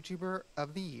 YouTuber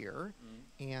of the year,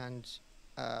 and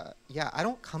yeah, I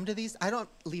don't come to these. I don't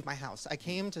leave my house. I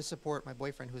came to support my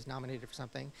boyfriend who was nominated for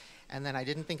something, and then I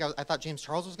didn't think I thought James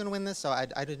Charles was going to win this, so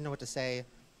I didn't know what to say.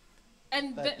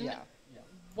 And but, yeah.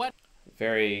 What?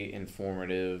 Very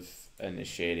informative,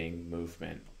 initiating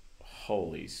movement.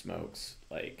 Holy smokes!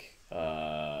 Like,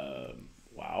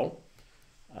 wow.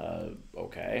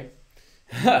 Okay.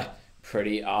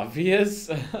 Pretty obvious.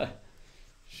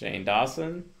 Shane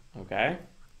Dawson. Okay.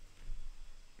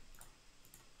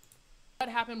 What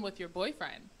happened with your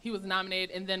boyfriend? He was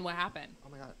nominated, and then what happened? Oh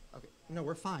my God. Okay. No,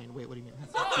 we're fine. Wait, what do you mean?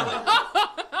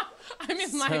 I mean,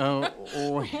 So,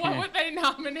 like, what were they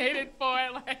nominated for?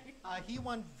 Like, he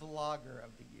won Vlogger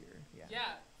of the Year. Yeah.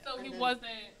 Yeah. So he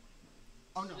wasn't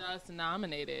just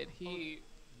nominated. He.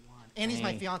 And he's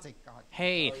my fiance. God.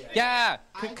 Hey, yeah,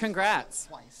 congrats.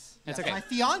 Twice. It's Yes, okay. My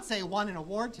fiance won an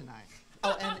award tonight.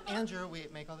 Oh, and Andrew, we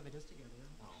make all the videos together.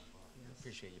 I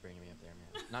appreciate you bringing me up there, man.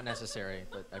 Not necessary,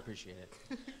 but I appreciate it.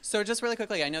 So just really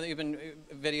quickly, I know that you've been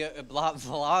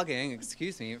vlogging,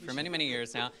 excuse me, for many, many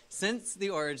years now. Since the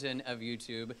origin of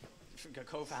YouTube,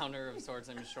 co-founder of sorts,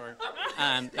 I'm sure.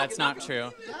 That's not true.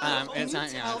 It's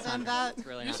not. Yeah, it's not. That? It's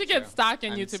really You not should true. get stock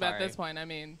in I'm YouTube at this sorry. point. I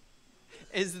mean.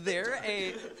 Is there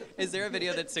a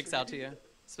video that sticks out to you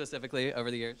specifically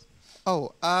over the years?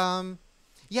 Oh,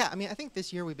 Yeah, I mean, I think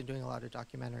this year we've been doing a lot of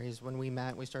documentaries. When we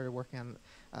met, we started working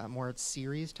on more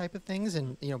series type of things,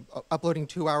 and uploading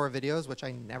 2-hour videos, which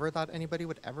I never thought anybody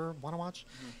would ever want to watch.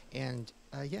 And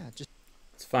yeah, just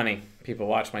It's funny. People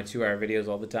watch my 2-hour videos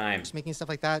all the time. just making stuff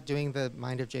like that. Doing the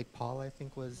Mind of Jake Paul, I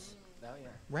think was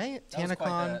right.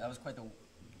 TanaCon. That was quite the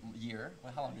year.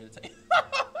 Well, how long did it take?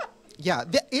 Yeah,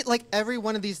 like every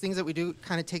one of these things that we do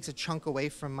kind of takes a chunk away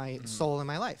from my soul and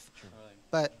my life.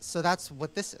 But so that's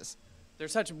what this is. They're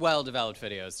such well-developed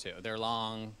videos too. They're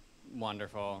long,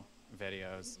 wonderful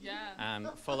videos. Yeah.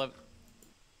 Full of.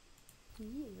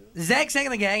 Zach Sang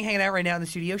and the gang hanging out right now in the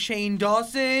studio. Shane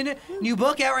Dawson, new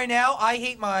book out right now. I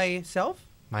Hate Myself.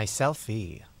 My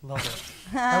selfie. Love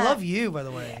it. I love you, by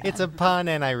the way. It's a pun,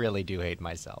 and I really do hate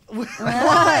myself.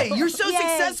 Why? You're so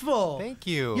successful. Thank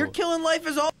you. You're killing life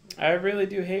as all. I really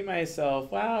do hate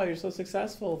myself. Wow, you're so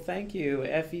successful. Thank you.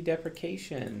 FE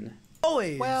deprecation.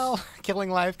 Always. Well, killing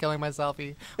life, killing my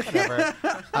selfie, whatever.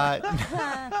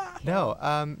 No,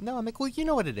 I'm like, well, you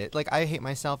know what it is. Like, I hate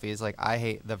my selfies. Like, I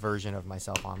hate the version of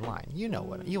myself online. You know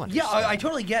what? You understand. Yeah, I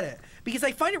totally get it. Because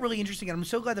I find it really interesting, and I'm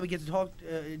so glad that we get to talk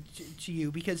to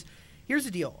you, because here's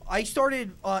the deal. I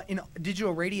started in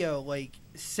digital radio like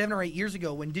 7 or 8 years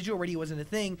ago when digital radio wasn't a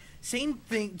thing. Same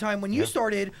time when you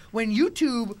started, when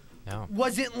YouTube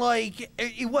wasn't like,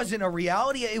 it wasn't a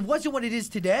reality. It wasn't what it is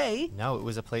today. No, it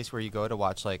was a place where you go to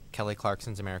watch like Kelly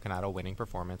Clarkson's American Idol winning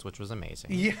performance, which was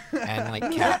amazing. Yeah. And like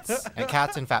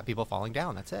cats and fat people falling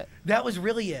down. That's it. That was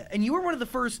really it. And you were one of the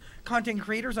first content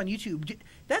creators on YouTube.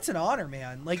 That's an honor,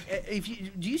 man. Like,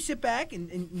 do you sit back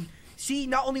and see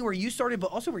not only where you started,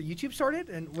 but also where YouTube started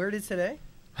and where it is today?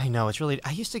 I know, it's really,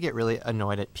 I used to get really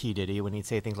annoyed at P. Diddy when he'd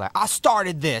say things like, I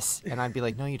started this! And I'd be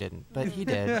like, no, you didn't. But he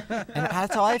did. And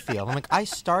that's how I feel. I'm like, I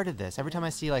started this. Every time I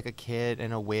see like a kid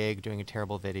in a wig doing a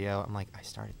terrible video, I'm like, I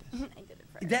started this. I did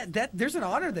it first. There's an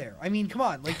honor there. I mean, come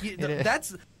on. Like,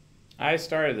 that's... I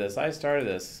started this.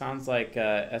 Sounds like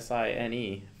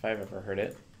SINE, if I've ever heard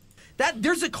it.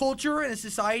 There's a culture and a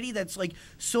society that's like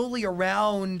solely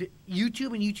around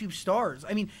YouTube and YouTube stars.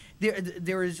 I mean,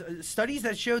 there is studies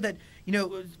that show that, you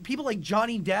know, people like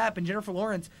Johnny Depp and Jennifer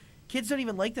Lawrence, kids don't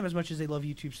even like them as much as they love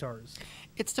YouTube stars.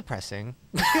 It's depressing.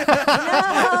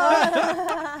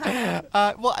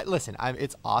 Well, listen,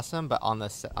 it's awesome, but on the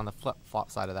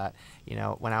flip side of that, you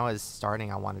know, when I was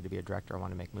starting, I wanted to be a director. I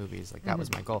wanted to make movies. Like, that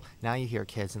was my goal. Now you hear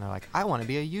kids and they're like, I want to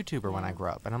be a YouTuber when I grow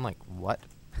up. And I'm like, what?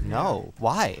 No.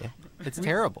 Why? It's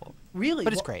terrible. Really?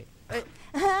 But it's great. Is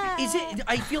it?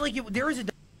 I feel like there is a...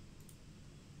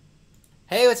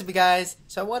 Hey, what's up, you guys?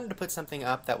 So I wanted to put something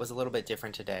up that was a little bit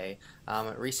different today.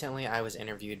 Recently, I was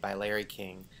interviewed by Larry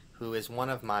King, who is one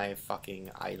of my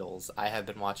fucking idols. I have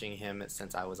been watching him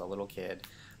since I was a little kid.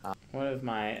 One of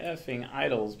my effing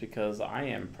idols because I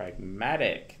am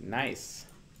pragmatic. Nice.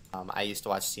 I used to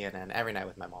watch CNN every night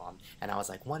with my mom, and I was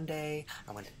like, one day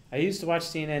I used to watch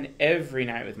CNN every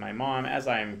night with my mom, as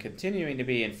I am continuing to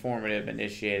be informative,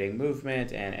 initiating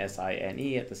movement, and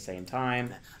SINE at the same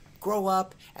time. Grow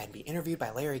up and be interviewed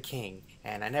by Larry King,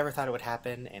 and I never thought it would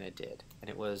happen, and it did, and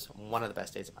it was one of the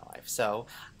best days of my life. So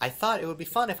I thought it would be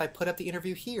fun if I put up the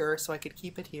interview here so I could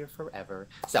keep it here forever.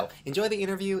 So enjoy the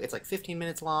interview. It's like 15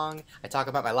 minutes long. I talk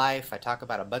about my life. I talk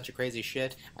about a bunch of crazy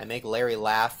shit. I make Larry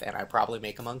laugh, and I probably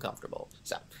make him uncomfortable.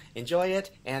 So enjoy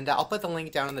it, and I'll put the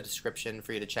link down in the description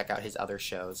for you to check out his other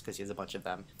shows, because he has a bunch of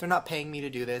them. They're not paying me to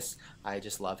do this. I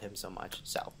just love him so much.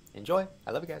 So enjoy.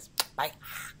 I love you guys. Bye.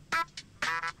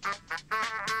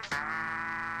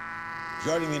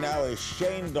 Joining me now is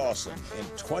Shane Dawson. In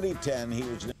 2010, he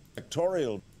was an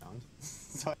directorial.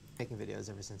 So I've been making videos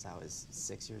ever since I was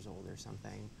 6 years old or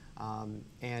something.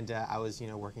 I was,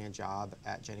 working a job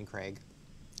at Jen and Craig,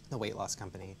 the weight loss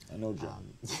company. I know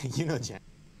Jen. You know Jen.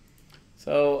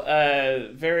 So,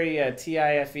 very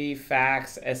TIFE,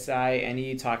 facts,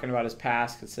 SINE, talking about his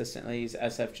past consistently. He's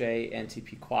SFJ,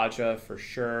 NTP Quadra for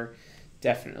sure.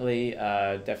 Definitely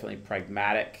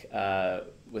pragmatic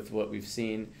with what we've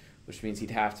seen, which means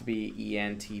he'd have to be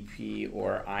ENTP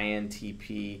or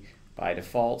INTP by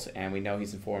default, and we know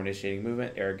he's in form initiating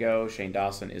movement. Ergo, Shane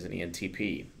Dawson is an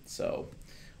ENTP. So,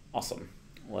 awesome.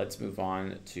 Let's move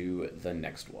on to the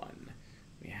next one.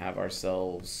 We have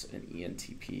ourselves an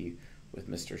ENTP with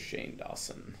Mr. Shane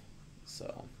Dawson.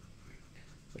 So,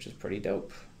 which is pretty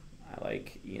dope. I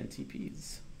like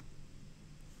ENTPs.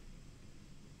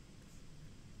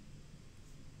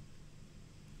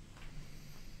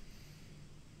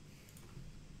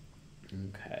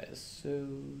 Okay, so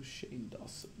Shane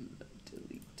Dawson,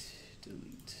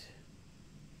 delete.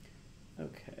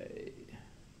 Okay.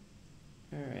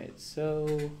 Alright,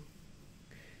 so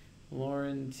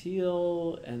Lauren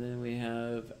Teal, and then we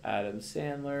have Adam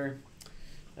Sandler.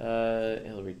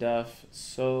 Hillary Duff.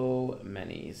 So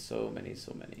many.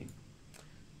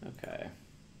 Okay.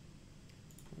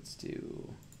 Let's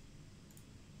do...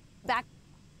 Back.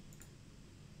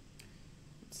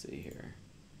 Let's see here.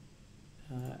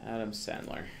 Adam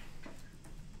Sandler.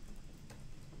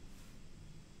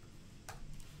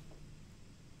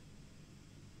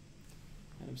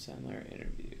 Adam Sandler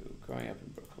interview. Growing up in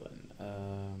Brooklyn.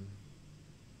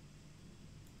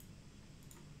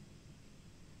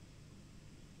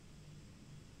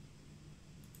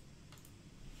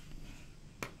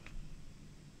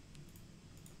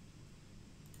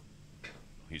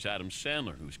 He's Adam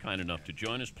Sandler, who's kind enough to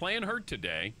join us, playing hurt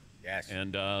today. Yes.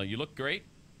 And you look great.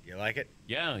 You like it?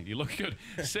 Yeah, you look good.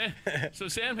 So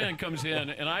Sandman comes in,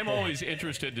 and I'm always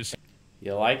interested to see.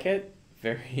 You like it?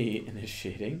 Very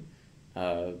initiating.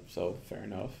 So fair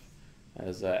enough.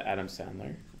 As Adam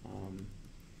Sandler.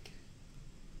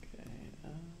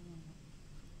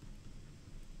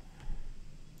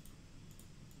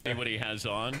 See what he has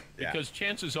on, because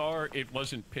chances are it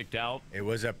wasn't picked out. It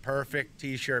was a perfect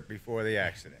T-shirt before the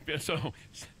accident. So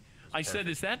I said,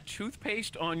 is that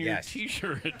toothpaste on your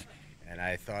T-shirt? And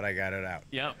I thought I got it out.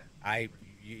 Yeah.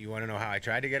 You want to know how I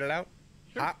tried to get it out?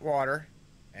 Sure. Hot water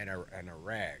and a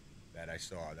rag that I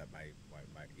saw that my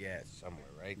it's somewhere,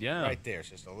 right? Yeah. Right there.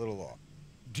 It's just a little off.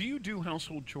 Do you do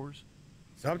household chores?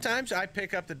 Sometimes I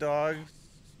pick up the dog's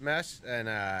mess and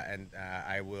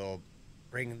I will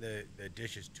bring the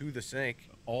dishes to the sink.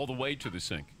 All the way to the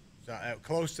sink? So,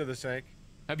 close to the sink.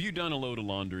 Have you done a load of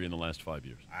laundry in the last 5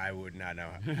 years? I would not know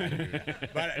how to do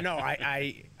that. But no,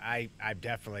 I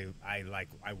definitely,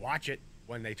 I watch it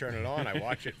when they turn it on. I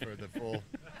watch it for the full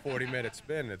 40-minute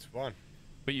spin. It's fun.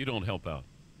 But you don't help out?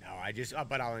 No,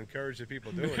 but I'll encourage the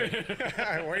people doing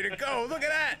it. Way to go. Look at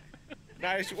that.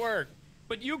 Nice work.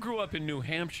 But you grew up in New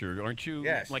Hampshire, aren't you?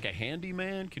 Yes. Like a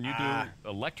handyman? Can you do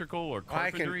electrical or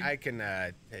carpentry? I can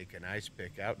take an ice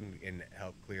pick out and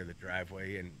help clear the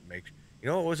driveway and make. You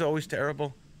know what was always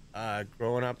terrible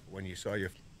growing up when you saw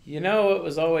your. You know it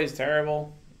was always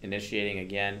terrible? Initiating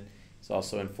again. It's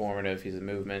also informative. He's a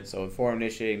movement. So informed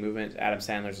initiating movement. Adam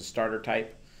Sandler's a starter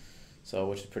type, so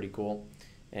which is pretty cool.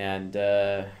 And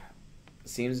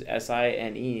seems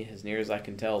SINE as near as I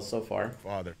can tell so far.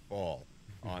 Father fall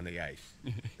on the ice.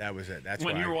 That was it. That's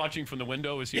when why you were watching from the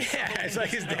window. Is he? Yeah, it's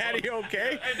like, is Daddy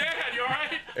okay? Hey, Dad, you all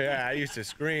right? Yeah, I used to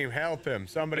scream, "Help him!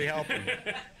 Somebody help him!"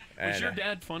 Was your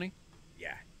dad funny?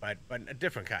 Yeah, but a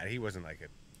different kind. He wasn't like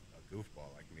a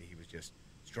goofball like me. He was just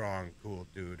strong, cool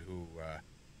dude who,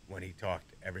 when he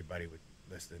talked, everybody would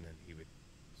listen, and he would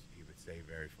say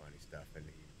very funny stuff, and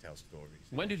he would tell stories.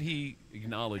 When did he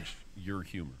acknowledge your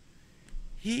humor?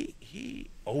 He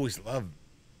always loved,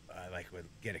 would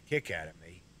get a kick out of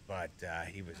me, but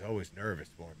he was always nervous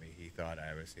for me. He thought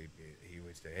he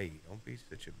would say, "Hey, don't be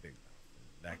such a big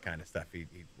mouth," that kind of stuff. He'd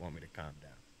want me to calm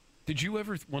down. Did you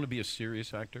ever want to be a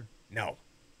serious actor? No,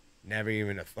 never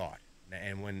even a thought.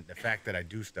 And when the fact that I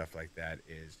do stuff like that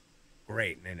is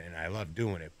great, and I love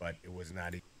doing it, but it was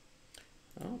not.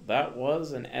 Well, that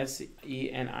was an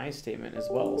SENI statement as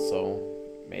well,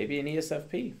 so maybe an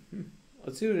ESFP.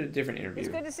 Let's do a different interview. It's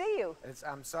good to see you.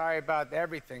 I'm sorry about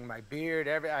everything. My beard,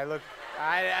 I like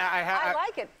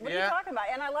it. What are you talking about?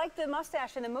 And I like the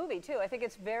mustache in the movie, too. I think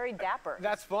it's very dapper.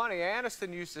 That's funny.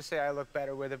 Aniston used to say I look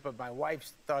better with it, but my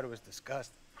wife thought it was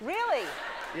disgusting. Really?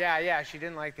 Yeah, she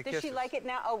didn't like the kisses. Does she like it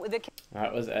now? Oh,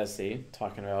 That was Essie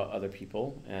talking about other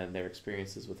people and their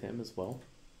experiences with him as well.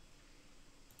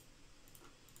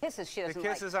 Kisses she doesn't like. The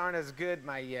kisses aren't as good.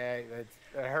 It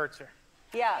hurts her.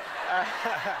 Yeah.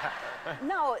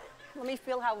 No, let me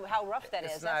feel how rough that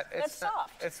is. That's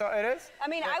soft. It is? I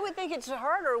mean, I would think it's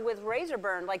harder with razor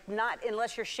burn, like not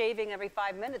unless you're shaving every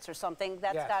 5 minutes or something.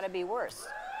 That's got to be worse.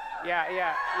 Yeah.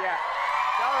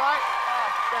 All right.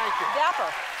 Thank you.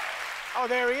 Dapper. Oh,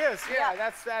 there he is. Yeah,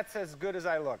 that's as good as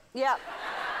I look. Yeah.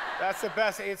 That's the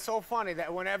best. It's so funny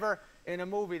that whenever in a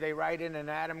movie they write in and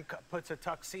Adam puts a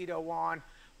tuxedo on,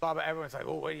 Baba, everyone's like,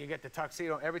 "Oh, where do you get the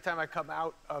tuxedo?" Every time I come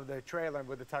out of the trailer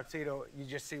with the tuxedo, you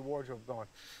just see wardrobe going,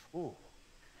 "Ooh,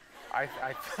 I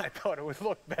thought it would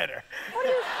look better."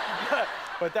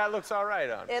 But that looks all right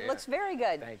on me. It looks very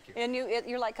good. Thank you. And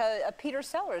you're like a Peter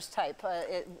Sellers type,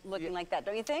 looking like that,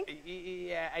 don't you think?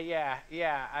 Yeah.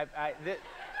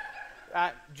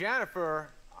 Jennifer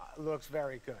looks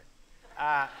very good.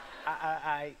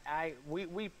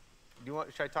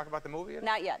 Should I talk about the movie?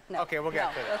 Not yet. No. Okay, we'll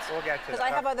get to that. We'll get to that. Because I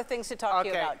have other things to talk to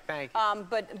you about. Okay, thank you.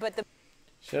 But the.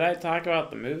 Should I talk about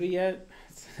the movie yet?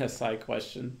 It's a side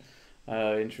question.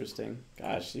 Interesting.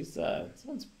 Gosh, this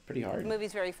one's pretty pretty hard. The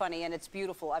movie's very funny, and it's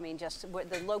beautiful. I mean, just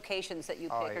the locations that you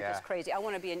pick are just crazy. I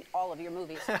want to be in all of your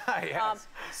movies. Yes.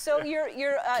 So you're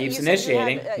Keeps you said you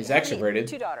initiating. have, He's how many- extroverted.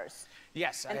 2 daughters.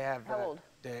 Yes, I And have. how old?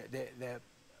 The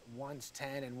one's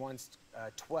 10 and one's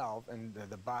 12, and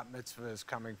the bat mitzvah is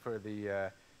coming for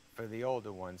the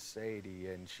older one, Sadie,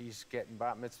 and she's getting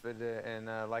bat mitzvah in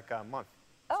like a month.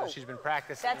 Oh, so she's been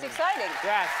practicing. That's exciting.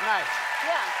 Yeah, it's nice.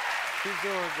 Yeah. She's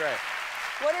doing great.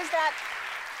 What is that?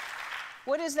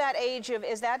 What is that age of?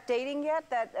 Is that dating yet?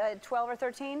 That 12 or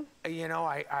 13? You know,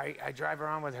 I drive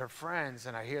around with her friends,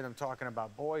 and I hear them talking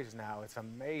about boys now. It's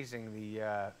amazing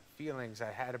the feelings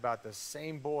I had about the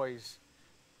same boys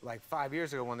like 5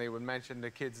 years ago when they would mention the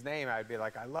kid's name. I'd be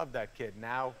like, I love that kid.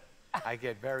 Now I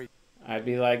get very... I'd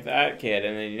be like that kid,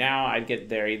 and then now I'd get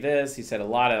very this. He said a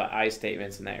lot of I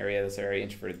statements in that area. That's very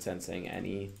introverted sensing, and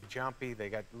he... Jumpy, they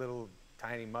got little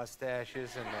tiny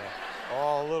mustaches, and they're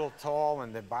all a little tall,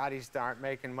 and their bodies aren't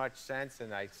making much sense,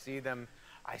 and I see them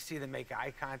make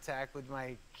eye contact with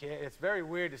my kid. It's very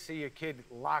weird to see a kid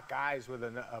lock eyes with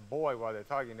a boy while they're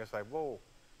talking. It's like, whoa,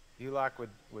 you lock with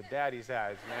daddy's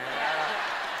eyes, man.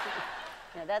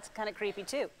 Yeah, that's kind of creepy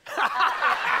too.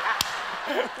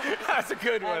 That's a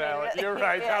good one, Alex. You're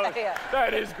right.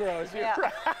 That is gross. You're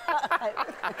right.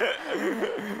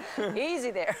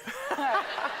 Easy there.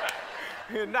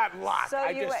 Not locked. So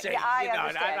I just say, I I'm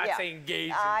understand, not saying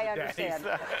engaged. I understand.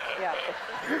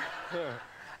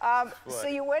 So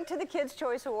you went to the Kids'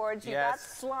 Choice Awards. You got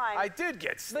slimed. I did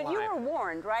get slimed. But you were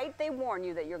warned, right? They warned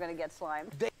you that you're going to get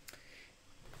slimed.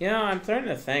 You know, I'm starting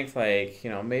to think, like, you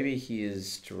know, maybe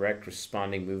he's direct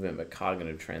responding movement but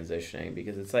cognitive transitioning,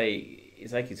 because it's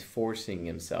like he's forcing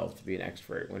himself to be an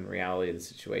extrovert when in reality of the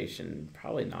situation,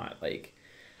 probably not. Like,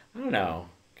 I don't know.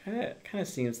 Kind of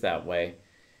seems that way.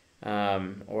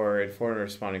 Or informed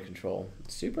responding control.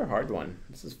 Super hard one.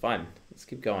 This is fun. Let's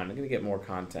keep going. I'm going to get more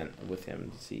content with him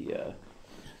to see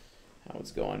how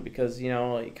it's going, because, you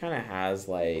know, he kind of has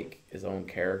like his own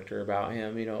character about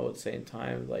him, you know, at the same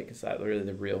time. Like, is that really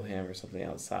the real him or something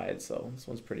outside? So this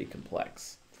one's pretty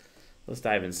complex. Let's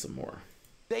dive in some more.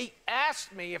 They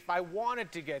asked me if I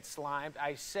wanted to get slimed.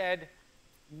 I said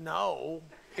no,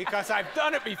 because I've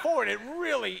done it before, and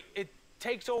it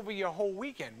takes over your whole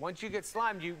weekend. Once you get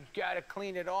slimed, you got to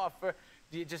clean it off.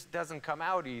 It just doesn't come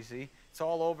out easy. It's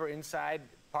all over inside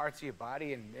parts of your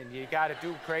body, and you got to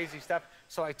do crazy stuff.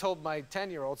 So I told my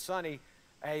 10-year-old Sonny,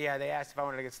 hey, they asked if I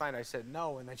wanted to get slimed. I said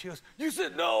no, and then she goes, you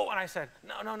said no? And I said,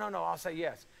 no, I'll say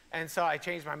yes. And so I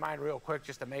changed my mind real quick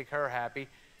just to make her happy.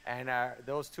 And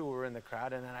those two were in the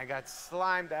crowd, and then I got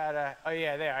slimed I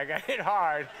got hit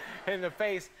hard in the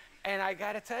face. And I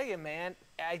got to tell you, man,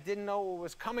 I didn't know it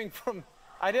was coming from,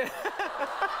 I didn't know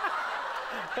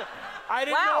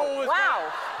it was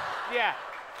coming. Yeah,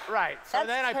 right. So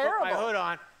then I put my hood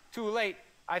on, too late.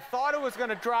 I thought it was going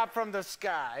to drop from the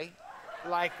sky,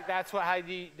 like that's how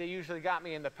they usually got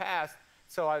me in the past,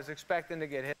 so I was expecting to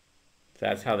get hit.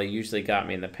 That's how they usually got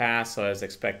me in the past, so I was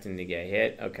expecting to get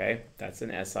hit. Okay, that's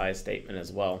an SI statement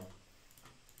as well.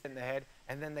 In the head,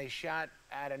 and then they shot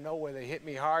out of nowhere. They hit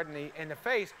me hard in the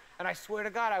face, and I swear to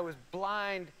God, I was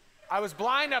blind. I was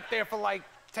blind up there for like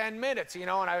 10 minutes, you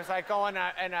know, and I was like going,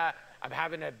 I'm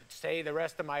having to say the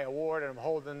rest of my award, and I'm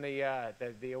holding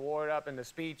the award up in the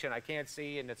speech, and I can't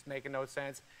see, and it's making no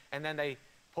sense. And then they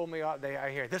pull me off.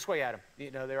 I hear, this way, Adam. You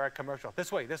know, they're at commercial.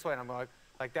 This way, and I'm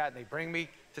like that, and they bring me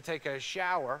to take a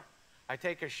shower. I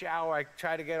take a shower, I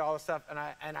try to get all the stuff,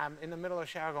 and I'm in the middle of the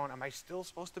shower going, am I still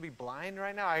supposed to be blind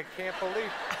right now? I can't believe,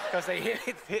 because they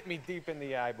hit me deep in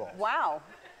the eyeball. Wow.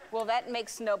 Well, that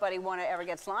makes nobody want to ever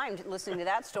get slimed, listening to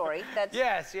that story. That's...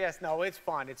 Yes, no, it's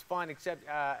fun, except...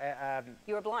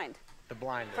 you were blind. The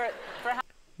blindness. For how...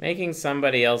 Making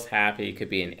somebody else happy could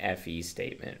be an FE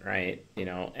statement, right? You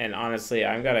know, and honestly,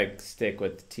 I'm going to stick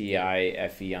with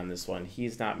TIFE on this one.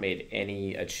 He's not made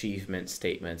any achievement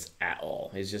statements at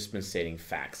all. He's just been stating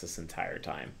facts this entire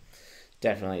time.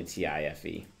 Definitely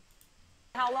TIFE.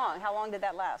 How long? How long did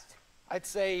that last? I'd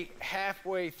say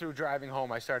halfway through driving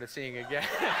home, I started seeing again.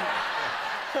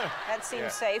 That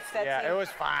seems safe. It was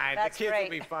fine. That's the kids great.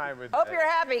 will be fine with Hope that. you're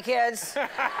happy, kids.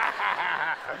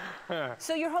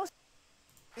 So you're hosting.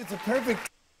 It's a perfect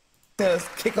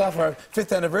kick off our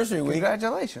 5th anniversary week.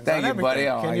 Congratulations. Thank you, buddy.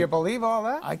 Can you believe all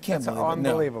that? I can't believe it.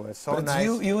 Unbelievable. It's so but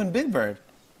nice. You and Big Bird.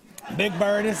 Big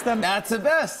Bird is That's the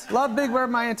best. Love Big Bird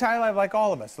my entire life, like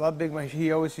all of us. Love Big Bird.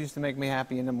 He always used to make me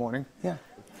happy in the morning. Yeah.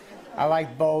 I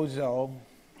like Bozo.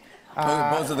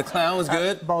 Bozo the Clown was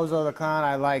good. Bozo the Clown.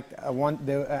 I liked I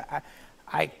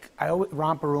always,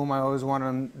 Romper Room. I always wanted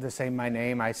him to say my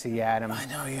name. I see Adam. I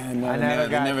know. Yeah. I never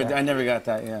got that. I never got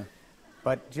that. Yeah.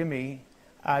 But Jimmy,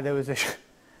 there was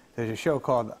there's a show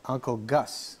called Uncle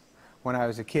Gus when I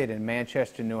was a kid in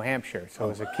Manchester, New Hampshire. So it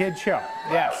was a kid show,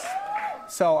 yes.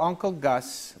 So Uncle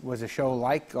Gus was a show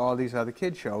like all these other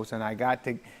kid shows, and I got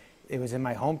to, it was in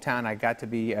my hometown, I got to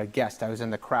be a guest. I was in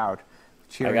the crowd.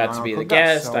 I got to be the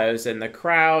guest. I was in the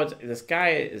crowd. This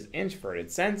guy is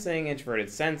introverted sensing,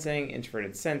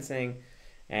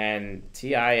 and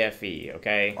TIFE,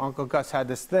 okay? Uncle Gus had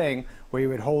this thing where he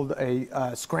would hold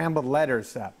a scrambled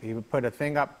letters up. He would put a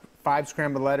thing up, 5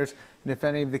 scrambled letters, and if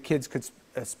any of the kids could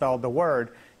spell the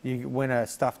word, you win a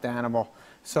stuffed animal.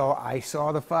 So I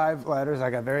saw the 5 letters. I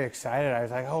got very excited. I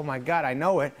was like, oh my God, I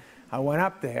know it. I went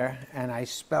up there and I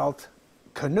spelled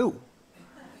canoe.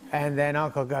 And then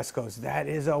Uncle Gus goes, that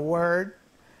is a word,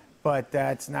 but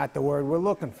that's not the word we're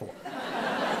looking for.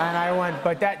 And I went,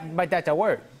 but that's a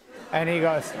word. And he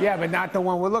goes, yeah, but not the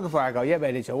one we're looking for. I go, yeah,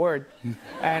 but it's a word.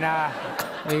 And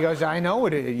he goes, I know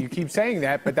it is. You keep saying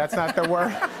that, but that's not the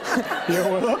word you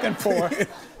were looking for.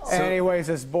 So, anyways,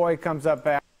 this boy comes up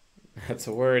back. That's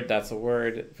a word.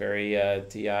 Very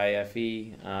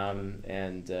TIFE,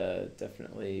 and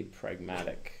definitely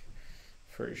pragmatic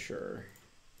for sure.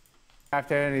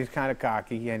 After, and he's kind of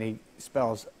cocky, and he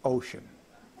spells ocean.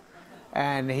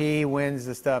 And he wins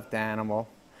the stuffed animal.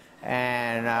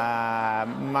 And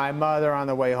my mother on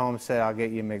the way home said, I'll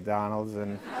get you McDonald's.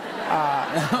 And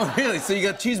oh, really? So you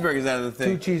got cheeseburgers out of the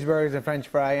thing? 2 cheeseburgers and French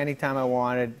fry anytime I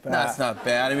wanted. That's not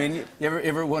bad. I mean, you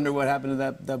ever wonder what happened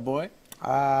to that boy?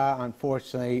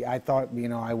 Unfortunately, I thought, you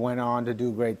know, I went on to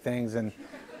do great things, and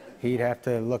he'd have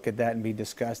to look at that and be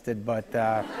disgusted,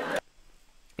 but...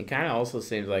 He kind of also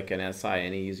seems like an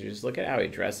SINE user. Just look at how he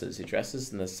dresses. He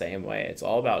dresses in the same way. It's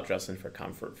all about dressing for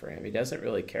comfort for him. He doesn't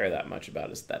really care that much about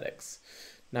aesthetics.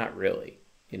 Not really,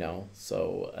 you know.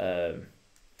 So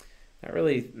not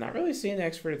really seeing the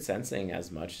extroverted sensing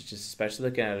as much. It's just especially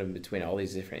looking at him between all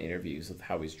these different interviews with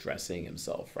how he's dressing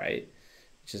himself, right?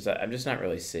 It's just I'm just not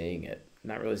really seeing it.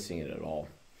 Not really seeing it at all.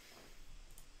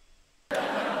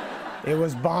 It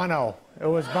was Bono. It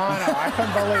was Bono. I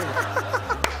couldn't believe it.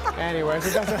 Anyways,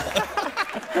 it doesn't...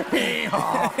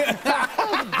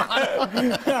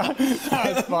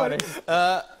 That was funny.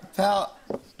 Pal,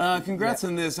 congrats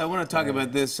on this. I want to talk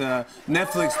about this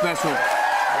Netflix special.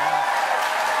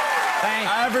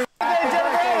 Thanks.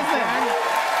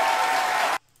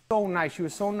 So nice. She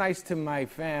was so nice to my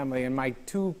family and my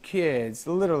 2 kids.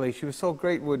 Literally, she was so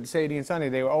great with Sadie and Sonny.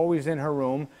 They were always in her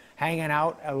room, hanging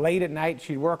out late at night.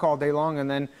 She'd work all day long,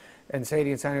 and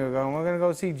Sadie and Sonny would go, we're going to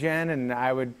go see Jen, and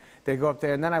they'd go up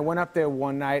there. And then I went up there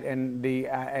one night,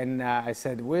 and I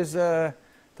said, where's the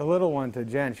little one to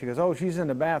Jen? She goes, oh, she's in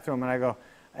the bathroom. And I go,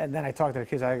 and then I talked to the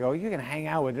kids. I go, you're going to hang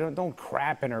out with her. Don't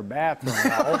crap in her bathroom.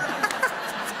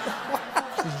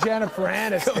 She's Jennifer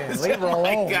Aniston. Leave her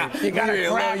alone. You got to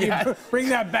crap. You bring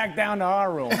that back down to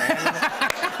our room, man.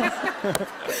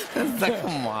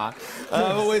 Come on.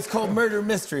 It's called Murder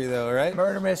Mystery, though, right?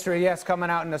 Murder Mystery, yes,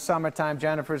 coming out in the summertime.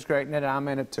 Jennifer's great in it. I'm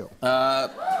in it, too.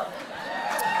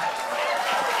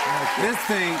 This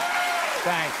thing.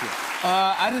 Thank you.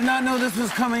 I did not know this was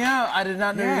coming out. I did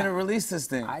not know you were going to release this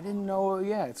thing. I didn't know.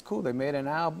 Yeah, it's cool. They made an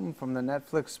album from the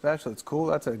Netflix special. It's cool.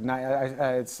 That's a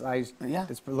nice.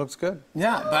 It looks good.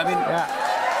 Yeah, but I mean.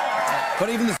 Yeah. But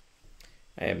even the.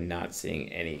 I am not seeing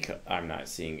any. I'm not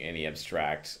seeing any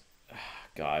abstract.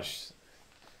 Gosh.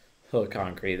 Look,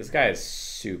 concrete. This guy is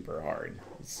super hard.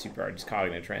 It's super hard. Just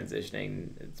cognitive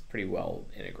transitioning. It's pretty well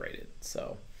integrated.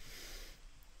 So.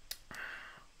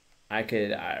 I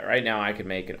could right now I could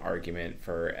make an argument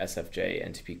for SFJ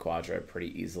NTP Quadra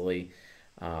pretty easily,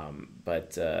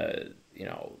 but you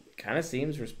know, kind of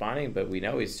seems responding, but we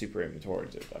know he's super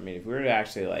inventorative. I mean, if we were to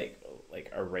actually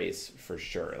like erase for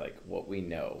sure like what we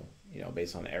know, you know,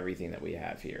 based on everything that we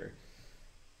have here,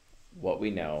 what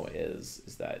we know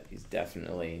is that he's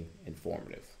definitely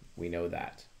informative. We know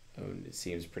that. It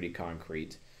seems pretty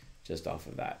concrete just off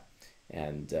of that,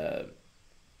 and.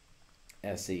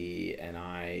 SE and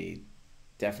I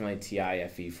definitely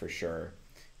TIFE for sure,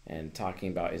 and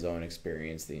talking about his own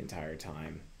experience the entire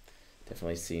time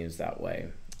definitely seems that way.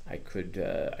 I could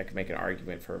make an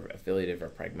argument for affiliative or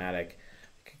pragmatic.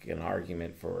 I could get an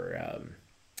argument for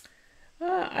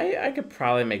I could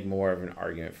probably make more of an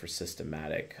argument for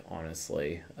systematic,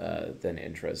 honestly, than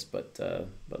interest, but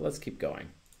let's keep going.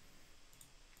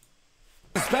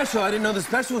 Special. I didn't know the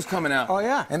special was coming out. Oh,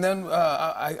 yeah. And then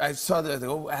I saw that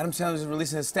Adam Sandler was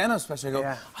releasing a stand-up special. I go,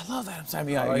 yeah. I love Adam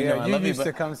Sandler. You used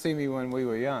to come see me when we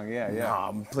were young. Yeah.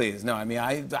 No, please. No, I mean,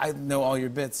 I know all your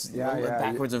bits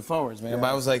backwards and forwards, man. Yeah.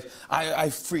 But I was like, I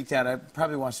freaked out. I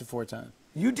probably watched it 4 times.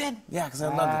 You did? Yeah, because I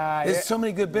loved it. There's so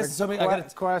many good bits. So many.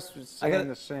 Quest was saying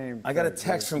the same. I got a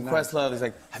text from Questlove. He's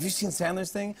like, "Have you seen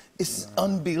Sandler's thing? It's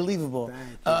unbelievable.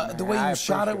 The way you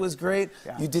shot it was great.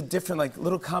 You did different, like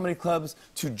little comedy clubs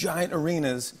to giant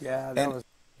arenas. Yeah, that was.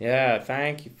 Yeah,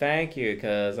 thank you,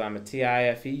 because I'm a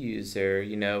TIFE user,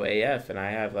 you know, AF, and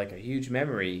I have like a huge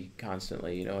memory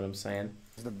constantly. You know what I'm saying?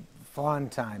 It was a fun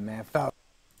time, man. Felt.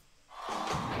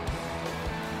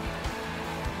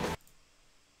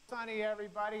 Sunny,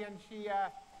 everybody, and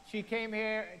she came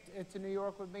here to New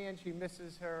York with me, and she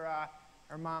misses her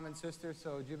mom and sister.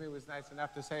 So Jimmy was nice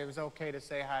enough to say it was okay to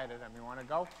say hi to them. You want to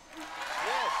go? Yes. Say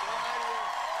hi to your.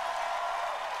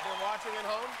 They're watching at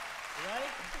home. You ready?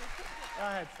 Go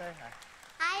ahead, say hi.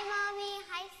 Hi, Mommy.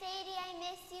 Hi, Sadie. I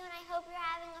miss you, and I hope you're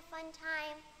having a fun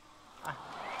time.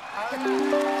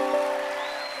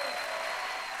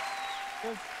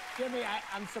 Jimmy,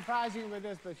 I'm surprising you with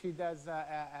this, but she does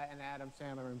an Adam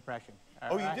Sandler impression.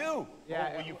 Oh, you do?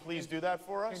 Yeah. Oh, will you please do that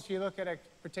for us? Can she look at a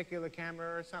particular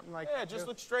camera or something like that? Yeah, just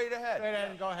look straight ahead. Straight ahead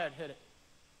and go ahead, hit it.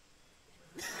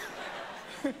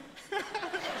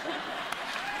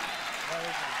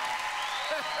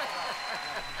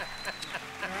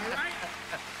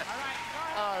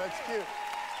 Oh, that's cute.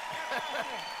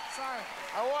 Sorry.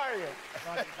 How are you?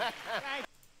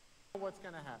 What's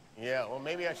gonna happen? Yeah, well,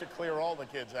 maybe I should clear all the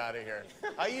kids out of here.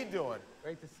 How you doing?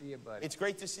 Great to see you, buddy. It's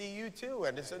great to see you, too.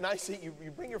 And it's nice that you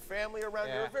bring your family around.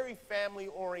 Yeah. You're a very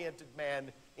family-oriented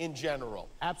man in general.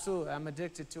 Absolutely. I'm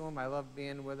addicted to him. I love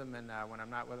being with him. And when I'm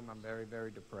not with him, I'm very, very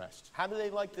depressed. How do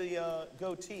they like the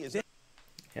goatee? Is it?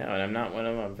 Yeah, when I'm not one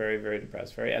of them, I'm very, very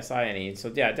depressed. Very SINE.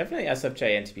 So yeah, definitely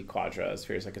SFJ, NTP Quadra, as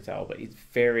far as I could tell, but it's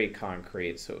very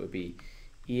concrete. So it would be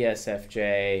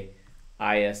ESFJ,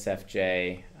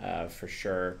 ISFJ for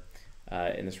sure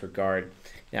in this regard.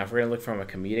 Now, if we're going to look from a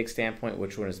comedic standpoint,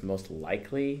 which one is most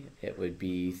likely, it would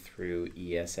be through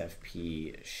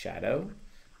ESFP Shadow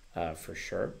for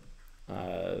sure.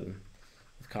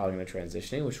 With cognitive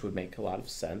transitioning, which would make a lot of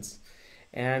sense.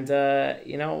 And,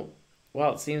 you know,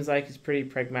 well, it seems like he's pretty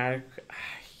pragmatic.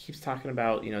 He keeps talking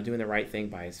about, you know, doing the right thing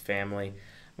by his family. I'm going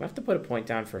to have to put a point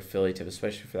down for affiliative,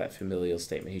 especially for that familial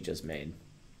statement he just made.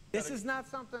 This is not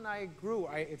something I grew.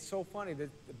 It's so funny that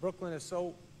Brooklyn is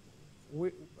so...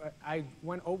 I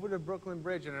went over the Brooklyn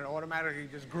Bridge and it automatically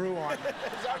just grew on me.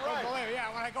 Is that right?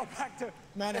 Yeah, when I go back to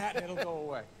Manhattan, it'll go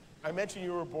away. I mentioned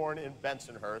you were born in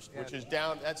Bensonhurst, which is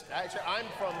down... That's actually, I'm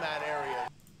from that area.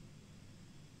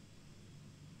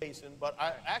 But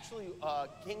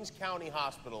Kings County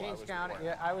Hospital. Kings County,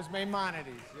 yeah, I was Maimonides,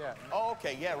 yeah. Oh,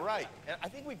 okay, yeah, right. And I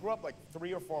think we grew up like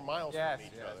 3 or 4 miles from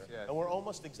each other. Yes. And we're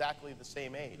almost exactly the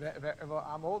same age. Well,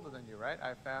 I'm older than you, right?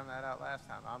 I found that out last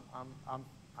time.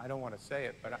 I don't want to say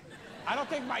it, but I don't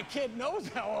think my kid knows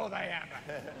how old I am.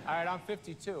 All right, I'm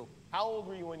 52. How old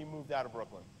were you when you moved out of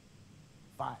Brooklyn?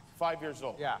 5. 5 years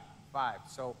old? Yeah, 5.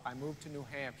 So I moved to New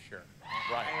Hampshire.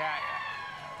 Right. Yeah.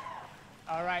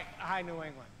 All right, hi, New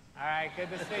England. All right, good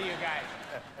to see you guys.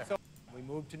 So we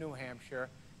moved to New Hampshire,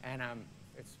 and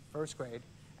it's first grade,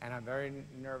 and I'm very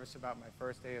nervous about my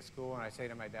first day of school, and I say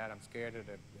to my dad, I'm scared of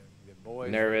the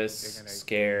boys. Nervous, they're gonna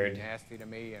scared. Be nasty to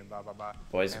me, and blah, blah, blah.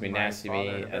 Boys can be nasty to me,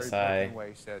 in a very SI. Brooklyn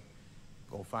way, said,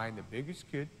 go find the biggest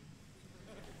kid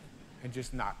and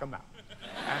just knock him out.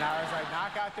 And I was like,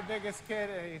 knock out the biggest kid?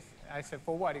 And I said,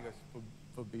 for what? He goes,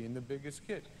 for being the biggest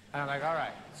kid. And I'm like, all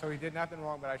right. So he did nothing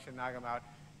wrong, but I should knock him out.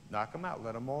 Knock them out.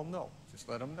 Let them all know. Just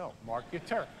let them know. Mark your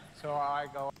turn. So I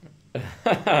go.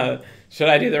 Should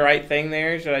I do the right thing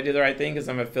there? Should I do the right thing because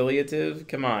I'm affiliative?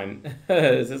 Come on.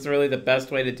 Is this really the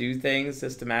best way to do things?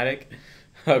 Systematic?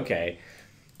 Okay.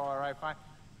 All right, fine.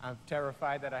 I'm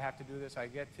terrified that I have to do this. I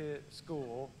get to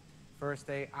school. First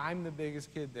day, I'm the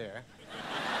biggest kid there.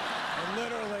 And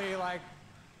literally, like,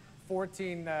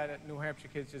 14 New Hampshire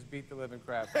kids just beat the living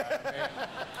crap out of me.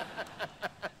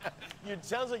 It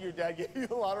sounds like your dad gave you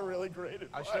a lot of really great advice.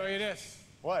 I'll show you this.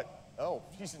 What? Oh,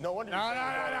 geez, no wonder No.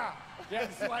 Yeah,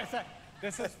 this is what I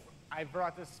said. I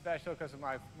brought this special because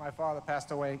my father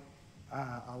passed away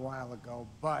a while ago,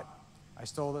 but I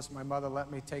stole this. My mother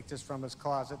let me take this from his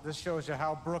closet. This shows you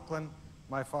how Brooklyn,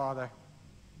 my father.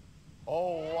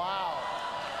 Oh, wow.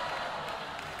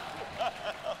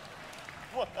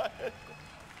 What?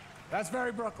 That's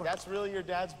very Brooklyn. That's really your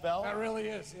dad's bell? That really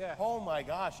is, yeah. Oh, my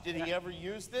gosh. Did he ever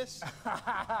use this?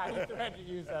 I tried to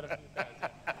use that a few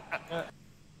times.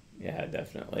 Yeah,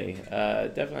 definitely.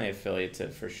 Definitely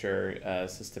affiliative for sure,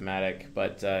 systematic,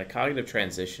 but cognitive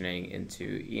transitioning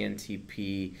into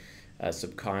ENTP,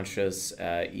 subconscious,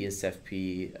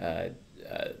 ESFP,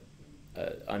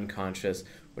 unconscious,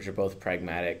 which are both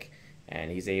pragmatic, and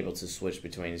he's able to switch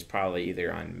between, he's probably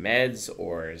either on meds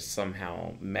or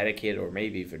somehow medicated or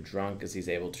maybe even drunk, because he's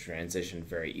able to transition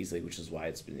very easily, which is why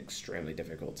it's been extremely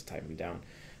difficult to type him down.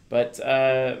 But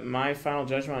my final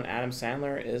judgment on Adam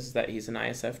Sandler is that he's an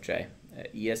ISFJ,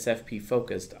 ESFP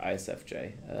focused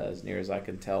ISFJ, as near as I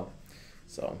can tell.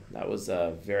 So that was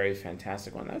a very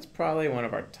fantastic one. That's probably one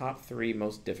of our top 3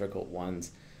 most difficult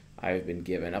ones I've been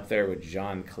given, up there with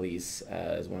John Cleese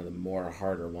as one of the more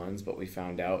harder ones, but we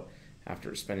found out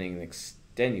after spending an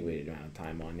extenuated amount of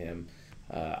time on him,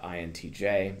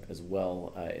 INTJ as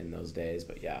well in those days.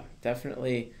 But yeah,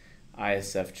 definitely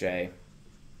ISFJ.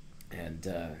 And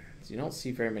you don't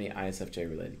see very many ISFJ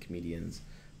related comedians,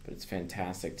 but it's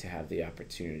fantastic to have the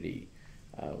opportunity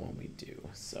when we do.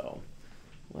 So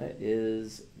what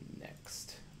is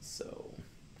next? So,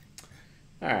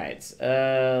 all right,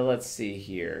 let's see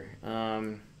here.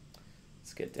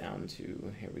 Let's get down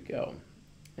to, here we go.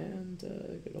 And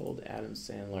good old Adam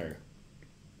Sandler.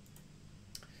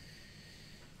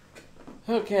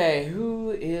 Okay,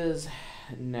 who is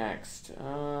next?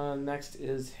 Next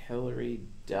is Hillary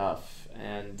Duff,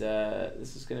 and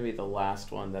this is going to be the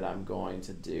last one that I'm going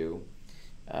to do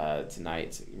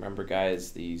tonight. Remember,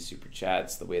 guys, the super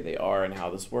chats, the way they are and how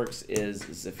this works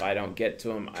is if I don't get to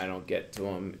them, I don't get to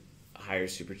them. Higher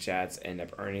super chats end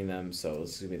up earning them, so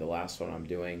this is going to be the last one I'm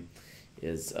doing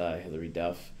is Hillary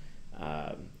Duff.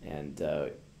 And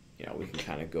you know, we can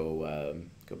kind of go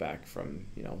back from,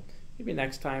 you know, maybe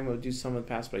next time we'll do some of the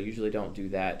past, but I usually don't do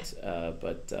that.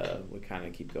 But we kind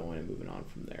of keep going and moving on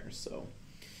from there. So,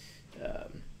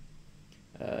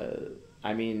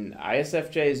 I mean,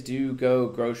 ISFJs do go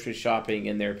grocery shopping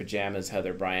in their pajamas,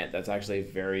 Heather Bryant. That's actually a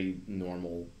very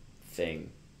normal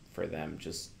thing for them,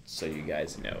 just so you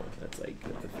guys know. That's like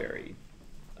a very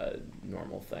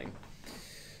normal thing.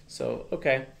 So,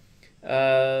 okay.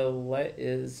 What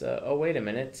is, oh, wait a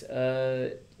minute.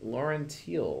 Lauren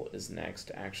Teal is next,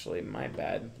 actually. My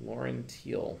bad. Lauren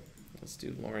Teal. Let's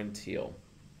do Lauren Teal.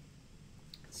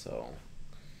 So,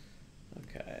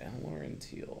 okay, Lauren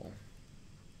Teal.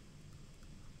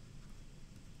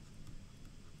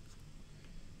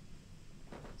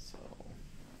 So,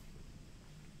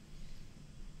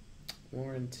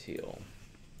 Lauren Teal.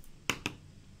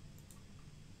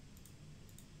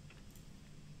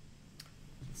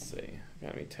 Let's see.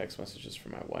 Got any text messages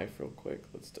from my wife real quick?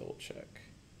 Let's double check.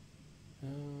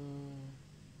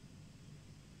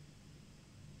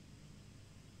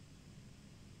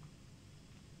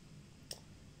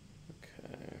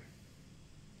 Okay.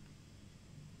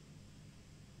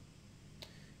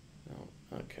 No.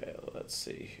 Okay, let's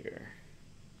see here.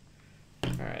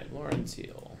 All right, Lauren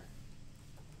Teal.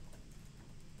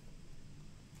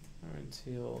 Lauren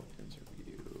Teal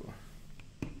interview.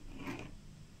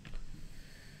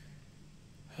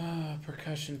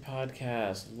 Percussion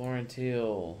podcast, Lauren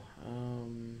Teal.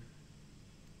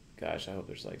 Gosh, I hope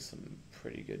there's like some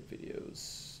pretty good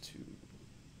videos to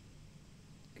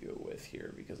go with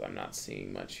here, because I'm not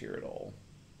seeing much here at all.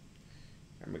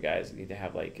 Remember, guys, I need to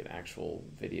have like an actual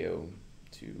video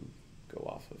to go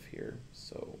off of here.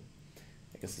 So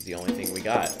I guess it's the only thing we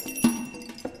got.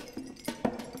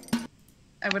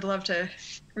 I would love to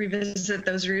revisit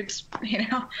those roots, you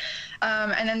know.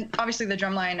 And then obviously the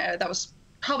drumline, that was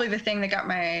probably the thing that got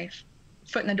my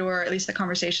foot in the door, at least the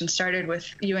conversation started with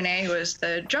UNA, was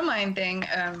the drumline thing.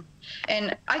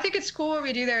 And I think it's cool what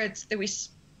we do there. It's that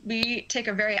we take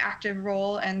a very active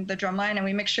role in the drumline, and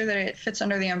we make sure that it fits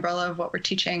under the umbrella of what we're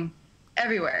teaching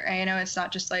everywhere. And, you know, it's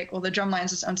not just like, well, the drumline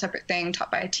is its own separate thing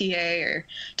taught by a TA or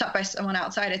taught by someone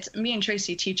outside. It's me and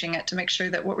Tracy teaching it to make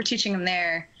sure that what we're teaching them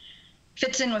there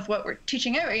fits in with what we're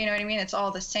teaching everywhere. You know what I mean? It's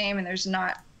all the same, and there's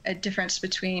not a difference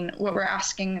between what we're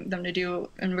asking them to do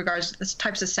in regards to the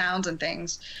types of sounds and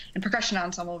things in percussion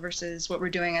ensemble versus what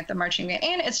we're doing at the marching band.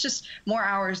 And it's just more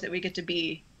hours that we get to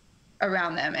be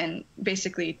around them and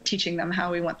basically teaching them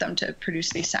how we want them to produce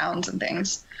these sounds and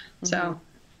things. Mm-hmm. So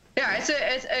yeah,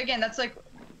 it's again, that's like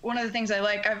one of the things I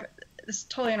like. It's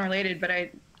totally unrelated, but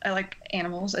I like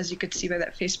animals, as you could see by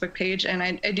that Facebook page, and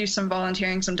I do some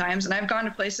volunteering sometimes, and I've gone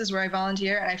to places where I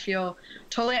volunteer and I feel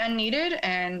totally unneeded,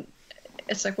 and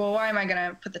it's like, well, why am I going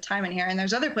to put the time in here? And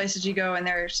there's other places you go and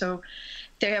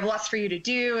they have lots for you to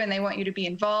do, and they want you to be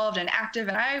involved and active,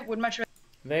 and I would much rather.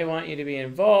 They want you to be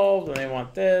involved, and they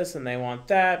want this, and they want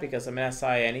that, because I'm an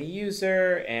SINE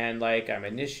user, and like I'm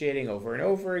initiating over and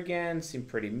over again, seem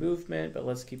pretty movement, but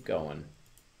let's keep going.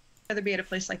 I'd rather be at a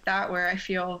place like that where I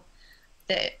feel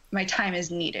that my time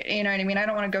is needed. You know what I mean? I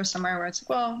don't want to go somewhere where it's like,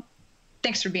 well,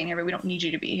 thanks for being here, but we don't need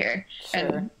you to be here. Sure.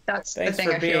 And that's thanks the thing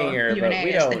for I being feel here, but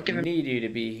we don't given... need you to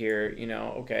be here. You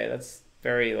know, okay, that's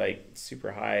very like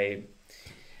super high.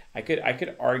 I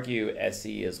could argue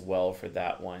SE as well for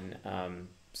that one.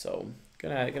 So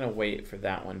gonna wait for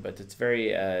that one, but it's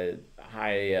very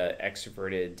high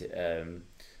extroverted,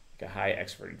 like a high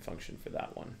extroverted function for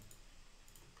that one.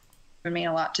 For me,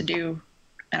 a lot to do,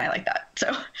 and I like that.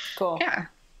 So cool. Yeah.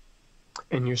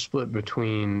 And you're split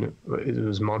between, it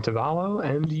was Montevallo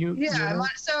and you? Yeah,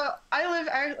 so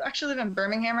I actually live in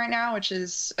Birmingham right now, which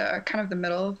is kind of the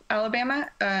middle of Alabama.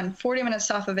 And 40 minutes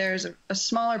south of there is a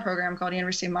smaller program called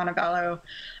University of Montevallo.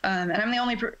 And I'm the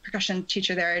only percussion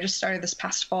teacher there. I just started this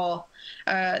past fall.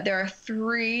 There's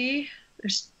three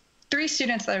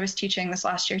students that I was teaching this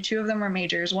last year. 2 of them were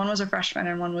majors. One was a freshman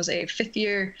and one was a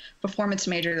 5th-year performance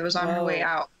major that was on her way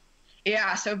out.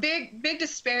 Yeah, so big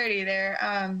disparity there.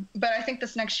 But I think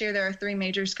this next year there are 3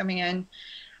 majors coming in,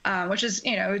 which is,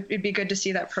 it'd be good to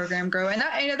see that program grow. And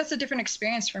that, that's a different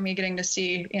experience for me, getting to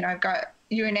see, I've got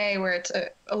UNA where it's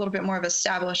a little bit more of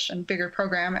established and bigger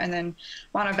program, and then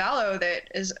Montevallo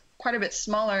that is quite a bit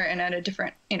smaller and at a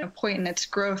different, point in its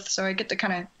growth. So I get to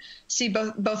kind of see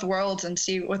both worlds and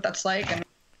see what that's like. And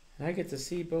I get to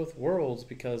see both worlds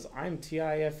because I'm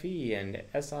TIFE and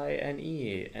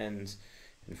SINE and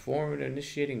informed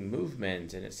initiating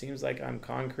movement, and it seems like I'm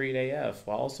concrete AF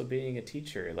while also being a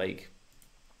teacher. Like,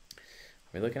 are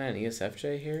we looking at an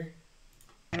ESFJ here?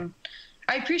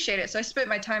 I appreciate it. So I split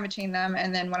my time between them,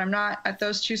 and then when I'm not at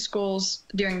those 2 schools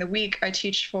during the week, I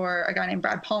teach for a guy named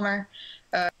Brad Palmer.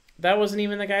 That wasn't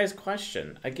even the guy's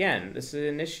question. Again, this is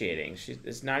initiating.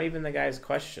 It's not even the guy's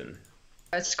question.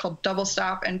 It's called Double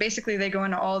Stop, and basically they go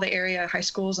into all the area high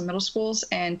schools and middle schools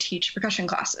and teach percussion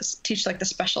classes, teach like the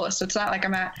specialists. So it's not like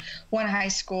I'm at one high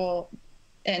school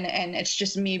and it's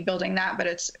just me building that, but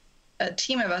it's a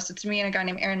team of us. It's me and a guy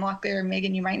named Aaron Locklear.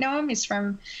 Megan, you might know him. He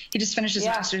just finished his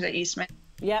master's at Eastman.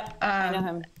 Yep, I know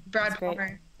him. Brad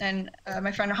Palmer and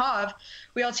my friend Hav,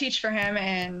 we all teach for him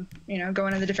and, go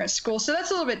into the different schools. So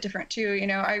that's a little bit different too.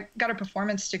 I got a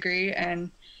performance degree and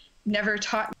never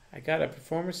taught. I got a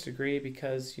performance degree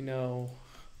because,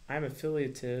 I'm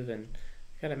affiliative, and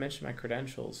I gotta mention my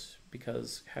credentials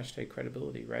because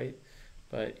 #credibility, right?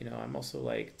 But, I'm also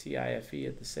like TIFE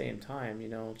at the same time,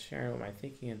 sharing what I'm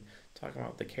thinking and talking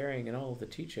about the caring and all of the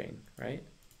teaching, right?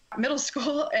 Middle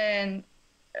school and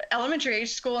elementary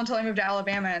age school until I moved to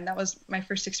Alabama, and that was my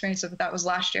first experience of it. That was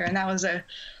last year, and that was a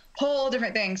whole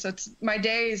different thing. So my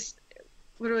days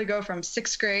literally go from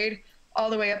 6th grade all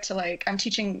the way up to I'm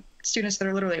teaching students that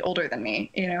are literally older than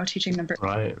me, teaching them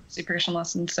percussion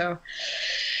lessons. So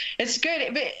it's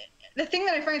good. But the thing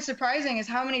that I find surprising is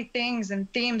how many things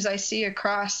and themes I see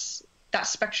across that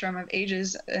spectrum of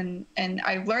ages. And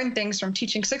I've learned things from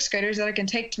teaching 6th graders that I can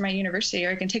take to my university,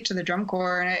 or I can take to the drum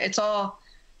corps. And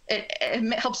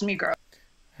it helps me grow.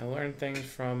 I learned things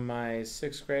from my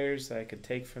 6th graders that I could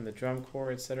take from the drum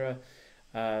corps, etc.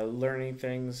 Learning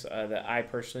things that I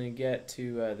personally get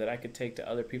to that I could take to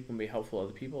other people and be helpful to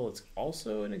other people. It's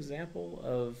also an example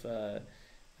of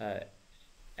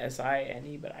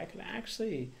SINE, but I can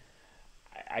actually,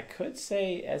 I could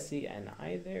say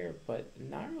SENI there, but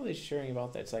not really sure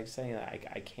about that. It's like saying that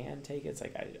I can take it. It's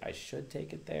like I should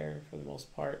take it there for the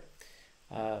most part,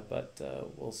 but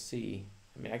we'll see.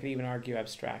 I mean, I could even argue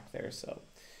abstract there, so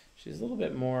she's a little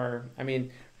bit more,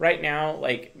 right now,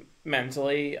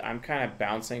 mentally, I'm kind of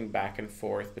bouncing back and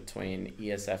forth between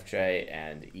ESFJ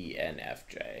and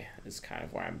ENFJ. Is kind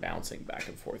of where I'm bouncing back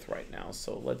and forth right now.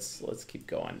 So let's keep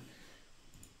going.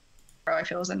 I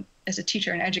feel as a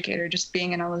teacher and educator, just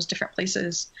being in all those different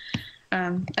places.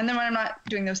 And then when I'm not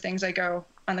doing those things, I go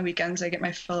on the weekends. I get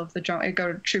my fill of the drum. I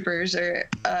go to Troopers, or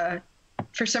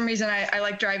for some reason I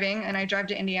like driving, and I drive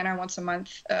to Indiana once a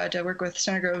month to work with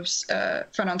Center Grove's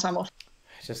front ensemble.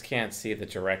 I just can't see the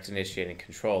direct initiating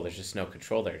control. There's just no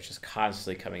control there. It's just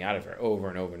constantly coming out of her over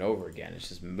and over and over again. It's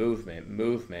just movement,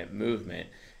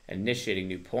 initiating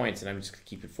new points. And I'm just going to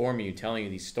keep informing you, telling you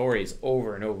these stories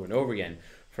over and over and over again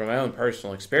from my own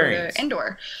personal experience.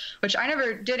 Indoor, which I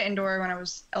never did indoor when I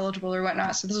was eligible or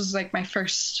whatnot. So this was my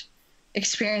first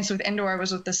experience with indoor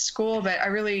was with this school, but I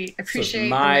really appreciate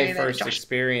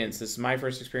This is my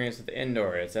first experience with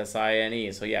indoor. It's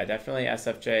SINE. So yeah, definitely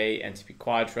SFJ, NTP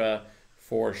Quadra,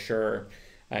 for sure.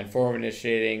 And forward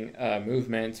initiating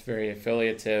movement, very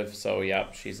affiliative. So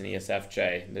yep, she's an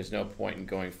ESFJ. There's no point in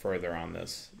going further on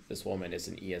this. This woman is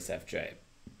an ESFJ.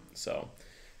 So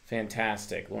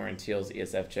fantastic. Lauren Teal's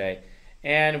ESFJ.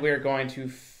 And we're going to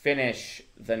finish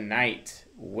the night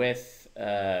with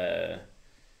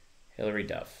Hillary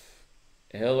Duff.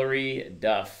 Hillary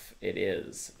Duff it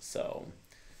is. So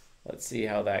let's see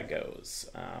how that goes.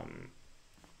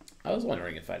 I was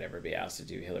wondering if I'd ever be asked to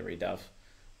do Hillary Duff.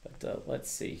 But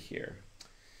let's see here.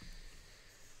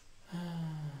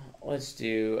 Let's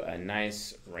do a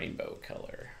nice rainbow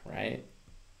color, right?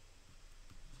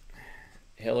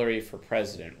 Hillary for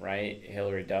president, right?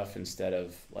 Hillary Duff instead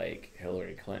of like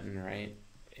Hillary Clinton, right?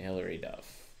 Hillary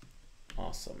Duff.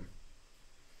 Awesome.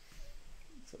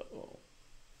 So,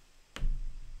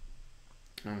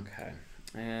 okay.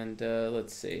 And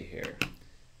let's see here.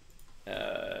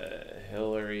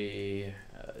 Hillary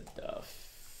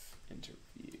Duff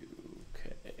interview.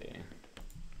 Okay.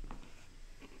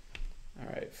 All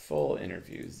right. Full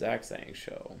interview. Zach Sang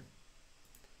show.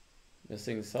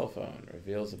 Missing cell phone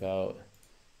reveals about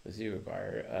the Z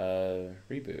require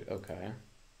reboot. Okay.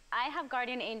 I have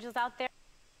guardian angels out there.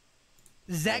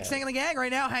 Zach Sang and the gang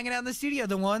right now hanging out in the studio.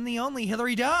 The one, the only,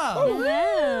 Hillary Duff.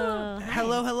 Hello.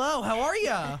 Hello, hello. How are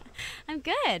you? I'm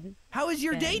good. How was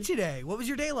your day today? What was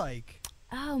your day like?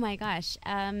 Oh my gosh.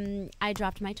 I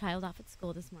dropped my child off at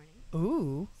school this morning.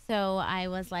 Ooh. So I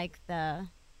was like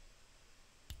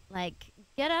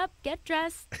get up, get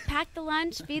dressed, pack the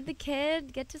lunch, feed the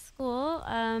kid, get to school.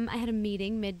 I had a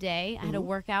meeting midday. I had a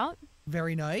workout.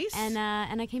 Very nice. And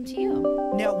I came to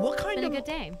you. Now, what kind it's of been a good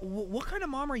day? What kind of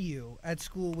mom are you at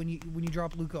school when you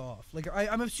drop Luca off? Like,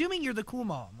 I'm assuming you're the cool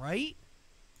mom, right?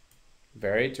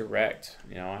 Very direct.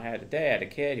 You know, I had a day, I had a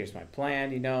kid, here's my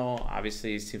plan, you know.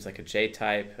 Obviously, seems like a J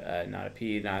type, not a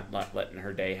P, not letting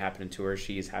her day happen to her.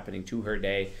 She's happening to her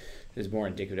day. Is more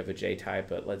indicative of a J type,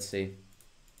 but let's see.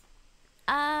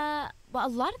 Well, a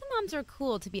lot of the moms are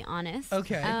cool, to be honest.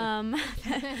 Okay.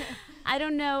 I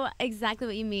don't know exactly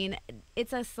what you mean.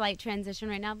 It's a slight transition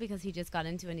right now because he just got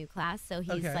into a new class, so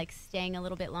he's like staying a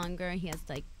little bit longer. He has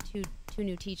like two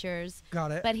new teachers.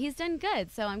 Got it. But he's done good,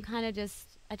 so I'm kind of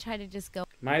I try to just go.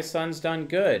 My son's done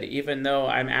good, even though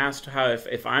I'm asked how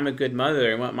if I'm a good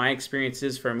mother and what my experience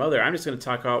is for a mother. I'm just going to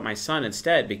talk about my son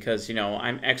instead because, you know,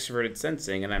 I'm extroverted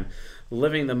sensing and I'm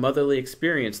living the motherly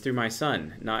experience through my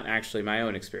son, not actually my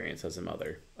own experience as a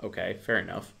mother. Okay, fair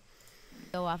enough.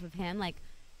 Go off of him, like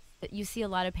you see a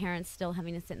lot of parents still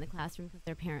having to sit in the classroom because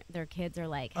their kids are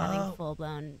like having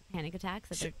full-blown panic attacks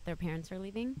that their parents are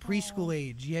leaving. Preschool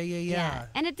age, yeah.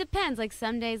 And it depends. Like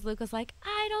some days Luca's like,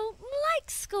 I don't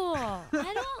like school. I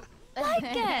don't like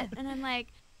it. And I'm like,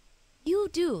 you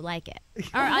do like it.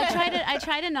 Or I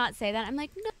try to not say that. I'm like,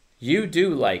 no. You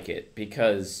do like it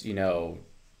because, you know,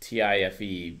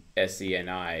 TIFE-SENI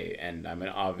and I'm an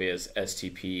obvious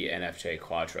STP NFJ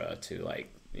quadra to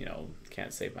like, you know,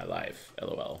 can't save my life,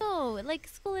 LOL. Oh, like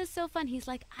school is so fun. He's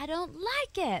like, I don't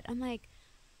like it. I'm like,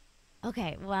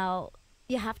 okay, well,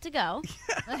 you have to go.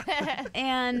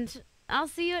 And I'll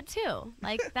see you at 2.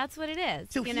 Like, that's what it is,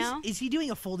 so you know? Is he doing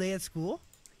a full day at school?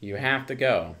 You have to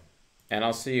go. And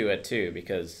I'll see you at 2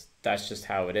 because that's just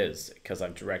how it is. Because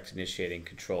I'm direct initiating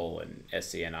control and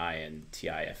SENI and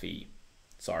TIFE.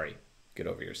 Sorry, get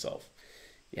over yourself.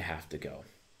 You have to go.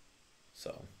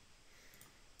 So...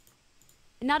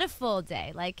 Not a full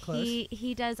day. Like Close.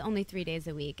 he does only 3 days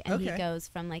a week, and Okay. he goes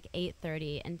from like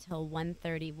 8:30 until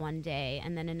 1:30 one day,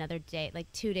 and then another day,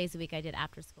 like 2 days a week, I did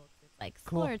after school. It's like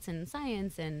Cool. sports and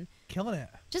science and Killing it.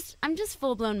 I'm just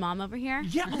full blown mom over here.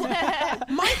 Yeah.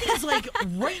 My thing is like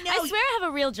right now. I swear I have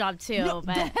a real job too, No,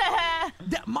 but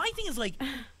my thing is like,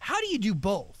 how do you do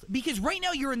both? Because right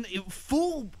now you're in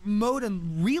full mode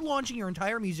and relaunching your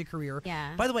entire music career.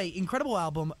 Yeah. By the way, incredible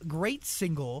album, great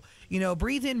single. You know,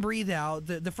 Breathe In, Breathe Out.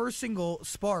 The first single,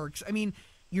 Sparks. I mean,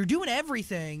 you're doing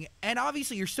everything, and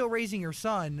obviously you're still raising your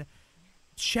son.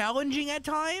 Challenging at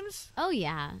times? oh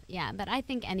yeah, but I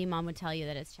think any mom would tell you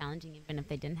that it's challenging even if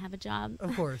they didn't have a job.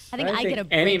 Of course. I think I get a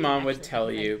break, any mom would actually,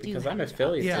 tell you I do because have I'm a job.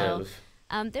 affiliative.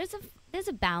 So, there's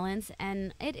a balance,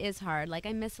 and it is hard. Like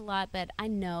I miss a lot, but I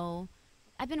know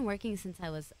I've been working since I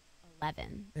was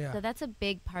 11. Yeah. So that's a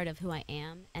big part of who I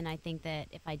am, and I think that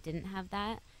if I didn't have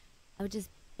that, I would just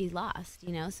be lost,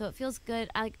 you know? So it feels good.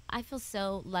 I feel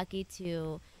so lucky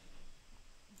to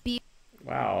be.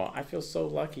 Wow, I feel so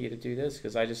lucky to do this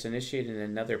because I just initiated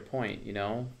another point, you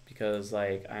know? Because,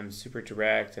 like, I'm super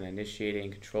direct and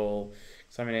initiating control.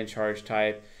 So I'm an in-charge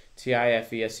type. TIFE,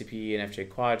 SCP, and FJ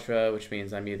Quadra, which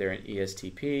means I'm either an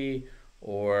ESTP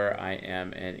or I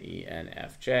am an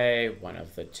ENFJ, one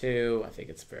of the two. I think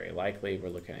it's very likely. We're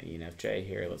looking at ENFJ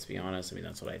here, let's be honest. I mean,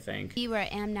 that's what I think. Be where I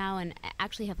am now and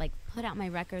actually have, like, put out my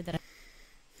record that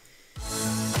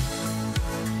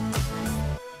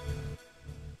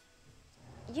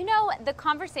You know, the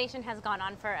conversation has gone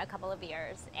on for a couple of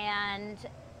years, and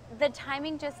the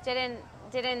timing just didn't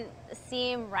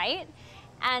seem right.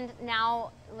 And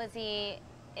now Lizzie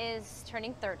is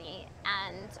turning 30,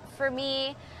 and for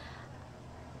me,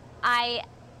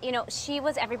 she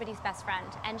was everybody's best friend,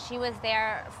 and she was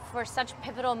there for such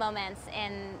pivotal moments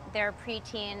in their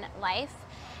preteen life.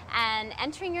 And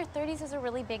entering your 30s is a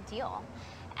really big deal.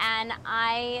 And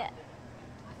I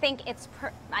think it's,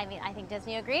 I think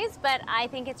Disney agrees, but I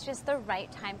think it's just the right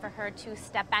time for her to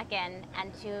step back in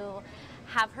and to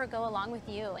have her go along with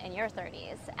you in your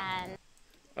 30s. And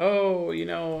oh, you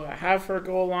know, have her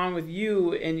go along with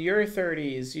you in your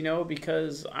 30s, you know,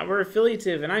 because we're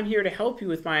affiliative and I'm here to help you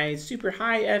with my super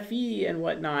high FE and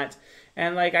whatnot.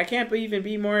 And like, I can't even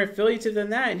be more affiliative than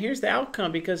that. And here's the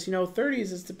outcome because, you know,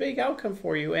 30s is the big outcome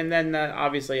for you. And then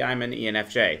obviously I'm an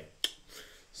ENFJ.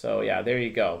 So yeah, there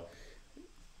you go.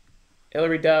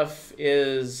 Hilary Duff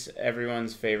is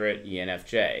everyone's favorite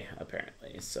ENFJ,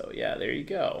 apparently. So yeah, there you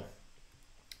go.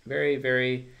 Very,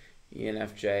 very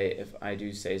ENFJ, if I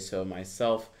do say so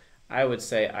myself. I would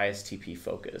say ISTP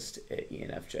focused at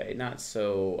ENFJ, not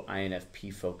so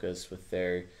INFP focused with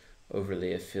their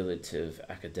overly affiliative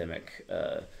academic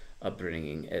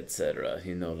upbringing, etc.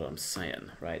 You know what I'm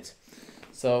saying, right?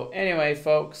 So anyway,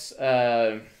 folks,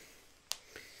 gonna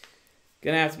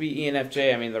have to be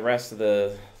ENFJ. I mean, the rest of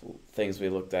the things we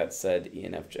looked at said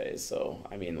ENFJ, so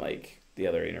I mean, like the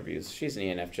other interviews, she's an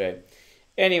ENFJ.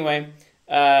 Anyway,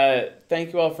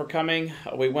 thank you all for coming.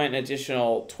 We went an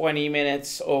additional 20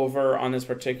 minutes over on this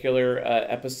particular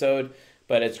episode,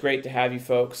 but it's great to have you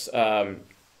folks.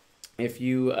 If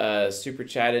you super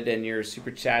chatted and your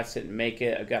super chats didn't make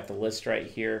it, I've got the list right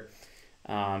here.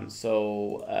 If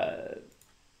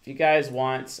you guys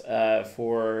want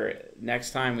for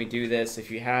next time we do this, if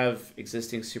you have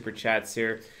existing super chats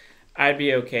here, I'd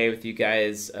be okay with you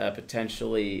guys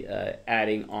potentially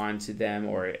adding on to them,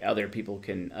 or other people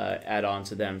can add on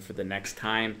to them for the next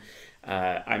time.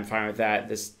 I'm fine with that.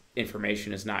 This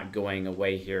information is not going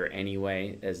away here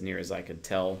anyway, as near as I could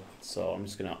tell. So I'm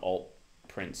just going to alt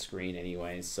print screen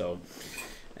anyway. So,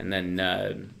 and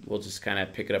then we'll just kind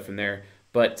of pick it up from there.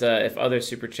 But if other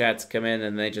super chats come in,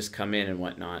 then they just come in and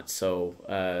whatnot. So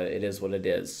it is what it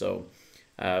is. So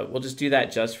we'll just do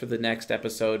that just for the next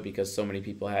episode because so many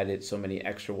people had it, so many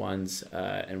extra ones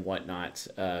and whatnot.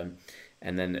 And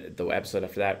then the episode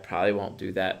after that probably won't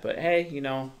do that. But hey, you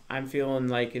know, I'm feeling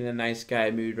like in a nice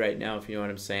guy mood right now, if you know what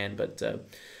I'm saying. But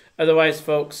otherwise,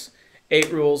 folks,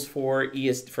 8 rules for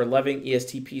loving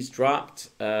ESTPs dropped.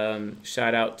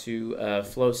 Shout out to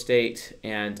Flow State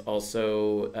and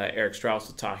also Eric Strauss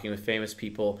with Talking with Famous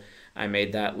People. I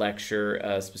made that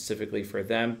lecture specifically for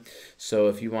them. So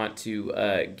if you want to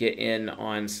get in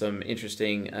on some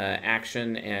interesting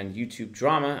action and YouTube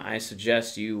drama, I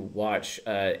suggest you watch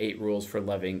 8 Rules for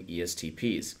Loving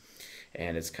ESTPs.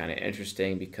 And it's kind of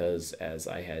interesting because, as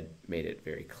I had made it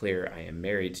very clear, I am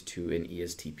married to an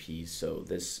ESTP, so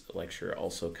this lecture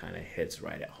also kind of hits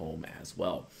right at home as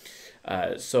well.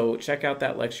 So check out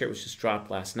that lecture. It was just dropped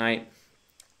last night.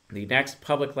 The next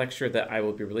public lecture that I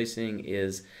will be releasing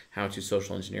is How to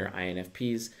Social Engineer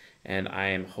INFPs, and I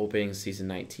am hoping Season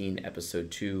 19,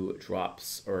 Episode 2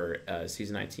 drops, or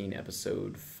Season 19,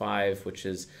 Episode 5, which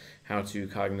is How to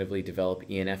Cognitively Develop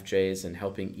ENFJs and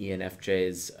Helping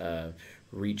ENFJs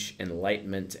Reach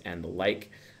Enlightenment and the like.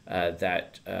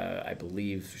 That I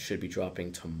believe should be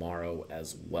dropping tomorrow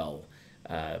as well.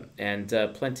 And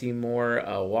plenty more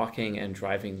walking and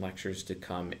driving lectures to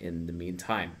come in the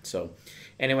meantime. So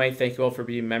anyway, thank you all for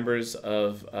being members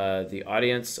of the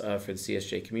audience for the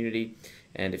CSJ community.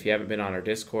 And if you haven't been on our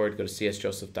Discord, go to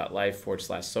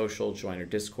csjoseph.life/social, join our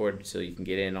Discord so you can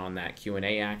get in on that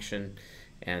Q&A action.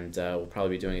 And we'll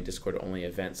probably be doing a Discord-only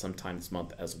event sometime this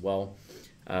month as well.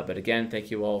 But again,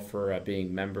 thank you all for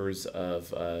being members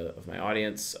of my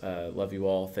audience. Love you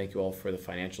all. Thank you all for the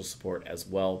financial support as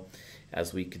well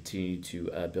as we continue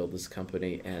to build this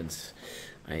company. And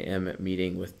I am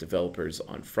meeting with developers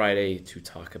on Friday to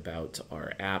talk about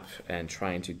our app and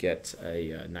trying to get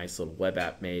a nice little web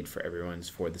app made for everyone's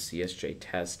for the CSJ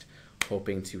test,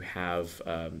 hoping to have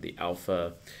the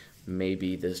alpha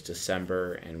maybe this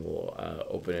December, and we'll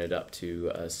open it up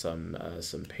to some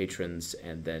patrons,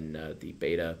 and then the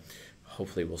beta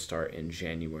hopefully will start in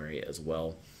January as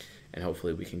well. And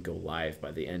hopefully we can go live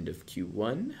by the end of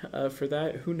Q1 for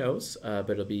that. Who knows? But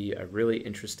it'll be a really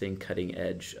interesting,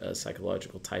 cutting-edge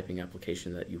psychological typing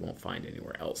application that you won't find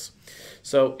anywhere else.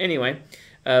 So anyway,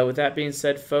 with that being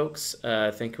said, folks,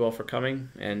 thank you all for coming,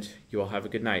 and you all have a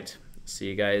good night. See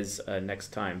you guys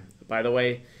next time. By the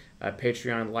way,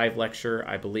 Patreon live lecture,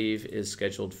 I believe, is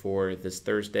scheduled for this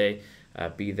Thursday.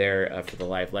 Be there for the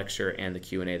live lecture and the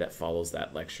Q&A that follows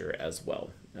that lecture as well.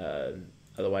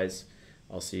 Otherwise,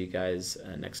 I'll see you guys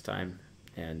next time,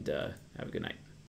 and have a good night.